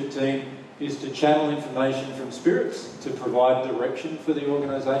mediumship team is to channel information from spirits to provide direction for the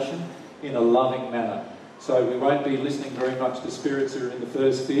organisation in a loving manner. So we won't be listening very much to spirits who are in the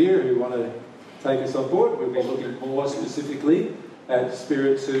first sphere who want to take us on board. We'll be looking more specifically at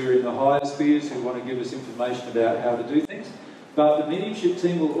spirits who are in the higher spheres who want to give us information about how to do things. But the mediumship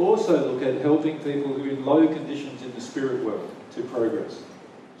team will also look at helping people who are in low conditions in the spirit world to progress.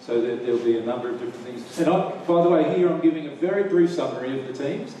 So there'll be a number of different things. And by the way, here I'm giving a very brief summary of the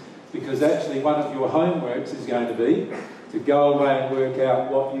teams, because actually one of your homeworks is going to be to go away and work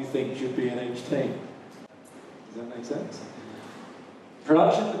out what you think should be in each team. Does that make sense? The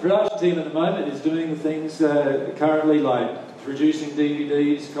production team at the moment is doing the things currently like producing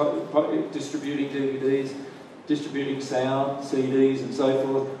DVDs, distributing DVDs, distributing sound, CDs and so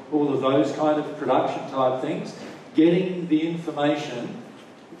forth, all of those kind of production type things, getting the information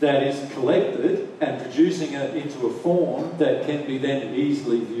that is collected and producing it into a form that can be then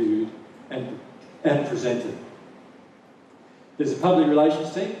easily viewed and presented. There's a public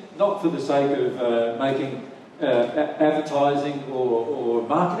relations team, not for the sake of making advertising or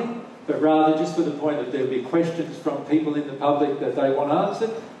marketing, but rather just for the point that there'll be questions from people in the public that they want answered,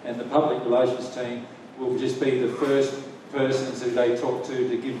 and the public relations team will just be the first persons who they talk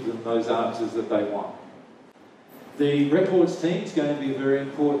to give them those answers that they want. The records team is going to be a very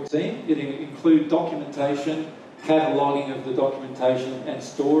important team. It includes documentation, cataloguing of the documentation and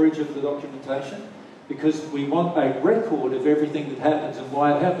storage of the documentation, because we want a record of everything that happens and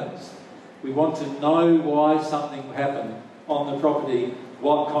why it happens. We want to know why something happened on the property,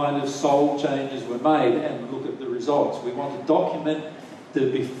 what kind of soul changes were made, and look at the results. We want to document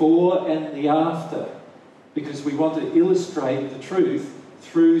the before and the after, because we want to illustrate the truth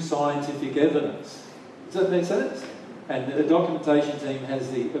through scientific evidence. Does that make sense? And the documentation team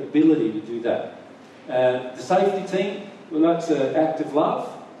has the ability to do that. The safety team, well, that's an act of love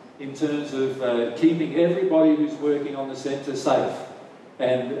in terms of keeping everybody who's working on the centre safe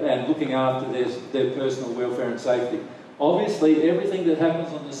and looking after their personal welfare and safety. Obviously, everything that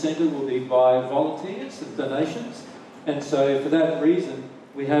happens on the centre will be by volunteers and donations, and so for that reason,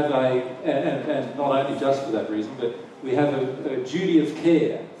 we have and not only just for that reason, but we have a duty of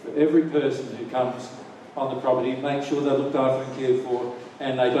care for every person who comes on the property, make sure they're looked after and cared for,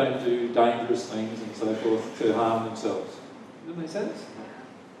 and they don't do dangerous things and so forth to harm themselves. Does that make sense?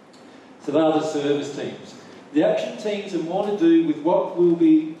 So they are the service teams. The action teams are more to do with what we'll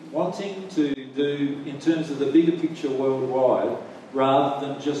be wanting to do in terms of the bigger picture worldwide, rather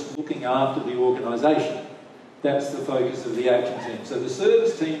than just looking after the organisation. That's the focus of the action team. So the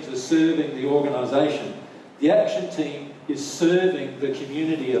service teams are serving the organisation. The action team is serving the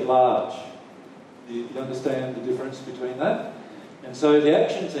community at large. Do you understand the difference between that? And so the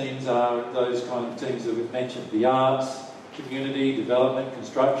action teams are those kind of teams that we've mentioned: the arts, community, development,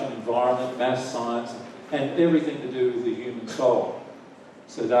 construction, environment, maths, science, and everything to do with the human soul.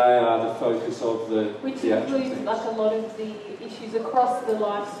 So they are the focus of the Which the action includes teams. like a lot of the issues across the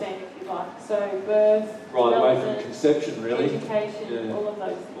lifespan, if you like. So birth, Right away from development, conception, really. education, Yeah. all of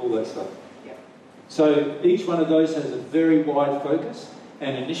those things. All that stuff. Yeah. So each one of those has a very wide focus,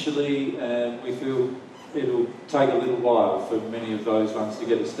 and initially we feel it'll take a little while for many of those ones to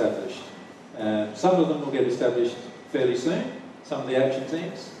get established. Some of them will get established fairly soon, some of the action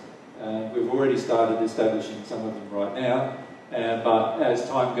teams, We've already started establishing some of them right now, but as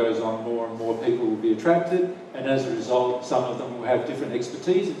time goes on, more and more people will be attracted, and as a result, some of them will have different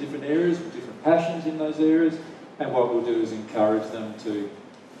expertise in different areas, with different passions in those areas, and what we'll do is encourage them to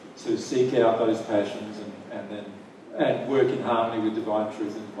seek out those passions and work in harmony with divine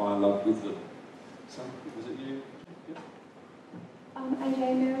truth and divine love with them. So, was it you?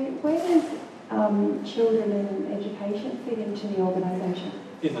 AJ, Mary, where does children and education fit into the organisation?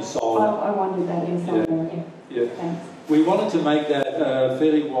 In the soul. I wondered that in some area. Yeah. Thanks. We wanted to make that a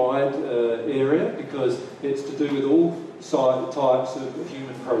fairly wide area because it's to do with all types of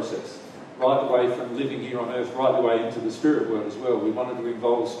human process, right the way from living here on earth right the way into the spirit world as well. We wanted to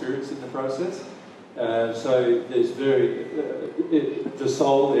involve spirits in the process. So there's the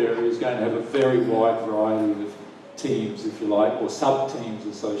soul area is going to have a very wide variety of teams, if you like, or sub-teams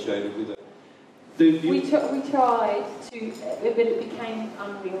associated with it. We tried to, but it became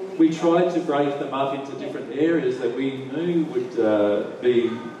unwieldy. We tried to break them up into different areas that we knew would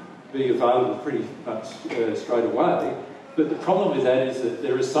be available pretty much straight away. But the problem with that is that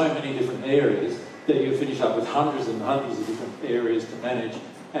there are so many different areas that you finish up with hundreds and hundreds of different areas to manage,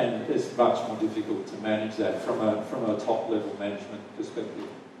 and it's much more difficult to manage that from a top-level management perspective.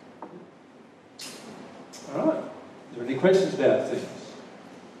 All right. Are there any questions about things?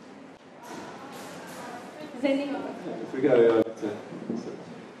 If we go over to...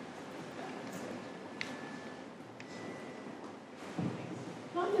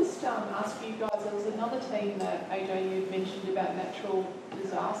 Can I just ask you guys, there was another team that AJ you mentioned about natural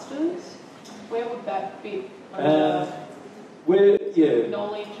disasters. Where would that fit?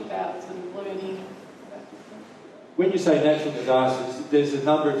 Knowledge about and learning. When you say natural disasters, there's a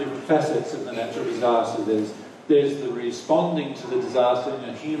number of different facets of the natural disaster. There's the responding to the disaster in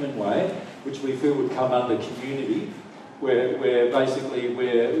a human way, which we feel would come under community, where basically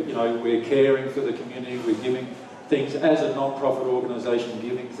we're caring for the community, we're giving things as a non-profit organisation,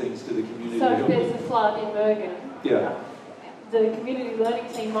 giving things to the community. So if there's a flood in Bergen, yeah, the community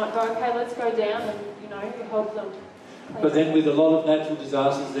learning team might go, okay, let's go down and help them. But then with a lot of natural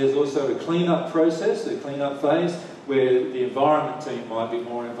disasters, there's also a clean-up process, a clean-up phase, where the environment team might be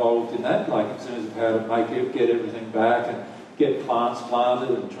more involved in that, like in terms of how to get everything back and get plants planted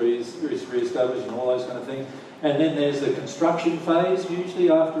and trees re-established and all those kind of things. And then there's the construction phase, usually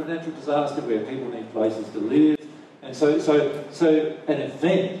after a natural disaster, where people need places to live. And so an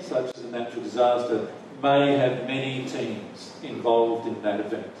event such as a natural disaster may have many teams involved in that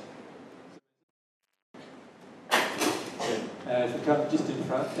event. If we come just in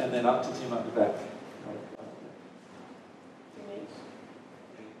front and then up to Tim up the back.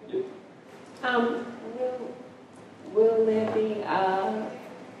 Yep. Will there be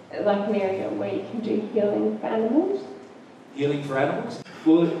like an area where you can do healing for animals? Healing for animals?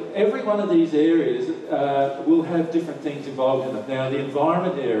 Well, every one of these areas will have different things involved in it. Now, the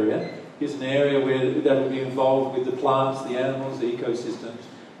environment area is an area that will be involved with the plants, the animals, the ecosystems.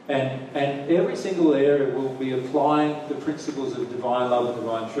 And every single area will be applying the principles of divine love and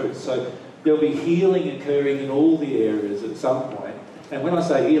divine truth. So there'll be healing occurring in all the areas at some point. And when I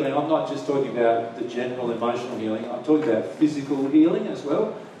say healing, I'm not just talking about the general emotional healing. I'm talking about physical healing as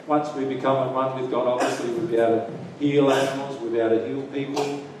well. Once we become at one with God, obviously we'll be able to heal animals, we'll be able to heal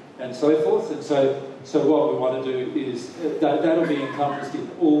people, and so forth. And so what we want to do is that'll be encompassed in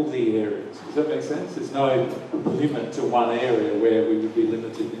all the areas. Does that make sense? There's no limit to one area where we would be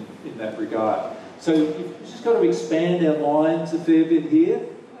limited in that regard. So you've just got to expand our minds a fair bit here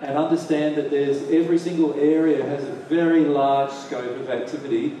and understand that every single area has a very large scope of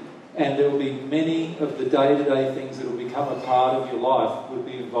activity, and there will be many of the day-to-day things that will become a part of your life will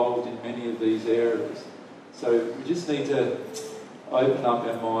be involved in many of these areas. So we just need to open up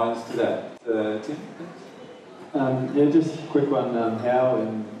our minds to that. Tim? Just a quick one. How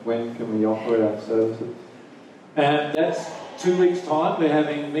and when can we offer our services? That's 2 weeks' time. We're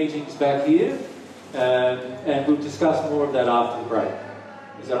having meetings back here, and we'll discuss more of that after the break.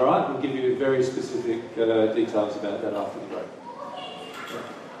 Is that all right? We'll give you very specific details about that after the break.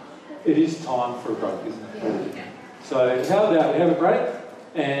 It is time for a break, isn't it? So how about we have a break,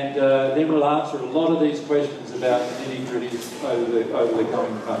 and then we'll answer a lot of these questions about the nitty-gritties over the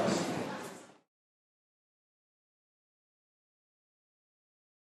coming months.